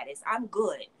status. I'm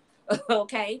good.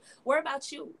 Okay? Worry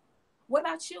about you. What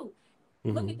about you?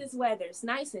 Look at Mm-hmm. this weather. It's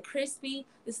nice and crispy.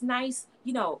 It's nice,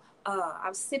 I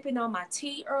was sipping on my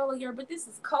tea earlier, but this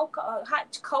is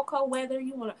hot cocoa weather.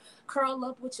 You want to curl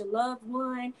up with your loved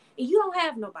one, and you don't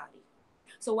have nobody.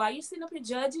 So while you're sitting up here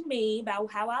judging me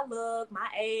about how I look, my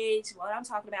age, what I'm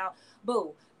talking about,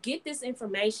 boo, get this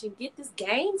information, get this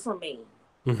game from me.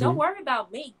 Don't Mm-hmm. worry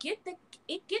about me. Get the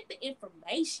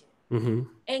information Mm-hmm.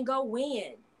 and go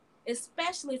win.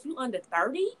 Especially if you under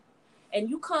 30 and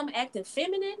you come acting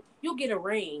feminine, you'll get a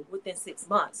ring within 6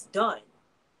 months. Done.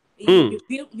 Mm.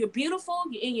 You're beautiful.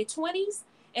 You're in your 20s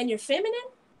and you're feminine.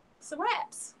 It's a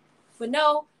wraps. But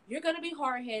no, you're gonna be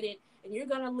hard headed and you're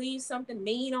gonna leave something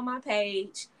mean on my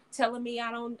page, telling me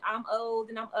I'm old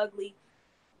and I'm ugly.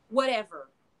 Whatever.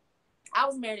 I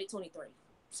was married at 23,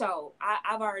 so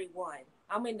I've already won.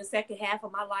 I'm in the second half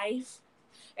of my life,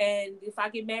 and if I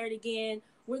get married again,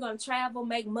 we're gonna travel,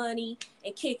 make money,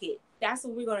 and kick it. That's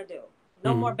what we're gonna do.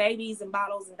 No more Mm-hmm. babies and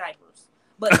bottles and diapers.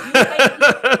 But you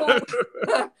ladies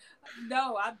who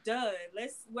no, I'm done.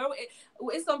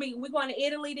 It's gonna be, we're going to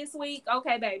Italy this week.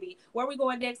 Okay, baby. Where we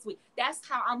going next week? That's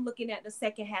how I'm looking at the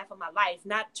second half of my life.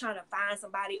 Not trying to find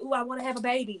somebody, ooh, I want to have a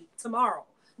baby tomorrow.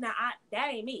 Now that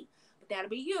ain't me. But that'll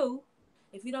be you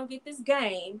if you don't get this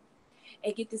game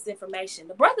and get this information.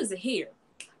 The brothers are here.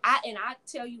 I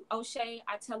tell you, O'Shea,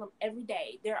 I tell them every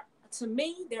day. To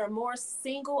me, there are more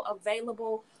single,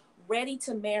 available, ready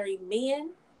to marry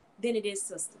men than it is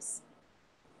sisters.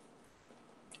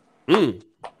 Mm.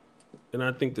 And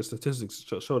I think the statistics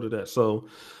show to that. So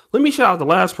let me shout out the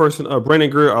last person, Brandon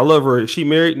Greer. I love her. Is she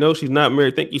married? No, she's not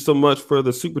married. Thank you so much for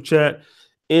the super chat.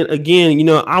 And again,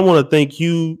 I want to thank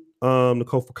you,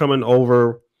 Nicole, for coming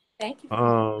over, Thank you for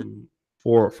having me.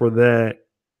 um, for that.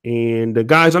 And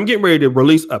guys, I'm getting ready to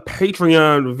release a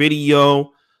Patreon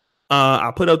video.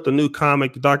 I put up the new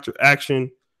comic, Doctor Action.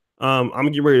 I'm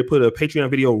getting ready to put a Patreon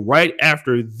video right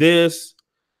after this.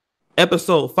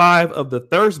 Episode 5 of the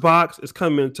Thirst Box is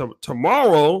coming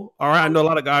tomorrow. All right, I know a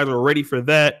lot of guys are ready for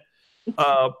that.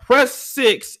 Press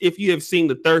 6 if you have seen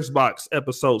the Thirst Box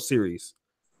episode series.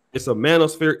 It's a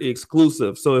Manosphere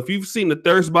exclusive. So if you've seen the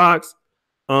Thirst Box,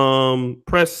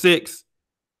 press 6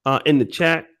 in the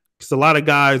chat. Because a lot of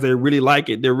guys, they really like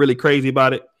it. They're really crazy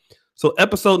about it. So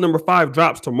episode number 5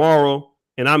 drops tomorrow,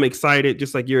 and I'm excited,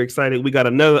 just like you're excited. We got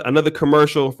another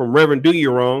commercial from Reverend Do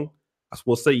You Wrong. I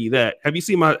will say you that. Have you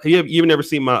seen you've never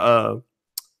seen my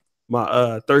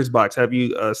Thirst Box? Have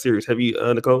you series? Have you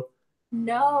Nicole?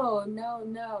 No, no,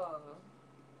 no.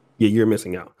 Yeah, you're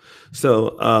missing out.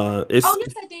 So it's Oh,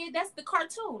 yes, I did. That's the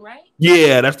cartoon, right?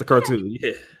 yeah, that's the Yeah, cartoon.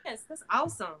 Yeah. yes, that's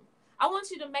awesome. I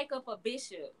want you to make up a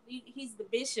bishop. He's the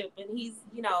bishop, and he's,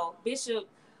 Bishop,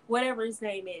 whatever his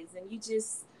name is, and you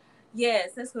just,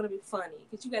 yes, that's gonna be funny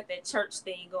because you got that church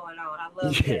thing going on. I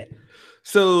love Yeah. that.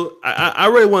 So I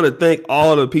really want to thank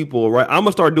all the people, right? I'm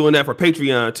gonna start doing that for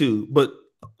Patreon too, but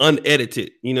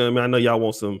unedited. You know what I mean? I know y'all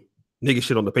want some nigga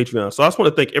shit on the Patreon. So I just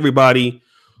want to thank everybody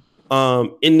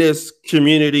in this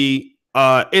community,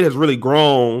 it has really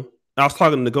grown. I was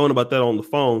talking to Nicole about that on the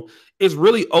phone. It's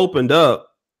really opened up,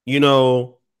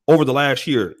 over the last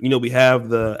year. We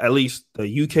have at least the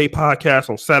UK podcast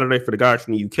on Saturday for the guys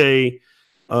from the UK.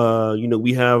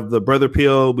 We have the Brother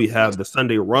Pill, we have the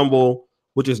Sunday Rumble,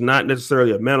 which is not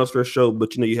necessarily a manosphere show,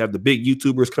 but you have the big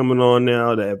YouTubers coming on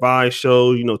now, the advice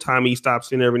show, Tommy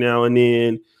stops in every now and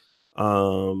then.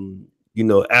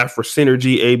 Afro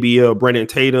Synergy, ABL, Brandon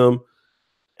Tatum.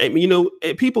 And,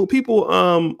 people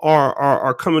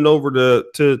are coming over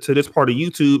to this part of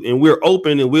YouTube, and we're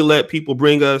open and we'll let people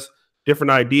bring us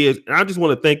different ideas. And I just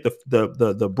want to thank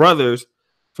the brothers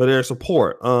for their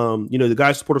support. The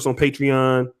guys support us on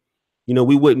Patreon.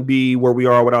 We wouldn't be where we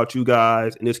are without you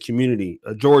guys in this community.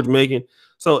 George, Megan.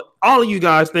 So all of you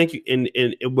guys, thank you.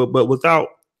 But without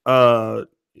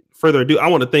further ado, I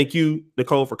want to thank you,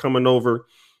 Nicole, for coming over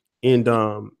and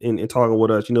talking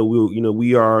with us.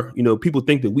 We are, people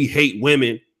think that we hate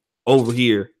women over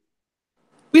here.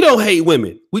 We don't hate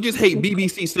women. We just hate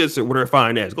BBC sister with her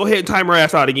fine ass. Go ahead and time her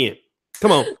ass out again.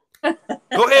 Come on.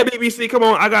 Go ahead, BBC. Come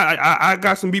on. I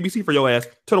got some BBC for your ass.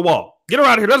 To the wall. Get her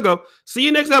out of here. Let's go. See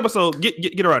you next episode.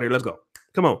 Get her out of here. Let's go.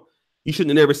 Come on. You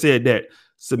shouldn't have never said that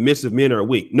submissive men are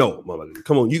weak. No, motherfucker.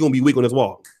 Come on. You're going to be weak on this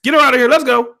wall. Get her out of here. Let's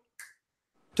go.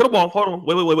 To the wall. Hold on.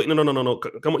 Wait. No.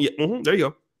 Come on. Yeah. There you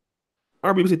go.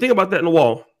 All right, BBC. Think about that in the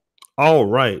wall. All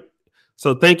right.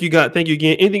 So thank you, God. Thank you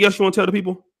again. Anything else you want to tell the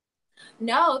people?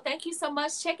 No, thank you so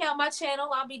much. Check out my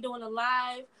channel. I'll be doing a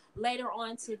live later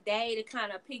on today to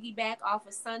kind of piggyback off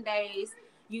of Sunday's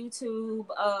YouTube.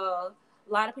 A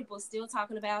lot of people are still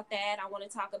talking about that. I want to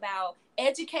talk about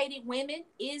educated women.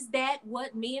 Is that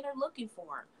what men are looking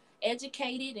for?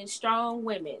 Educated and strong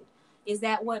women. Is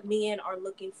that what men are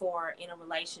looking for in a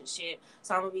relationship?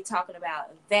 So I'm going to be talking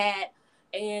about that.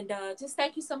 And just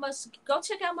thank you so much. Go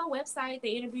check out my website,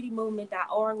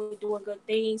 theinnerbeautymovement.org. We're doing good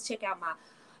things. Check out my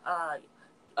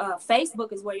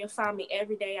Facebook is where you'll find me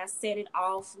every day. I set it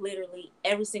off literally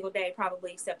every single day,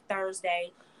 probably except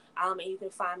Thursday. And you can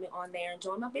find me on there and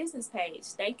join my business page.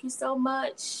 Thank you so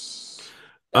much.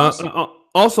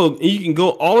 Also, you can go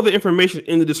all of the information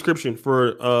in the description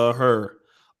for her.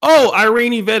 Oh,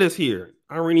 Irene Yvette is here.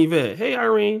 Irene Yvette. Hey,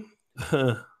 Irene.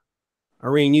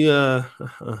 Irene, you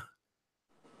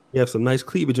have some nice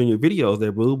cleavage on your videos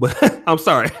there, boo. But I'm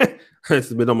sorry.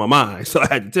 It's been on my mind, so I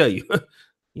had to tell you.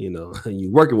 You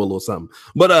working with a little something.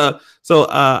 But so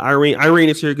Irene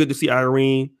is here. Good to see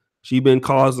Irene. She's been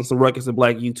causing some ruckus in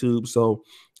Black YouTube. So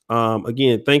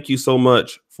again, thank you so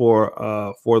much for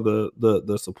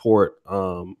the support,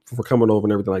 for coming over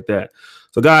and everything like that.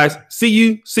 So guys, see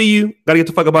you. Gotta get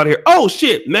the fuck up out of here. Oh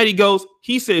shit, Maddie goes.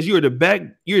 He says you're the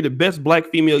best Black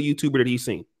female YouTuber that he's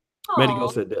seen. Maddie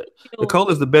goes said that. Nicole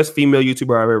is the best female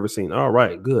YouTuber I've ever seen. All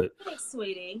right, good. Thanks,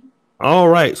 sweetie. All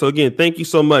right. So again, thank you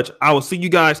so much. I will see you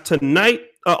guys tonight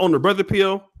on the Brother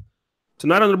Pill.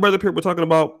 Tonight on the Brother Pill, we're talking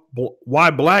about why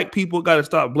Black people got to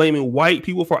stop blaming white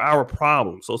people for our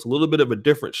problems. So it's a little bit of a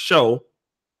different show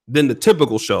than the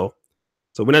typical show.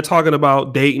 So we're not talking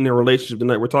about dating and relationship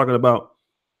tonight. We're talking about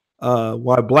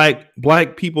why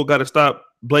black people got to stop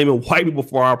blaming white people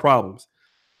for our problems.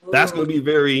 Ooh. That's going to be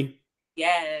very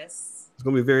It's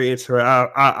gonna be very interesting.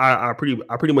 I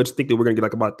pretty much think that we're gonna get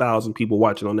like about 1,000 people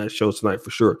watching on that show tonight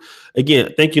for sure.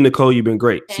 Again, thank you, Nicole. You've been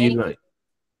great. See you tonight.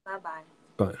 Bye.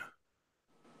 Bye. What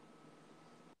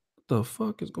the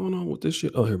fuck is going on with this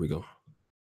shit? Oh, here we go.